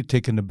immediately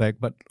taken aback,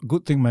 but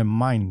good thing my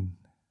mind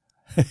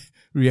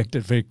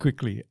reacted very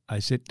quickly. I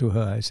said to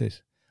her,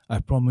 I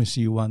promise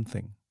you one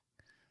thing.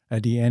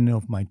 At the end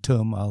of my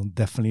term, I'll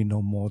definitely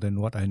know more than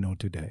what I know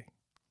today.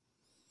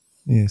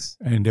 Yes.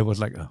 And there was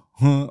like a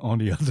huh on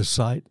the other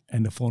side,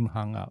 and the phone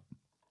hung up.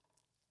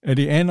 At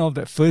the end of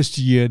that first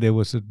year, there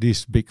was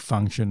this big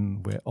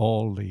function where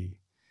all the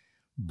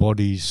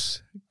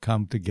bodies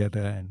come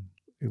together, and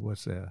it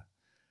was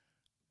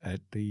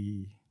at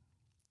the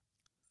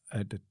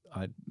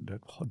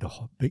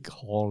big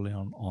hall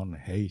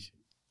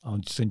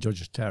on St.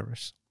 George's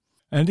Terrace.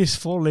 And these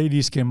four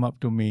ladies came up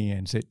to me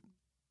and said,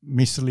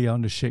 "Mr. Lee, I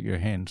want to shake your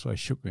hand." So I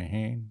shook her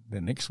hand.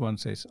 The next one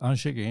says, "I want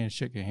to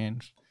shake your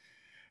hands.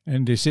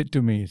 And they said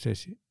to me,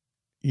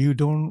 "You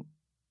don't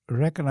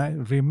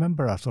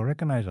remember us or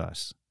recognize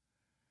us."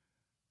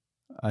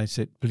 I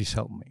said, "Please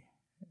help me."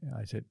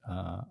 I said,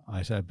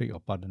 "I beg your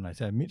pardon." I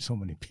said, "I meet so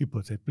many people."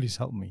 I said, "Please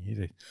help me." He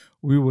said,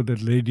 "We were the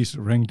ladies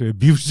ranked to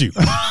abuse you."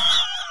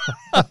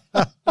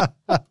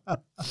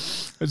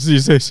 She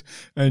says,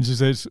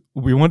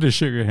 "We want to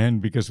shake your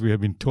hand because we have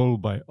been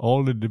told by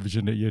all the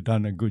division that you've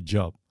done a good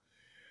job."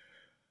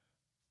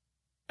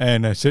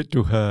 And I said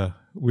to her,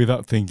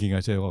 without thinking,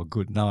 I said, "Oh,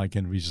 good, now I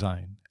can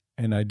resign."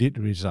 And I did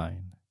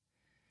resign.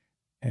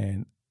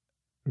 And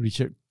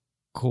Richard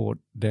Court,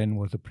 then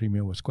was the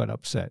premier, was quite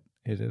upset.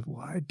 He said,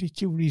 "Why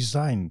did you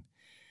resign?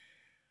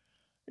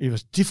 it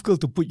was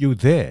difficult to put you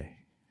there.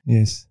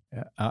 Yes.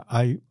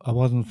 I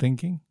wasn't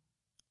thinking.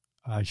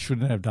 I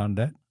shouldn't have done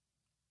that.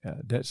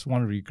 That's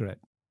one regret.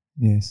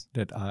 Yes.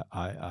 That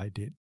I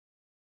did.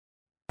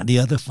 The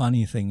other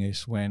funny thing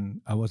is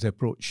when I was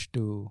approached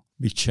to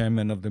be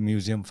chairman of the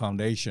Museum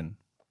Foundation,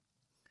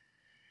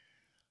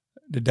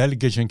 the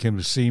delegation came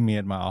to see me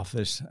at my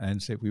office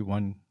and said, we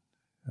want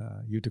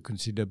you to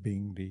consider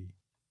being the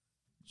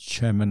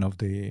chairman of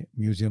the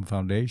Museum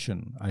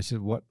Foundation. I said,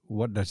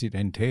 what does it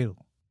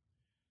entail?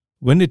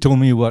 When they told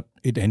me what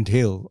it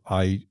entailed,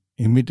 I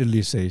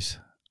immediately says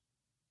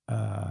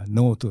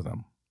no to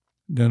them.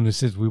 Then they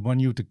said, we want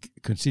you to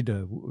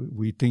consider,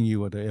 we think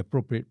you are the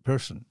appropriate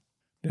person.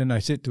 Then I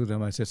said to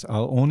them,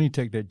 I'll only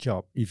take that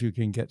job if you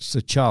can get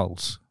Sir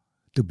Charles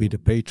to be the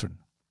patron.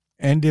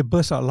 And they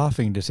burst out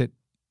laughing. They said,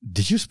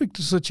 did you speak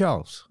to Sir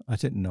Charles? I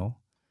said, no.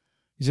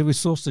 He said, we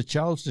saw Sir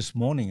Charles this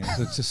morning.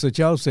 And Sir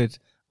Charles said,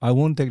 I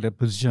won't take that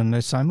position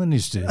unless Simon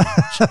is the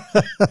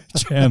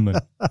chairman.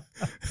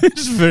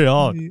 It's very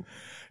odd.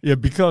 Yeah,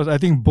 because I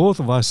think both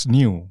of us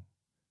knew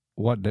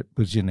what that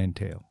position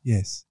entailed.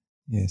 Yes,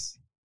 yes.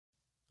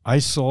 I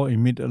saw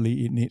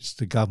immediately it needs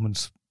the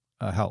government's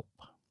help.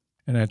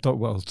 And I thought,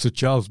 well, Sir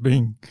Charles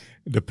being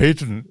the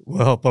patron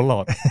will help a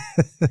lot.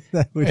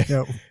 That would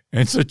help.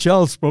 And Sir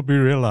Charles probably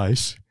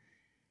realized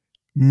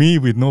me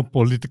with no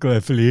political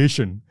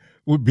affiliation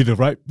would be the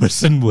right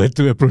person where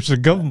to approach the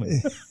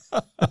government.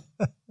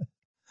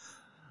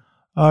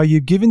 Oh,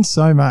 you've given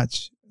so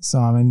much,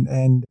 Simon,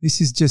 and this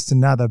is just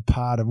another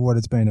part of what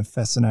has been a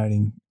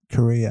fascinating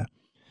career.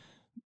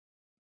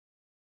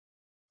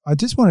 I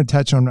just want to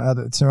touch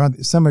on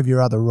some of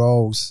your other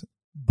roles.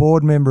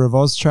 Board member of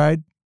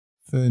Austrade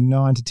for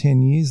 9 to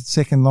 10 years,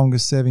 second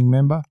longest serving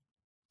member.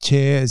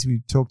 Chair, as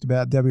we talked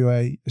about,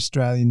 WA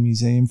Australian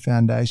Museum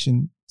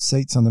Foundation,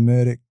 seats on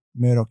the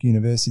Murdoch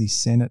University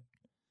Senate,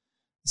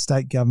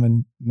 State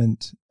Government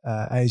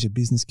Asia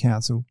Business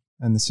Council,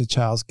 and the Sir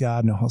Charles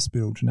Gardner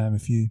Hospital, to name a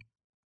few.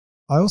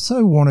 I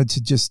also wanted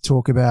to just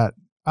talk about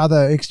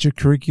other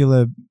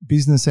extracurricular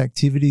business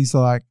activities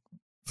like,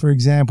 for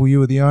example, you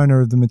were the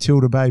owner of the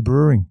Matilda Bay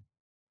Brewing,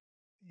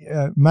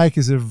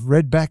 makers of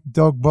Redback,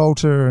 Dog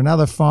Bolter and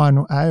other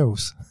fine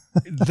ales.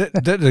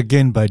 that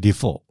again by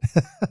default.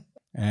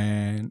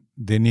 And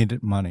they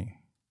needed money.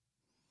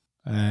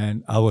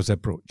 And I was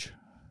approached.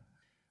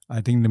 I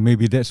think that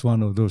maybe that's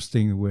one of those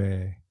things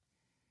where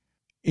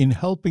in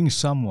helping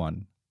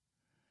someone,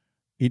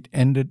 it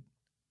ended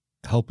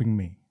helping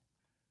me.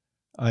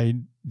 I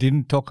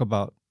didn't talk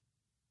about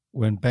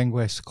when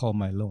Bankwest called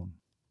my loan.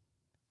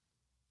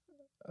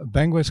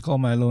 Bankwest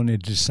called my loan in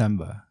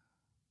December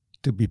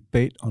to be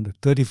paid on the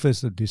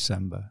 31st of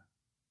December.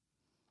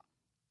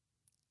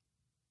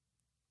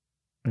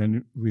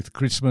 And with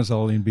Christmas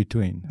all in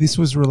between. This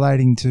was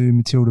relating to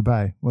Matilda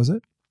Bay, was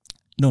it?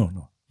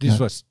 No. This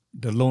was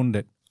the loan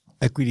that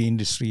Equity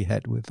Industry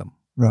had with them.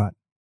 Right.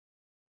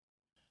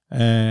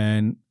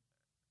 And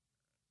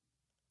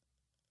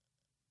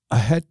I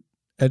had,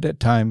 at that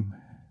time,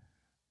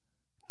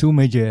 two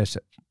major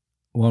assets.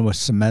 One was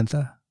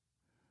Samantha,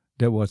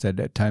 that was at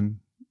that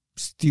time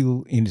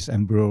still in its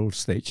embryonic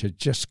stage, had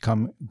just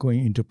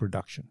going into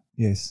production.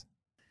 Yes.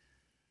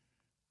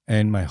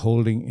 And my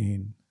holding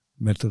in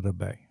Matilda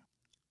Bay.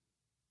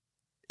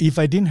 If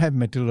I didn't have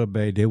Matilda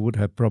Bay, they would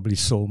have probably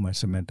sold my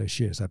Samantha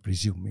shares, I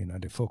presume.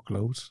 They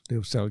foreclose,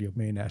 they'll sell your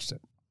main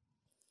asset.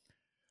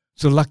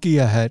 So lucky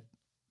I had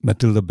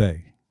Matilda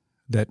Bay,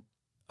 that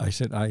I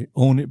said I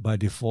own it by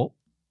default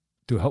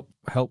to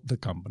help the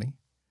company.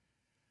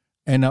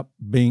 End up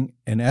being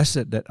an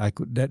asset that I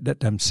could that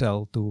time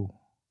sell to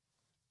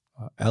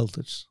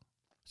Elders.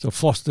 So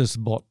Foster's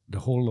bought the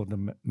whole of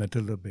the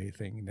Matilda Bay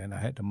thing, and then I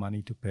had the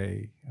money to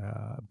pay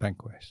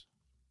Bankwest.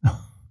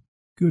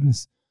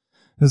 Goodness.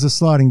 There's a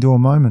sliding door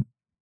moment.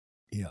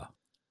 Yeah.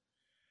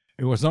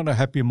 It was not a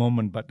happy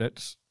moment, but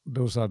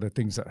those are the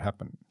things that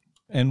happen.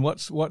 And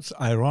what's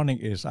ironic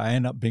is I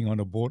end up being on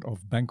the board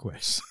of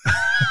Bankwest.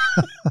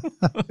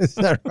 Is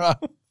that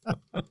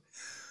right?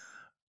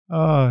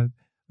 Oh,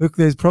 look,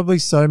 there's probably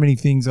so many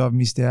things I've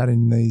missed out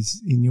in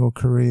your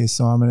career,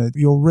 Simon.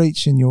 Your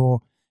reach and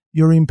your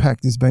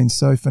impact has been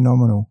so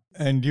phenomenal.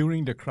 And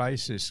during the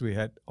crisis we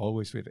had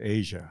always with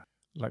Asia,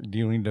 like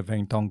during the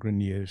Van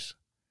Tongeren years,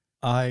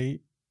 I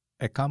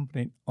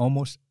accompanied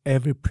almost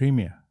every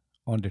premier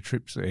on the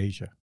trips to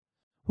Asia.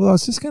 Well, I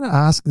was just going to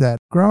ask that.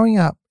 Growing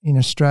up in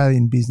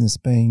Australian business,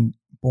 being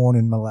born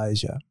in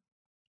Malaysia,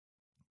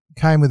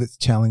 came with its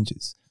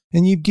challenges.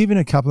 And you've given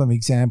a couple of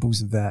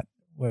examples of that,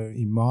 where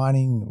in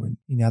mining or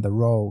in other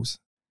roles.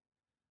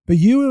 But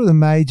you were the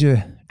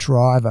major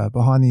driver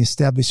behind the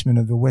establishment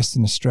of the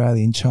Western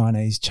Australian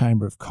Chinese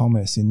Chamber of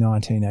Commerce in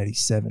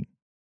 1987.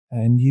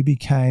 And you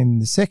became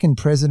the second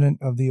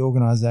president of the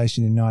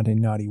organisation in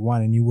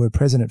 1991, and you were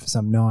president for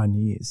some 9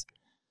 years.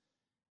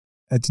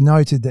 It's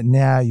noted that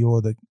now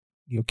you're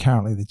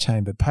currently the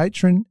chamber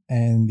patron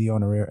and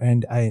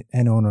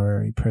an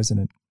honorary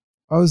president.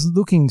 I was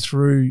looking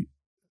through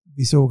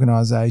this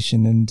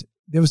organisation, and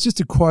there was just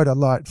a quote I'd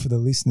like for the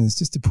listeners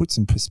just to put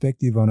some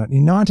perspective on it.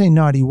 In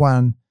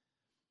 1991,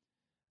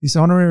 This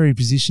honorary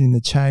position in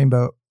the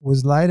chamber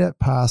was later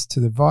passed to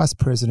the Vice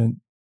President,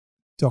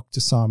 Dr.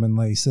 Simon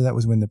Lee. So that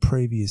was when the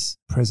previous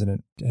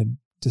president had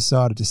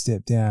decided to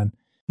step down.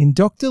 In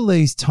Dr.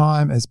 Lee's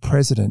time as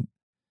president,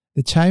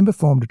 the chamber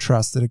formed a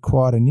trust that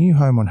acquired a new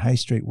home on Hay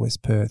Street,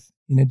 West Perth.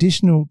 In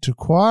addition to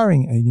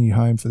acquiring a new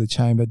home for the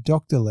chamber,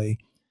 Dr. Lee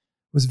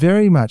was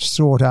very much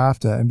sought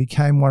after and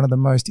became one of the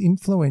most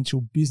influential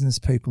business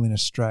people in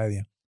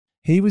Australia.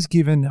 He was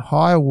given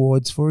high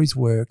awards for his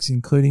works,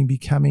 including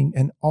becoming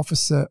an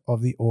Officer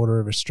of the Order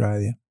of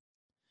Australia.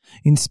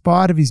 In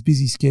spite of his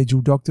busy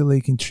schedule, Dr.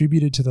 Lee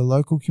contributed to the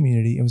local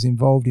community and was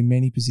involved in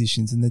many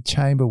positions, and the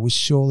chamber was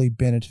surely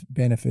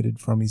benefited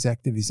from his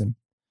activism.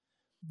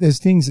 There's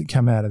things that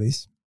come out of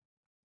this.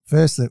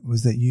 First, that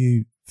was that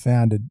you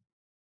founded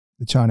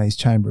the Chinese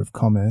Chamber of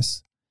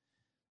Commerce.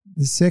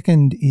 The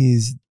second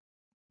is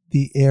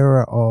the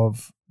era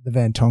of the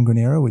Van Tongeren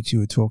era, which you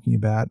were talking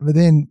about. But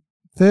then,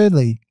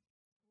 thirdly,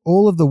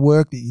 all of the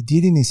work that you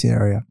did in this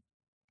area,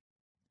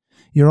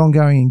 your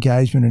ongoing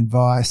engagement and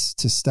advice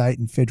to state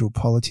and federal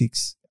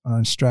politics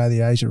on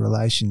Australia-Asia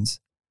relations,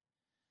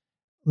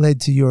 led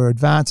to your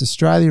Advance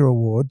Australia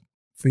Award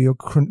for your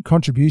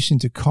contribution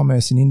to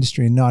commerce and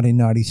industry in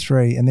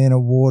 1993, and then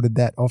awarded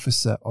that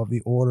Officer of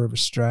the Order of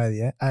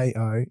Australia,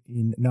 AO,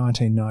 in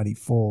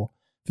 1994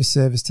 for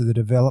service to the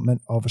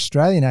development of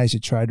Australian-Asia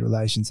trade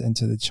relations and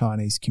to the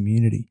Chinese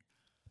community.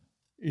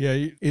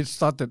 Yeah, it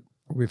started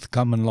with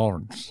Carmen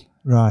Lawrence.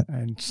 Right.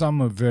 And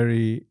some are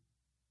very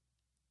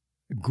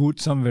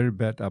good, some very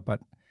bad, but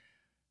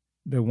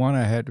the one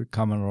I had with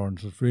Carmen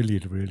Lawrence was really,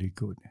 really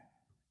good.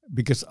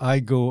 Because I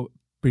go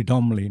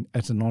predominantly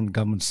as a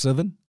non-government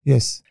servant.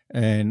 Yes.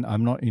 And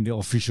I'm not in the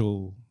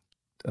official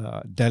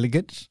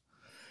delegates.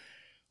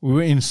 We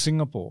were in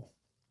Singapore,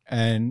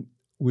 and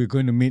we were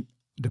going to meet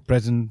the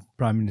present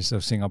Prime Minister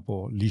of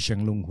Singapore, Lee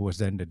Hsien Loong, who was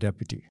then the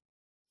deputy.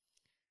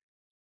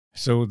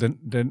 So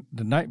the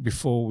night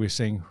before, we were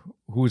saying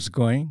who's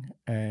going,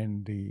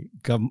 and the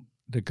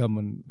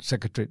government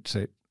secretary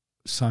said,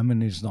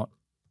 Simon is not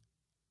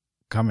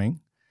coming.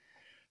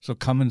 So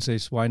Carmen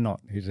says, why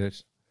not? He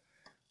says,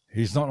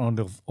 he's not on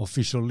the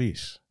official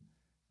list.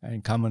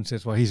 And Carmen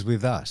says, well, he's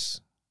with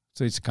us,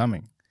 so it's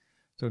coming.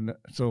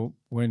 So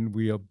when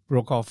we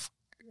broke off,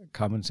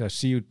 Carmen said,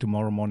 see you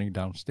tomorrow morning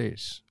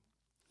downstairs.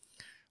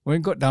 When we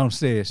got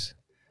downstairs,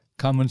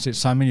 Carmen said,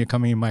 Simon, you're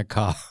coming in my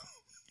car.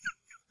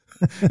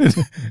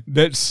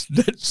 That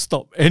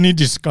stopped any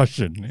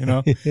discussion, you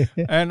know.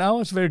 And I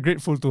was very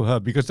grateful to her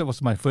because that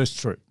was my first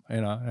trip,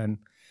 you know. And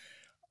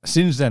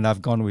since then,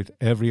 I've gone with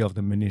every of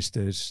the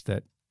ministers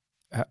that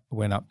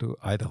went up to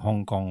either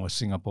Hong Kong or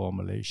Singapore or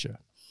Malaysia.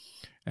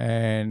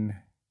 And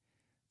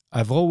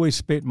I've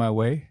always paid my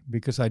way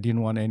because I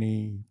didn't want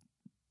any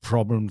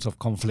problems of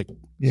conflict.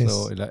 Yes.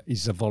 So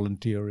it's a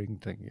volunteering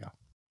thing, yeah.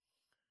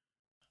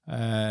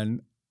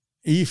 And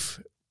if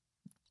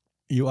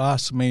you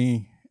ask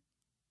me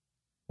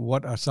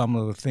what are some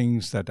of the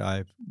things that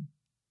I've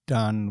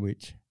done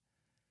which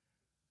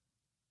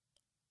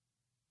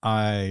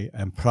I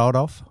am proud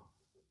of,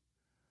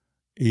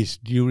 is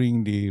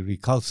during the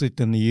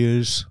recalcitrant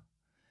years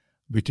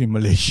between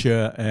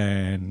Malaysia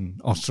and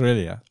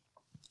Australia,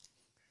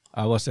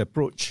 I was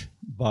approached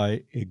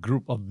by a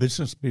group of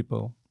business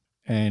people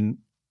and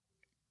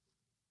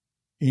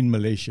in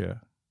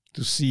Malaysia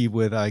to see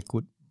whether I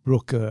could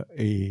broker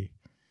a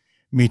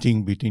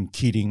meeting between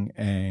Keating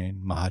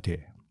and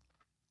Mahathir.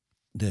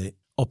 The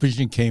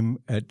opportunity came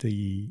at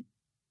the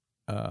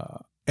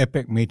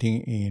APEC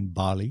meeting in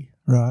Bali.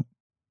 Right.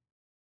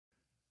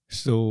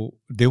 So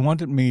they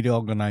wanted me to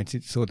organize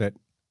it so that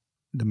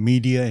the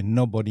media and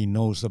nobody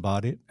knows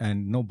about it,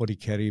 and nobody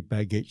carry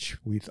baggage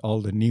with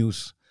all the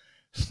news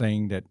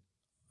saying that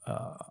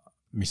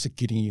Mr.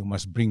 Keating, you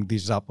must bring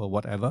this up or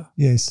whatever.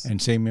 Yes.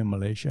 And same in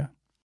Malaysia.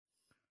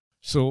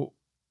 So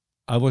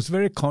I was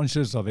very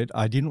conscious of it.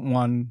 I didn't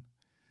want,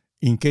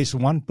 in case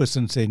one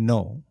person say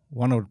no,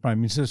 one of the prime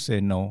ministers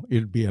say no, it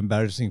would be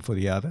embarrassing for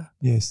the other.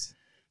 Yes.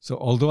 So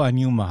although I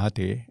knew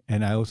Mahathir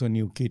and I also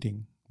knew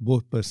Keating,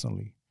 both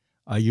personally,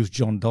 I used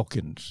John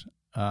Dawkins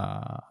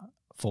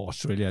for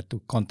Australia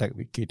to contact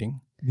with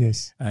Keating.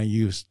 Yes. I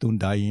used Tun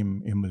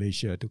Daim in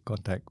Malaysia to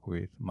contact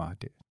with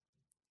Mahathir.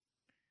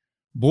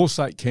 Both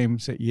sides came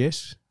and said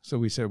yes. So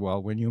we said,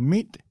 well, when you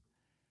meet,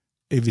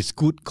 if it's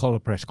good, call a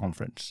press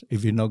conference.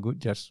 If it's not good,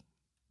 just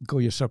go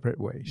your separate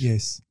ways.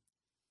 Yes.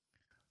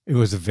 It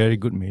was a very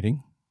good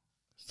meeting.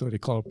 So they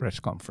called a press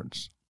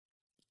conference.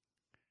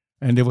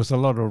 And there was a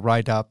lot of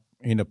write-up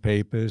in the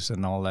papers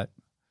and all that.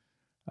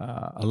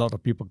 A lot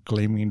of people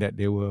claiming that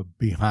they were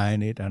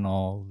behind it and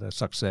all the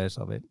success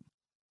of it.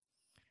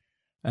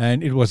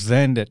 And it was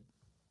then that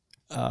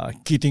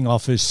Keating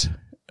office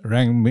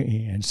rang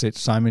me and said,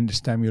 Simon,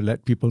 this time you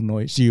let people know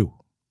it's you.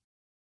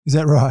 Is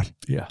that right?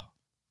 Yeah.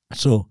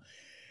 So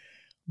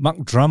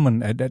Mark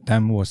Drummond at that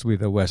time was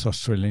with the West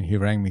Australian. He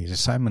rang me. He said,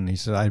 Simon, he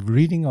said, I'm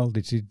reading all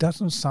this. It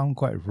doesn't sound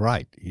quite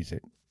right. He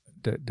said,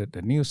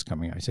 the news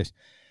coming. I said,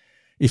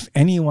 if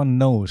anyone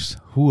knows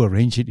who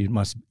arranged it,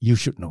 you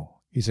should know.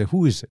 He said,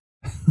 who is it?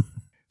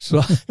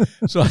 So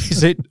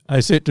I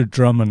said to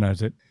Drummond, I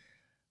said,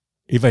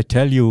 if I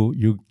tell you,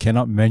 you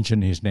cannot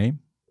mention his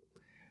name.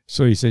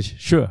 So he says,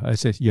 sure. I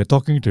said, you're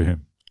talking to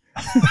him.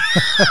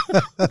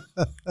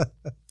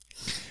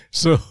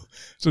 So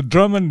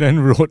Drummond then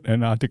wrote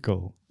an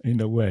article in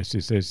the West.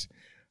 He says,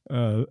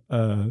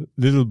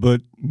 Little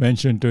Bird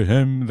mentioned to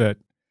him that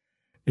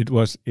it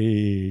was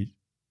a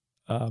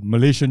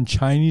Malaysian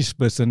Chinese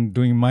person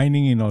doing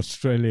mining in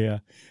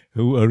Australia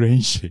who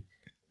arranged it.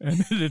 And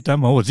at the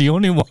time, I was the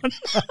only one.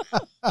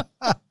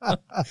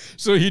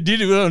 So he did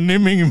it without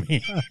naming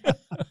me.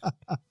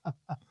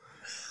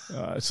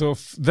 So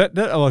that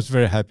I was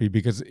very happy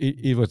because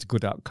it was a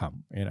good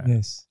outcome.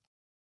 Yes.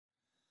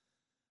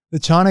 The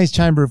Chinese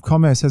Chamber of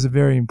Commerce has a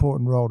very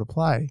important role to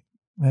play,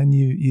 and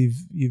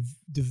you've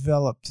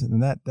developed,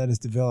 and that has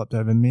developed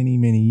over many,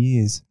 many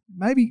years.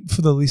 Maybe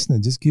for the listener,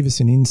 just give us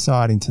an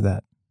insight into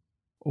that.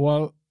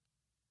 Well,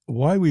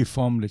 why we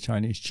formed the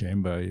Chinese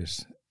Chamber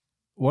is,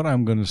 what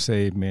I'm going to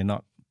say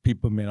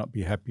people may not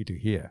be happy to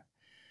hear,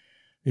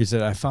 is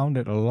that I found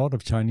that a lot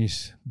of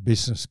Chinese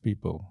business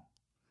people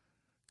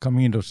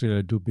coming into Australia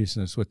to do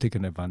business were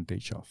taken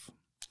advantage of.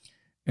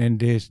 And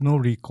there's no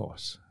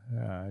recourse.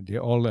 They're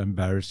all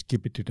embarrassed,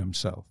 keep it to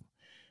themselves.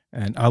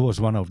 And I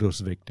was one of those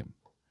victims.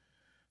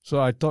 So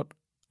I thought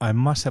I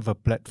must have a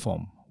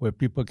platform where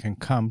people can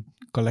come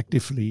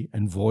collectively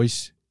and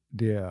voice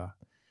their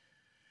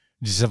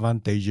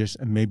disadvantages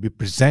and maybe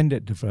present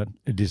that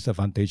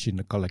disadvantage in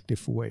a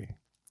collective way.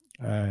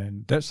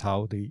 And that's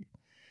how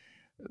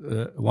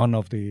one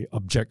of the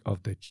object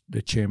of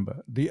the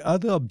chamber. The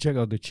other object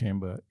of the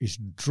chamber is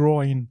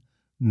drawing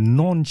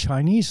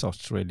non-Chinese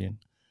Australian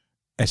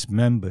as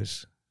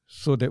members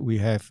so that we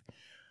have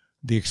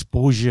the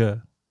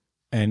exposure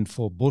and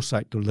for both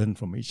sides to learn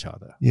from each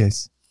other.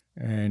 Yes.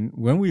 And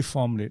when we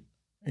formed it,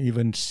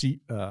 even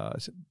CBA,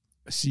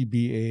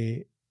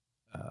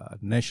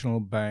 National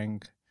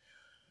Bank,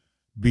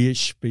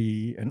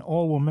 BHP, and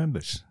all were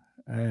members.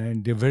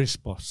 And they're very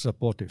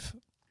supportive.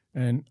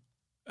 And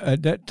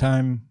at that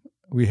time,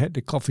 we had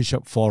the coffee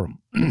shop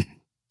forum.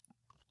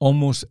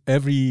 Almost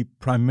every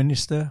prime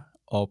minister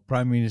or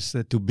prime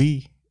minister to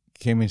be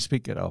came and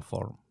speak at our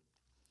forum.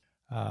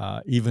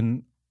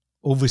 Even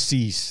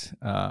overseas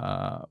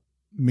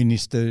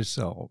ministers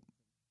or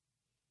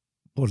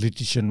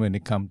politicians, when they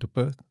come to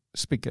Perth,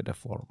 speak at the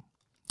forum.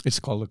 It's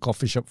called the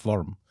Coffee Shop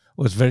Forum.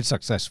 It was very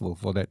successful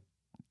for that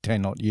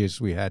 10 odd years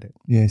we had it.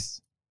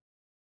 Yes.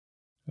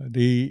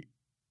 The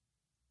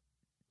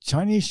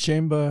Chinese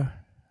Chamber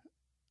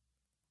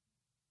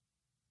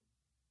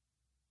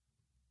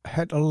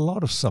had a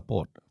lot of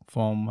support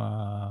from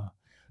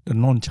the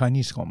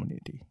non-Chinese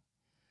community.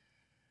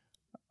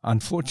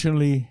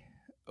 Unfortunately,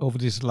 over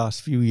these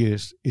last few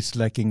years, it's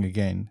lacking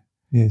again,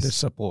 Yes. the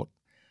support.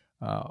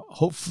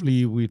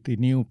 Hopefully, with the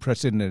new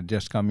president that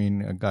just come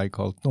in, a guy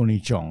called Tony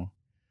Chong,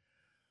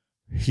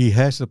 he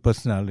has the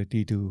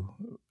personality to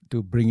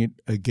bring it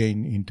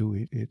again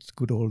into its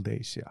good old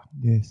days. Yeah.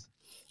 Yes.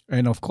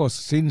 And of course,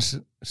 since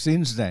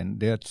then,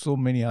 there are so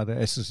many other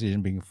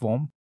associations being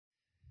formed.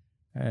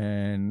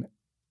 And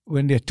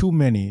when there are too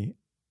many,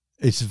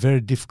 it's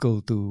very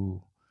difficult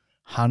to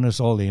harness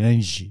all the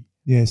energy.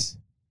 Yes.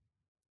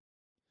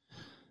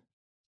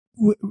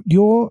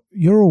 Your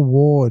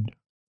award,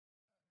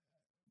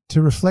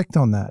 to reflect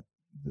on that,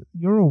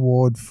 your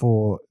award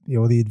for,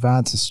 the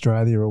Advance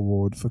Australia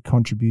Award for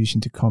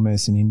contribution to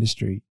commerce and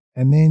industry,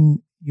 and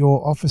then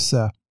your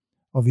Officer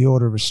of the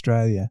Order of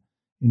Australia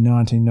in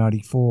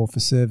 1994 for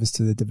service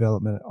to the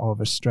development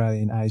of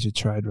Australian-Asia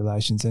trade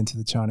relations and to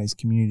the Chinese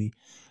community,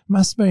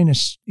 must have been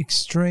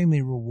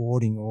extremely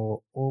rewarding,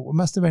 or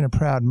must have been a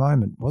proud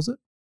moment, was it?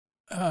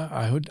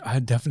 I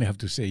definitely have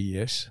to say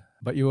yes,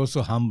 but you're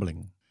also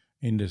humbling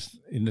in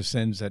the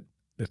sense that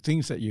the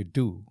things that you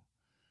do,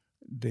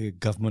 the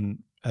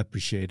government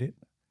appreciate it,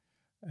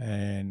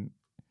 and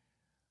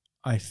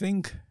I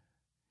think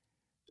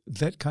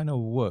that kind of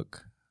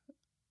work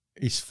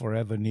is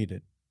forever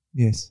needed.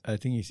 Yes. I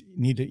think it's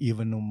needed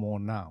even more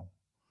now,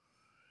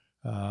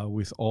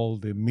 with all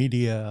the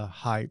media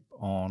hype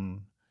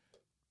on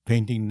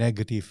painting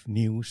negative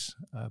news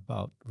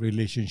about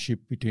relationship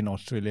between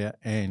Australia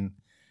and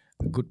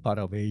a good part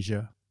of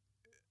Asia.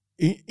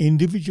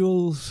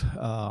 Individuals'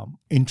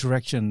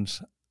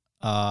 interactions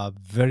are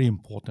very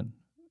important.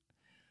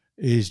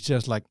 It's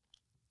just like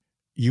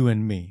you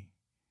and me.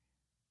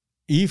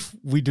 If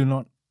we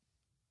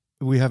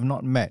have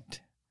not met,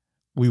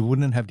 we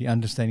wouldn't have the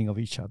understanding of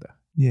each other.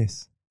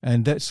 Yes.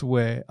 And that's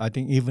where I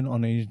think even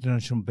on an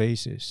international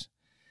basis,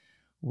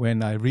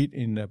 when I read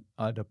in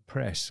the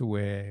press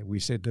where we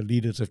said the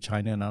leaders of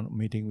China are not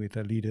meeting with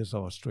the leaders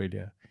of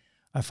Australia,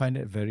 I find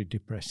that very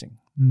depressing.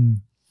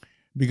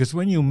 Because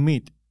when you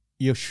meet,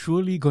 you're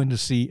surely going to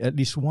see at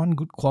least one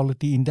good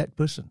quality in that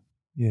person.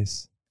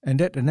 Yes. And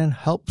that then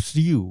helps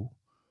you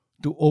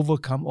to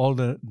overcome all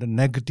the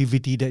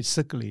negativity that's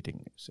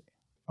circulating.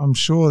 I'm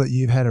sure that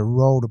you've had a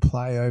role to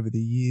play over the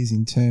years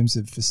in terms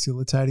of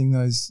facilitating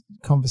those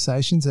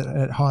conversations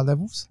at high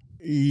levels.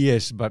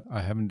 Yes, but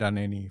I haven't done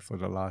any for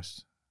the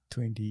last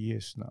 20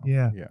 years now.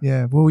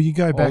 Yeah. Well, you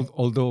go back.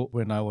 Although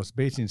when I was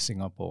based in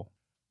Singapore,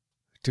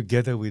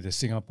 together with the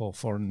Singapore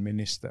foreign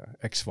minister,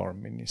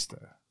 ex-foreign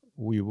minister,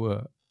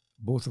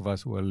 both of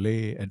us were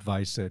lay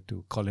advisor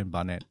to Colin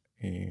Barnett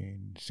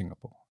in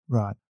Singapore.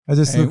 Right.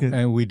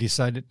 And we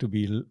decided to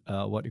be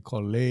what you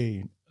call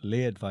lay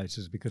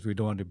advisors because we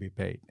don't want to be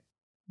paid.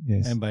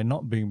 Yes. And by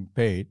not being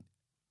paid,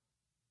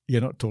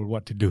 you're not told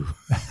what to do.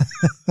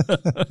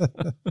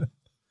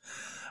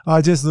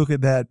 I just look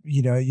at that,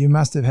 you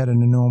must have had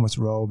an enormous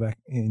role back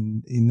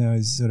in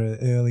those sort of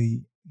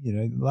early,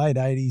 late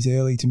 80s,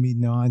 early to mid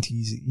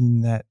 90s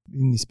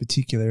in this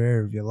particular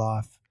area of your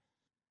life.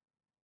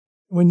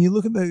 When you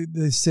look at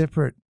the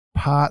separate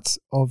parts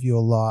of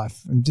your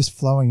life and just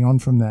flowing on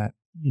from that,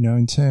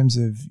 in terms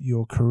of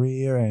your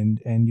career and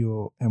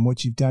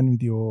what you've done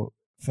with your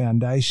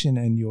foundation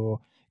and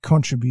your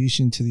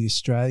contribution to the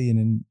Australian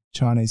and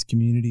Chinese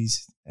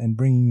communities and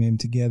bringing them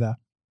together,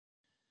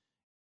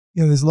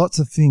 there's lots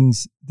of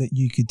things that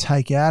you could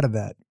take out of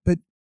that. But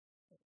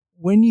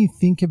when you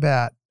think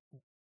about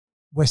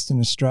Western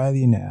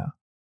Australia now,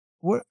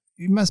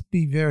 it must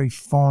be very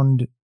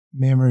fond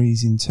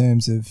memories in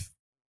terms of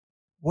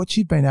what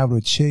you've been able to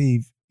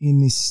achieve in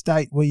this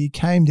state where you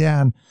came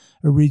down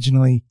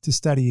originally to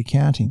study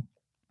accounting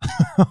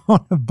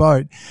on a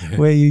boat,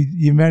 where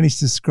you managed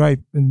to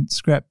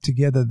scrap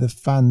together the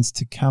funds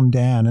to come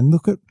down and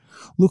look at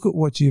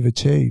what you've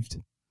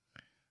achieved.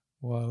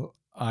 Well,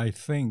 I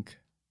think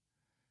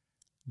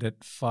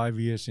that 5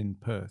 years in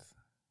Perth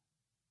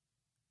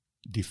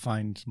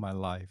defines my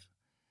life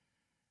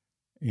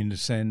in the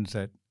sense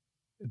that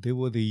they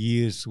were the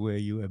years where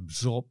you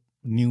absorb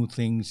new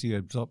things, you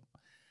absorb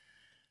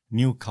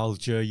new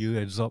culture, you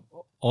absorb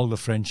all the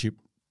friendship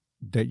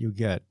that you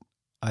get.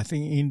 I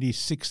think in the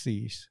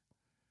 60s,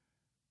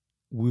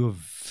 we were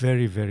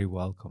very, very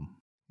welcome.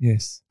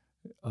 Yes.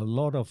 A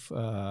lot of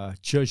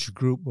church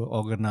group will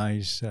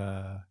organize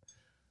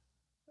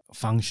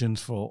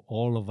functions for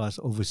all of us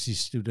overseas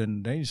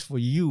students. That is for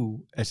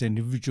you as an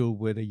individual,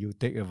 whether you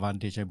take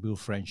advantage and build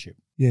friendship.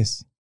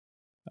 Yes.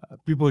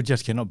 People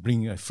just cannot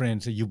bring a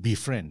friend, so you be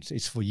friends.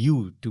 It's for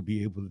you to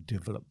be able to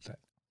develop that.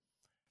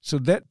 So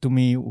that to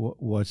me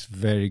was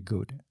very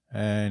good.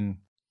 And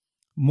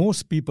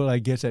most people, I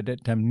guess, at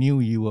that time knew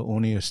you were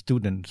only a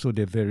student, so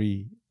they're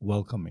very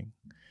welcoming.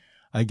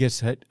 I guess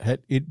had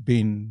it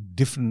been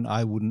different,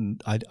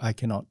 I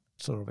cannot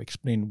sort of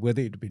explain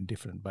whether it had been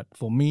different. But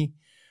for me,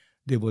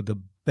 they were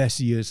the best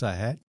years I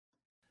had.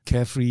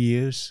 Carefree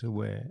years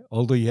where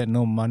although you had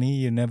no money,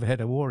 you never had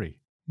a worry.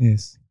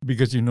 Yes.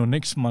 Because,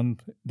 next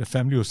month, the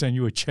family will send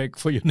you a check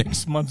for your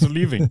next month's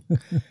living.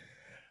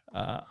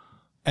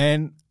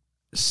 And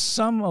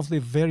some of the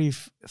very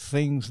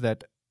things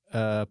that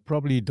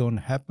probably don't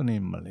happen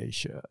in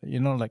Malaysia,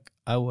 like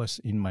I was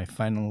in my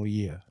final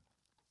year.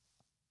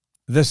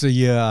 That's the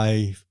year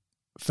I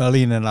fell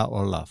in and out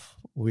of love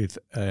with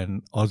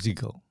an Aussie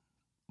girl.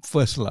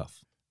 First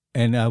love.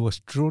 And I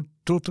was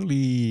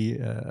totally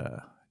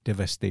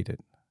devastated.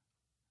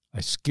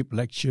 I skipped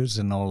lectures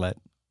and all that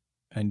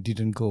and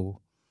didn't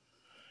go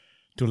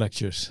to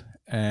lectures.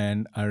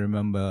 And I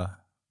remember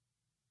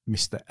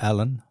Mr.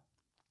 Allen,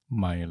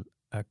 my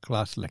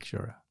class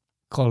lecturer,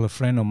 called a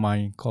friend of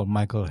mine called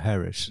Michael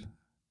Harris.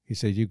 He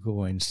said, you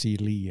go and see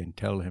Lee and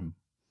tell him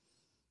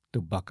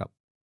to buck up.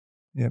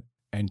 Yep.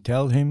 And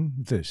tell him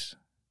this.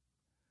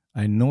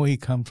 I know he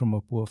comes from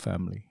a poor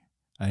family.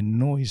 I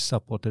know he's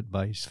supported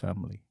by his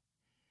family.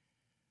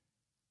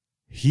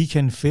 He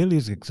can fail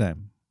his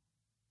exam,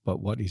 but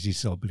what is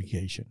his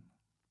obligation?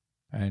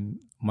 And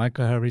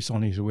Michael Harris,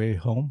 on his way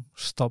home,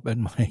 stopped at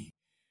my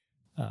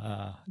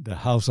the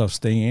house I was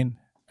staying in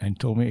and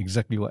told me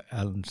exactly what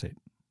Alan said.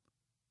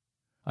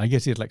 I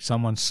guess it's like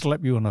someone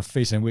slap you on the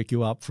face and wake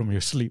you up from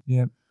your sleep.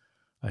 Yep.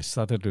 I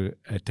started to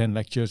attend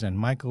lectures, and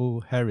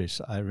Michael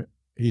Harris,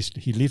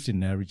 he lives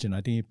in Narrabeen.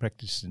 I think he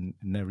practiced in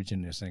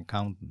Narrabeen as an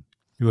accountant.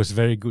 He was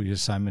very good. He said,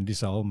 Simon,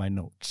 these are all my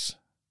notes.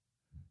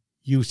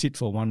 Use it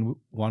for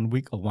one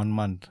week or 1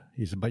 month.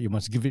 He said, but you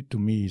must give it to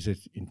me. He said,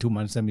 in 2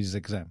 months' time is his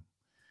exam.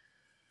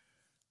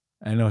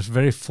 And I was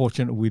very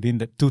fortunate within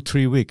that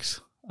 2-3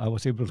 weeks, I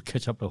was able to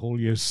catch up the whole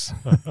year's.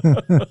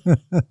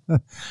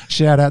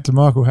 Shout out to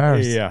Michael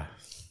Harris. Yeah.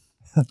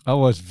 I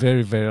was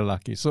very, very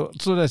lucky. So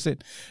that's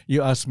it.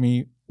 You asked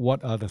me,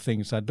 what are the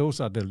things? Those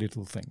are the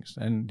little things.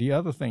 And the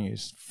other thing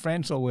is,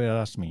 friends always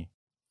ask me,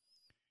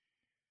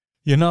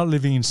 you're not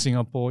living in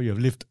Singapore, you've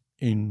lived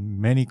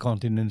in many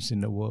continents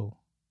in the world.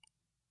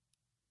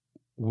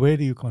 Where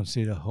do you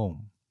consider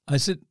home? I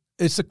said,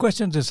 it's a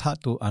question that's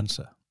hard to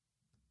answer.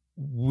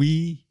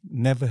 We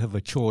never have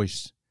a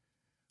choice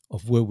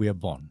of where we are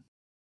born.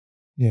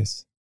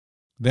 Yes.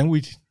 Then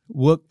we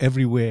work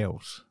everywhere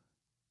else.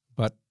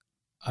 But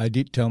I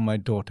did tell my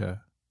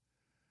daughter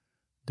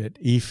that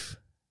if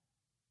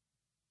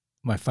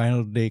my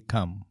final day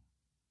come,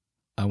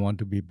 I want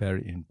to be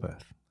buried in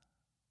Perth.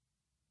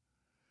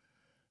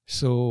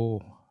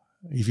 So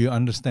if you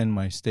understand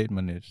my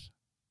statement, is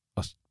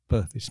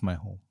Perth is my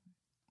home.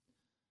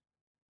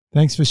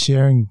 Thanks for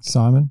sharing,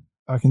 Simon.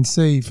 I can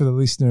see for the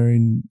listener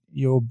in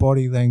your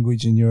body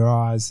language and your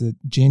eyes that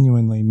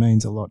genuinely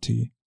means a lot to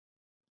you.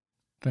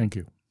 Thank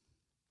you.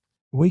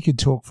 We could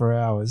talk for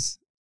hours,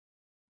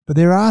 but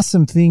there are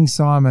some things,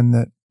 Simon,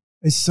 that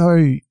is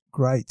so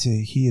great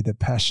to hear the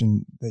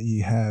passion that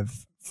you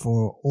have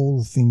for all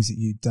the things that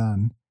you've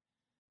done.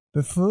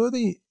 But for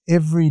the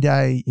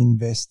everyday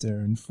investor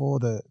and for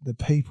the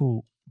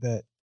people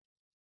that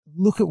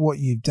look at what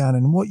you've done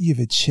and what you've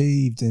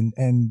achieved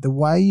and the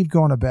way you've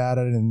gone about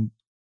it and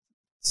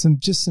some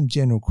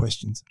general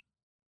questions.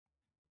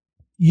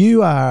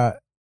 You are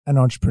an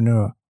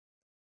entrepreneur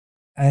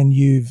and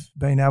you've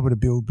been able to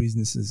build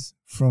businesses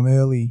from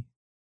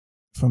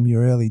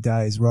your early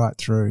days right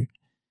through.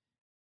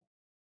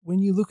 When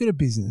you look at a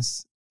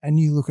business and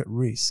you look at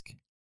risk,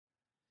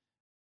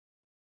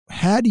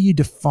 how do you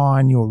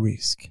define your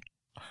risk?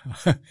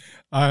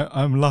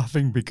 I'm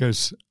laughing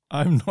because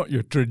I'm not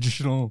your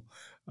traditional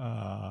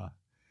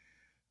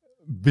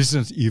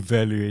business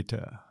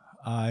evaluator.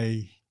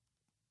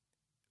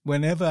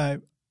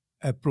 Whenever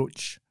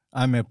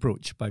I'm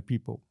approached by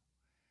people,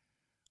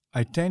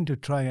 I tend to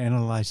try and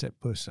analyze that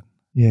person.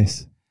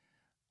 Yes.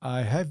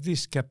 I have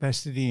this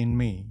capacity in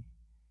me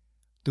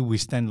to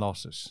withstand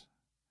losses.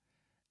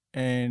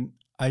 And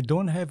I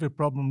don't have a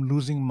problem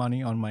losing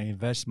money on my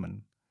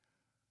investment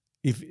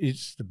if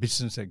it's the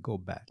business that go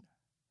bad.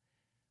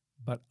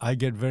 But I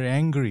get very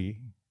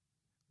angry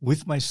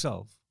with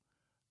myself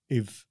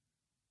if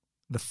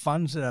the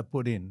funds that I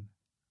put in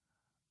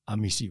are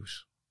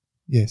misused.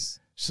 Yes.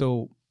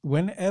 So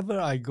whenever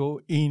I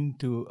go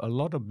into a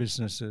lot of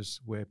businesses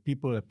where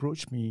people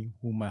approach me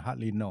whom I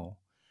hardly know,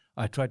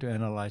 I try to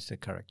analyze their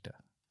character.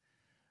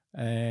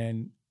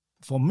 And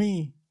for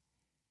me,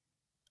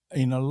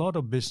 in a lot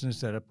of business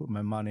that I put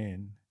my money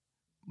in,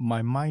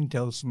 my mind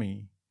tells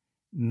me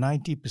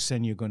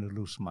 90% you're going to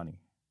lose money.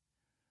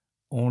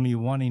 Only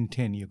 1 in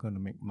 10 you're going to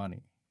make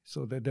money.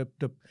 So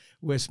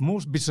whereas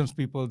most business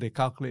people, they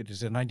calculate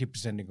it's a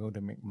 90% they're going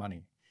to make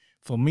money.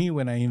 For me,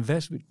 when I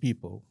invest with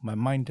people, my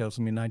mind tells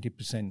me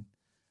 90%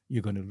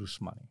 you're going to lose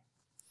money.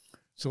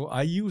 So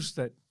I use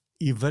that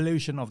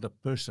evaluation of the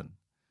person.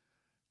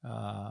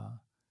 I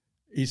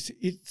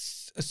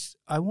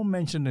won't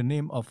mention the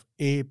name of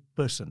a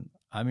person.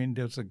 I mean,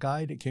 there's a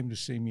guy that came to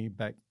see me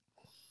back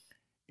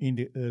in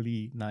the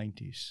early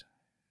 90s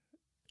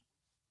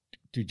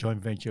to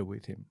joint venture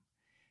with him.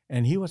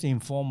 And he was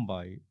informed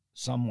by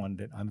someone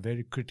that I'm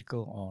very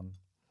critical on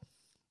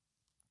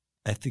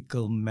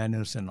ethical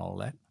manners and all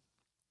that.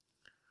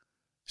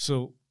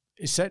 So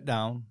he sat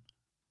down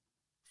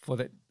for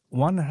that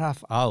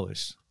 1.5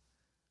 hours.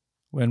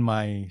 When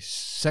my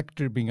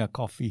secretary bring a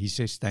coffee, he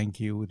says, thank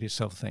you, this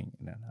sort of thing.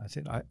 And I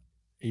said,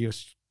 you're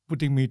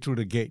putting me through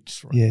the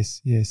gates. Right?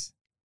 Yes, yes.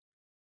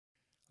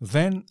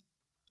 Then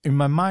in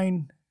my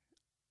mind,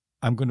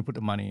 I'm going to put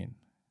the money in.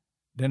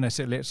 Then I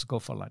said, let's go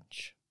for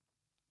lunch.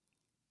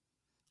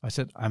 I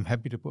said, I'm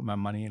happy to put my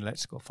money in,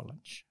 let's go for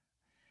lunch.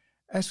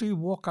 As we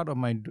walk out of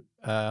my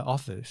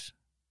office,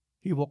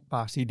 he walked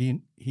past, he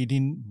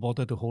didn't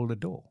bother to hold the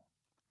door.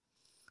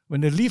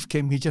 When the lift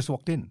came, he just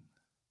walked in.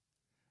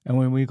 And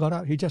when we got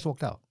out, he just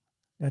walked out.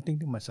 And I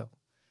think to myself,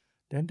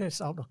 then that's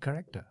out of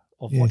character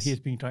of what he's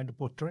been trying to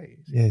portray.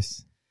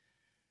 Yes.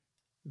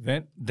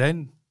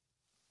 Then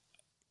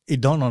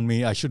it dawned on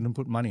me I shouldn't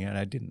put money, and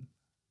I didn't.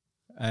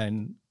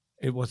 And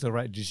it was the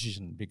right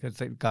decision because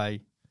that guy,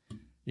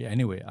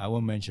 anyway, I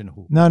won't mention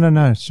who.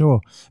 No,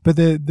 sure. But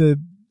the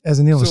as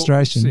an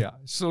illustration.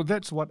 So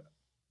that's what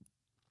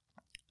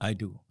I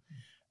do.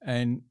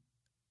 And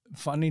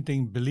funny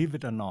thing, believe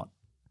it or not,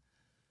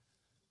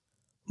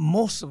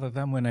 most of the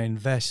time when I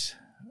invest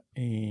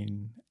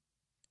in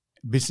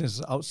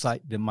business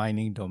outside the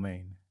mining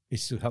domain,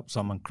 is to help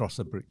someone cross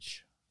a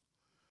bridge.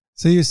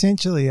 So you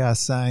essentially are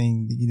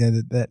saying,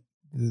 that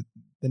the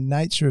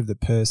nature of the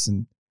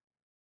person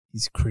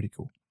is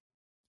critical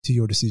to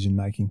your decision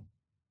making.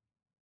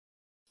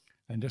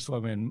 And that's why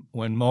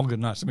when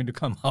Morgan asked me to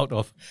come out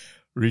of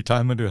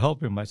retirement to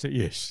help him, I said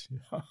yes.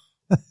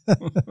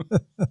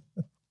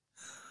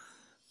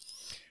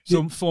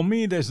 So for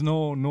me, there's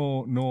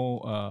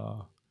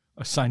no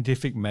a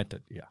scientific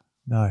method.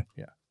 No.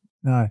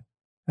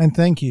 And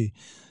thank you.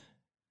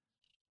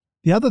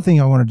 The other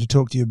thing I wanted to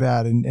talk to you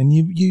about, and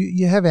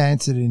you have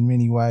answered it in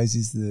many ways,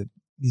 is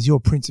your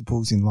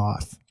principles in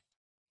life.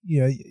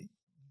 You're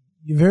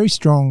very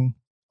strong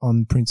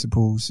on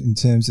principles in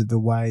terms of the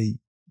way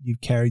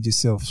you've carried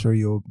yourself through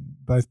your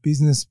both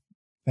business,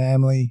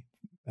 family,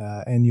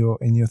 and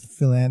your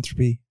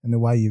philanthropy, and the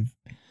way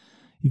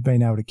you've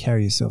been able to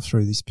carry yourself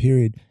through this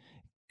period.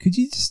 Could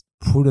you just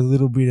put a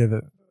little bit of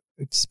an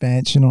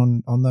expansion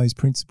on those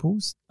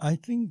principles? I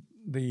think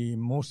the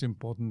most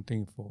important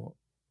thing for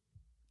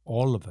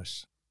all of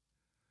us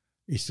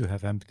is to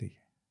have empathy.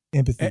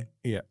 Empathy.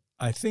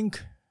 I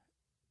think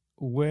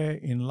where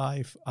in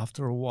life,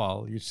 after a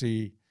while, you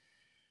see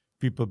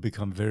people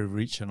become very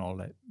rich and all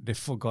that, they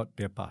forgot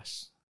their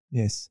past.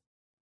 Yes.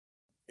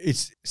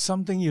 It's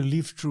something you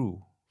live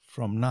through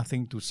from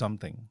nothing to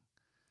something,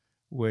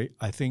 where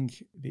I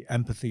think the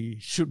empathy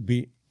should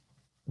be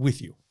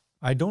with you.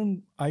 I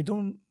don't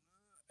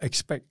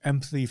expect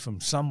empathy from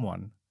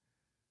someone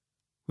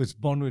who's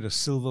born with a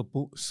silver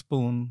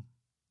spoon,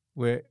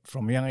 where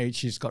from a young age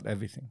he's got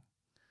everything.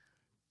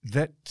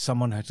 That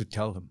someone has to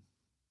tell him.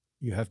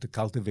 You have to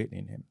cultivate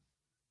in him.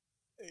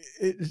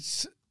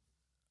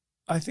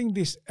 I think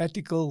this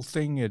ethical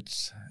thing,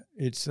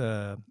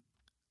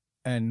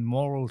 and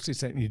morals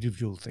is an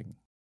individual thing.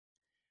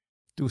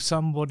 To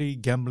somebody,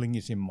 gambling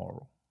is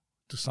immoral.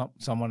 To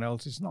someone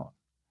else, it's not.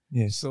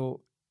 Yes.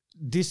 So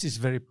this is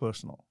very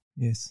personal.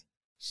 Yes.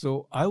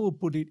 So I will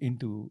put it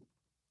into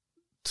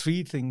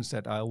 3 things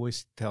that I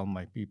always tell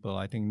my people.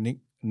 I think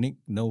Nick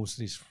knows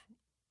this.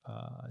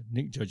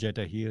 Nick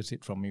Giorgetta hears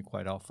it from me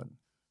quite often.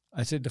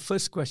 I said, the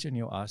first question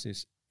you ask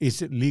is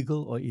it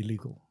legal or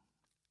illegal?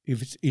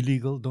 If it's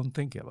illegal, don't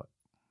think about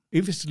it.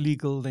 If it's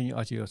legal, then you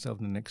ask yourself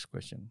the next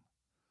question.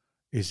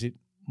 Is it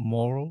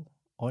moral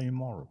or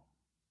immoral?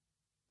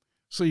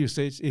 So you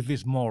say, if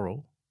it's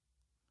moral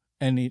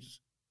and it's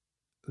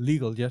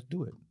legal, just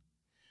do it.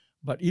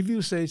 But if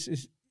you say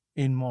it's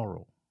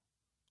immoral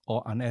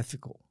or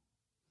unethical,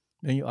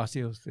 then you ask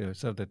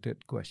yourself the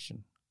third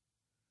question.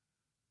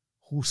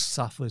 Who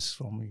suffers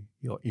from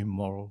your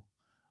immoral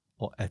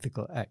or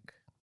ethical act?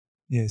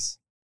 Yes.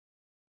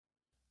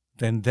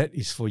 Then that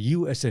is for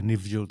you as an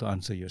individual to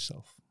answer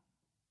yourself.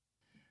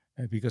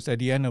 Because at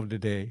the end of the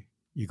day,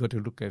 you got to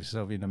look at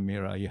yourself in the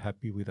mirror. Are you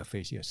happy with the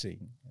face you're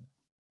seeing?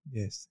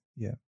 Yes.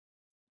 Yeah.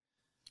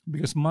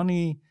 Because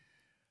money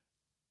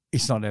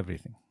is not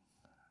everything.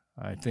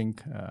 I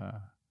think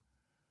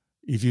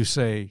if you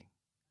say,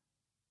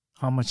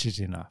 how much is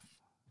enough?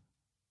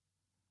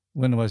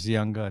 When I was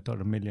younger, I thought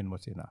 $1 million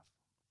was enough.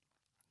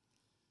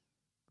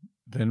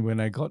 Then when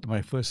I got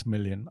my first $1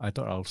 million, I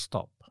thought I'll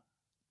stop.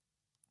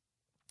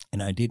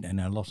 And I did, and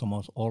I lost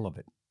almost all of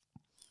it.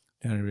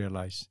 Then I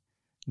realized,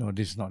 no,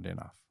 this is not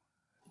enough.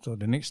 So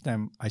the next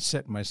time I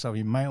set myself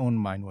in my own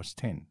mind was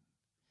 10.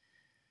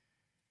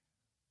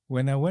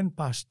 When I went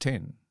past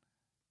 10,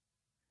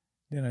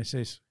 then I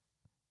says,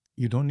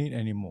 you don't need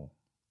any more.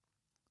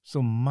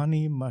 So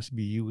money must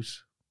be used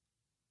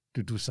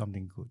to do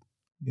something good.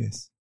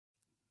 Yes.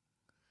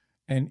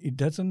 And it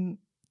doesn't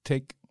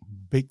take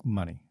big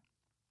money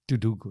to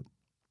do good.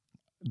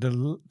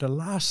 The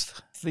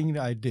last thing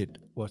that I did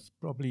was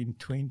probably in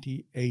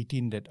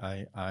 2018 that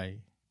I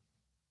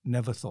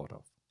never thought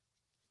of.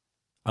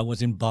 I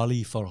was in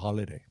Bali for a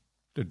holiday.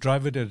 The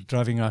driver that was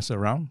driving us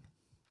around,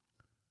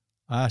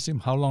 I asked him,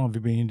 how long have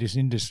you been in this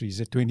industry? He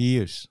said, 20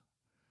 years.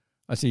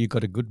 I said, you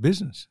got a good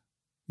business?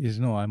 He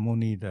said, no, I'm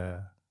only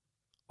the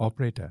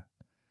operator.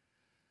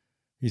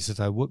 He says,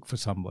 I work for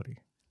somebody.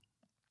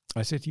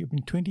 I said, you've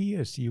been 20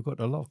 years. You got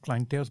a lot of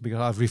clientele, because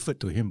I've referred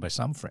to him by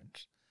some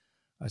friends.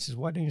 I said,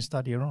 why don't you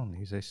start your own?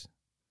 He says,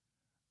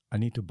 I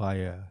need to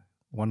buy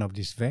one of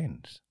these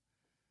vans.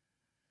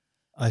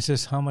 I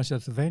says, how much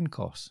does the van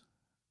cost?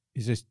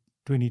 He says,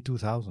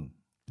 22,000,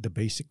 the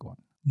basic one.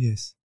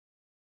 Yes.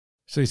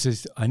 So he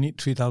says, I need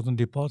 3,000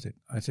 deposit.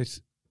 I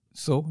says,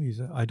 so? He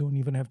said, I don't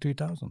even have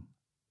 3,000.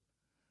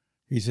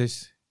 He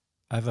says,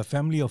 I have a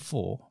family of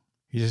 4.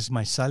 He says,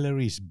 my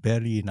salary is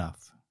barely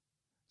enough.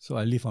 So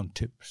I live on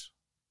tips.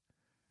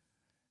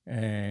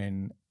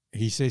 And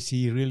he says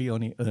he really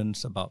only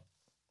earns about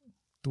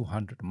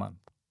 200 a month.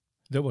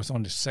 That was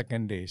on the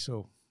second day.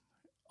 So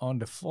on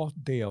the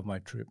 4th day of my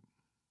trip,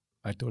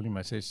 I told him,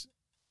 I says,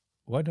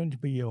 why don't you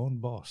be your own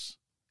boss?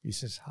 He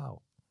says,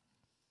 how?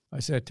 I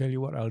said, I tell you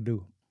what I'll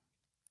do.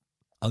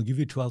 I'll give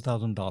you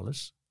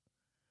 $12,000,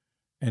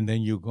 and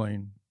then you go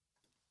and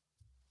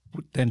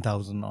put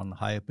 10,000 on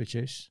hire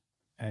purchase,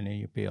 and then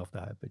you pay off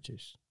the hire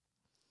purchase.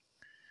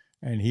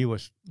 And he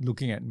was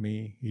looking at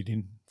me. He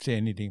didn't say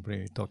anything, but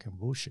he was talking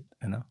bullshit,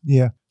 you know?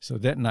 Yeah. So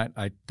that night,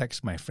 I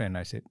text my friend.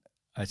 I said,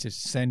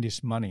 send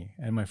this money.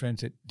 And my friend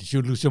said, did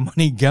you lose your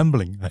money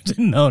gambling? I said,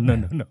 no.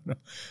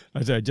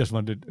 I said, I just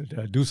wanted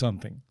to do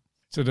something.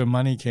 So the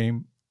money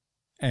came,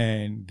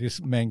 and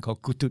this man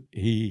called Kutut,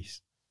 he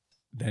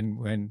then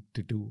went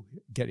to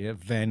get a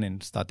van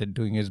and started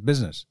doing his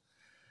business.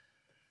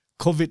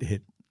 COVID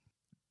hit.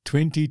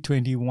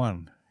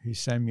 2021, he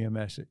sent me a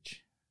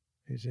message.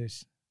 He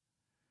says,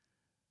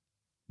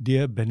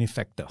 dear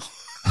benefactor,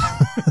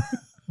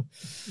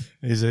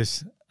 he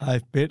says,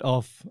 I've paid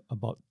off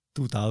about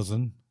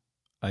 2,000.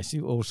 I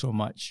still owe so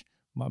much.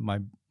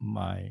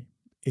 My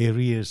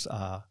arrears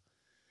are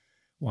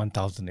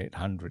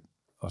 1,800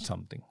 or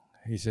something.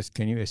 He says,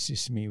 can you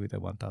assist me with the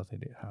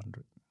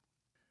 1,800?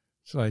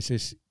 So I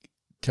says,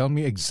 tell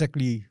me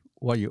exactly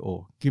what you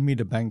owe. Give me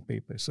the bank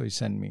paper. So he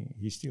sent me.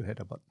 He still had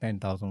about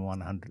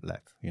 10,100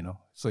 left, you know.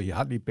 So he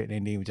hardly paid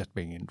anything. He was just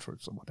paying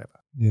interest or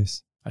whatever.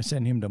 Yes. I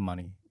sent him the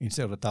money.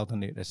 Instead of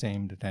 1,800, I sent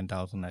him the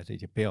 10,000. I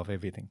said, you pay off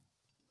everything.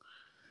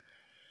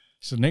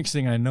 So next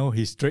thing I know,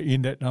 he's straight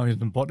in that now he's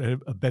bought a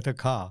better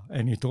car.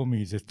 And he told me,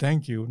 he said,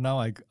 thank you. Now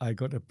I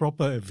got a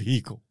proper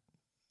vehicle.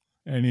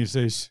 And he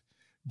says,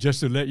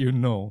 just to let you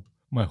know,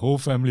 my whole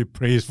family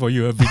prays for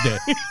you every day.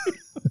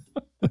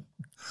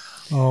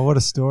 Oh, what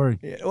a story.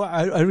 Yeah, well,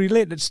 I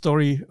relate that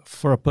story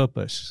for a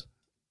purpose.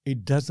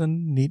 It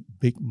doesn't need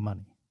big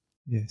money.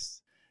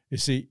 Yes. You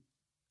see,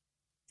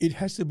 it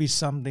has to be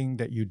something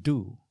that you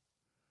do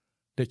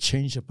that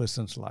change a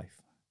person's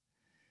life.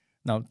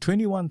 Now,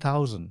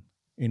 21,000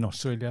 in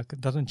Australia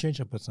doesn't change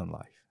a person's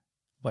life.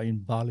 But in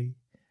Bali,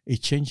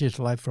 it changes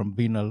life from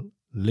being a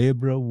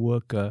laborer,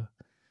 worker,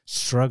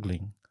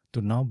 struggling,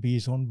 to now be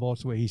his own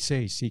boss, where he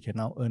says he can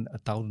now earn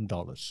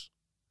 $1,000.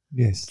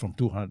 Yes. From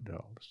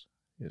 $200,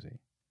 you see.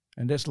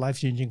 And that's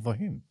life-changing for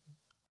him.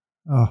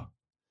 Oh,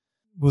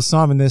 well,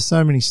 Simon, there's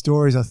so many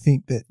stories I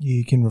think that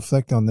you can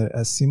reflect on that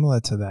are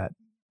similar to that,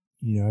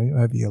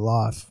 over your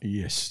life.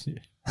 Yes.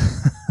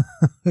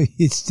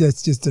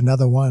 That's just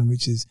another one,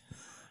 which is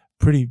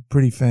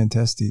pretty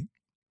fantastic.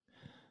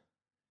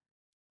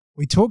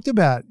 We talked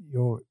about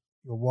your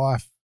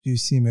wife,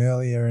 Sim,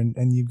 earlier,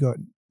 and you've got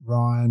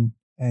Ryan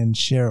and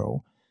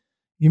Cheryl.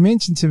 You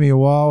mentioned to me a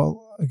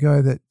while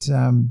ago that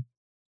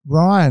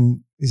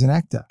Ryan is an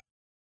actor,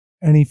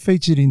 and he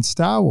featured in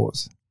Star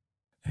Wars.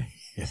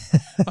 Yeah,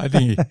 I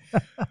think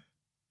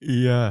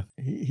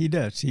he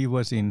does. He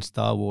was in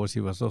Star Wars. He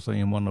was also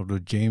in one of the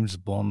James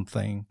Bond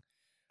thing,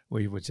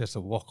 where he was just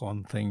a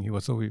walk-on thing. He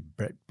was also with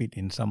Brad Pitt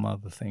in some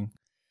other thing.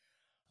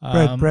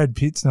 Brad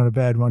Pitt's not a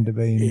bad one to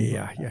be in.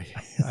 Yeah.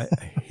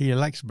 He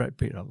likes Brad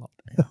Pitt a lot.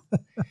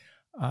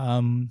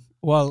 Yeah.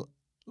 Well,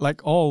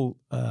 like all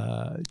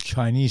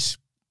Chinese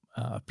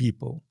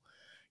people,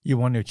 you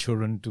want your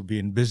children to be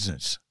in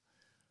business,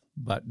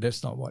 but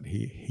that's not what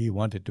he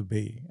wanted to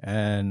be,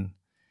 and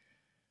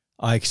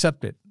I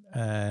accept it.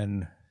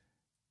 And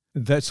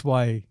that's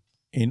why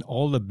in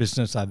all the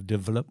business I've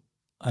developed,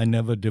 I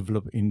never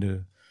develop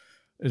in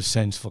the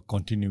sense for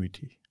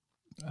continuity.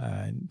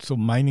 And so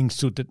mining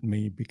suited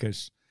me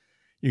because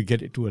you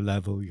get it to a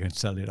level, you can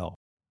sell it off.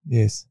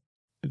 Yes.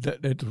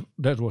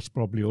 That was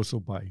probably also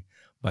by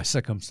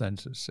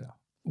circumstances. Yeah.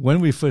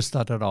 When we first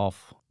started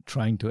off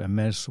trying to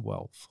amass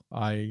wealth,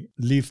 I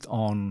lived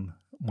on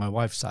my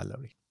wife's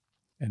salary,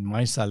 and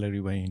my salary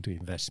went into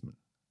investment.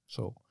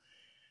 So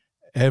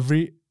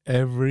every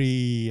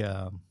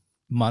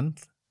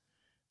month,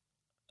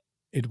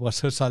 it was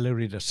her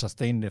salary that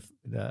sustained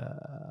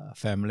the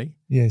family.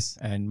 Yes.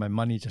 And my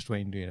money just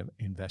went into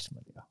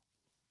investment. Yeah.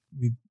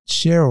 With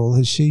Cheryl,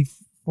 has she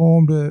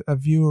formed a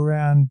view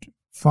around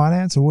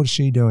finance, or what is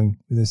she doing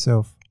with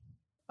herself?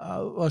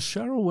 Well,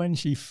 Cheryl, when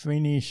she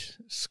finished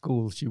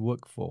school, she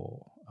worked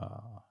for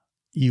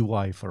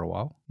EY for a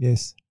while.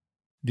 Yes.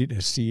 Did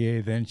a CA,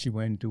 then she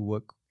went to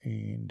work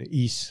in the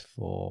East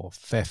for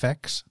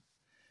Fairfax.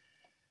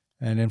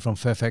 And then from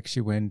Fairfax, she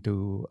went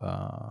to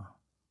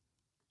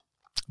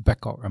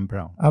Babcock and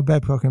Brown. Oh,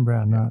 Babcock and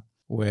Brown, right.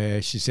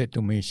 Where she said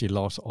to me she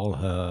lost all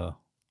her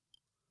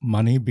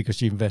money because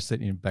she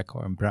invested in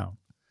Babcock and Brown.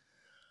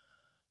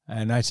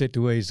 And I said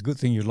to her, it's a good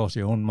thing you lost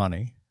your own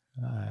money.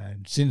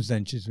 And since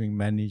then, she's been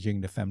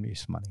managing the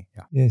family's money.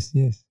 Yeah.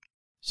 Yes.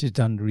 She's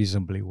done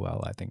reasonably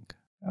well, I think.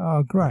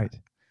 Oh, great.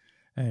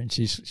 And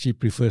she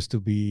prefers to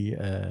be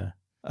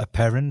a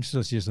parent,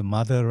 so she's a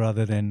mother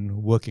rather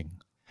than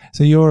working.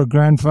 So you're a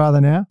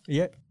grandfather now?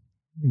 Yeah.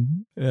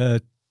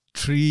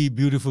 3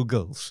 beautiful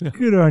girls.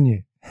 Good on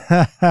you.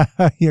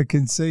 You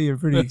can see you're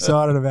pretty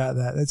excited about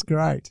that. That's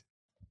great.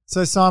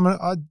 So, Simon,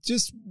 I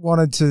just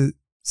wanted to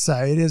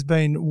say it has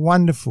been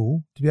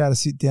wonderful to be able to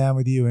sit down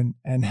with you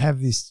and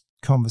have this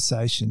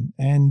conversation.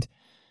 And,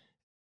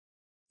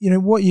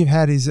 what you've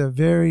had is a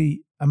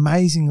very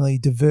amazingly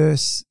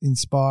diverse,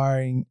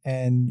 inspiring,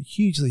 and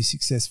hugely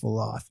successful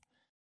life.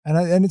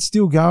 And it's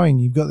still going.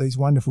 You've got these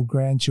wonderful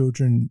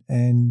grandchildren,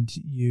 and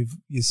you're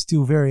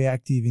still very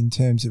active in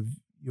terms of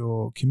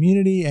your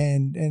community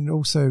and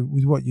also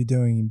with what you're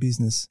doing in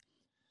business.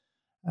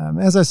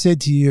 As I said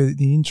to you at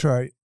the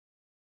intro,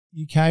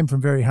 you came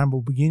from very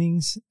humble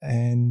beginnings,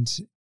 and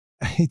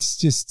it's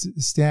just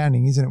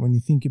astounding, isn't it, when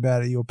you think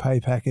about it, your pay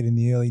packet in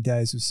the early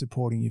days of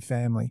supporting your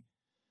family.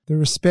 The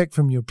respect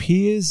from your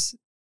peers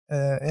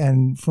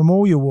and from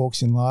all your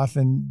walks in life,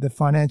 and the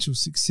financial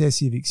success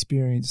you've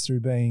experienced through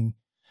being,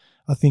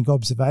 I think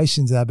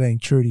observations are being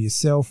true to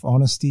yourself,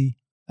 honesty,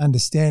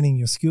 understanding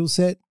your skill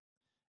set,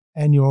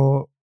 and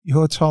your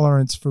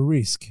tolerance for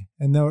risk.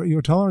 And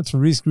your tolerance for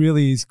risk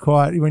really is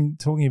quite, when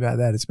talking about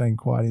that, it's been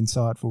quite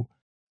insightful.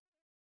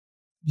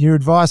 Your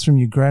advice from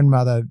your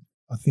grandmother,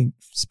 I think,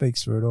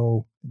 speaks for it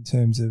all in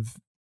terms of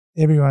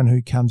everyone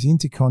who comes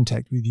into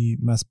contact with you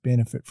must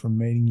benefit from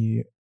meeting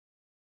you.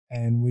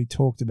 And we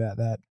talked about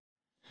that.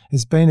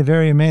 It's been a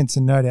very immense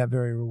and no doubt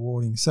very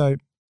rewarding. So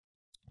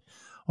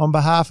on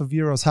behalf of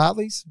Euros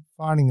Hartley's,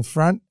 Finding the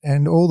Front,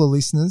 and all the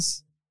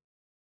listeners,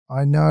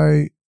 I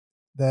know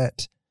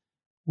that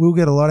we'll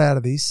get a lot out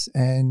of this,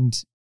 and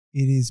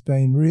it has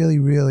been really,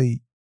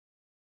 really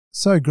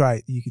so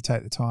great that you could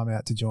take the time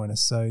out to join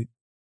us. So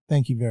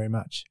thank you very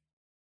much.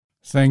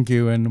 Thank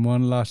you. And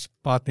one last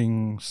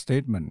parting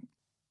statement.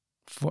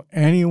 For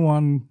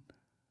anyone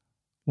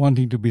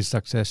wanting to be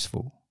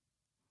successful,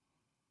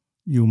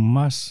 you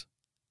must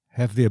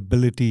have the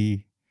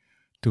ability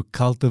to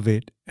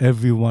cultivate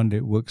everyone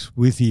that works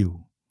with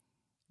you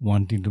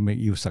wanting to make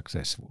you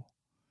successful.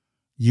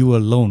 You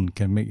alone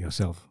can't make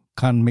yourself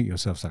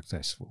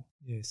successful.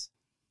 Yes.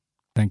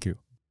 Thank you.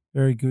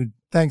 Very good.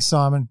 Thanks,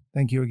 Simon.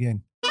 Thank you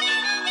again.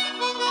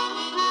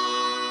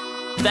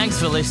 Thanks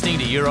for listening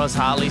to Euros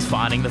Hartley's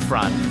Finding the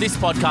Front. This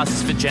podcast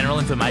is for general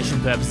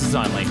information purposes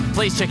only.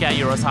 Please check out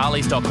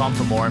euroshartleys.com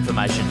for more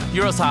information.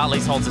 Euros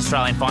Hartleys holds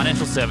Australian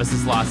Financial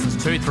Services Licence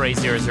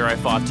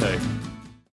 230052.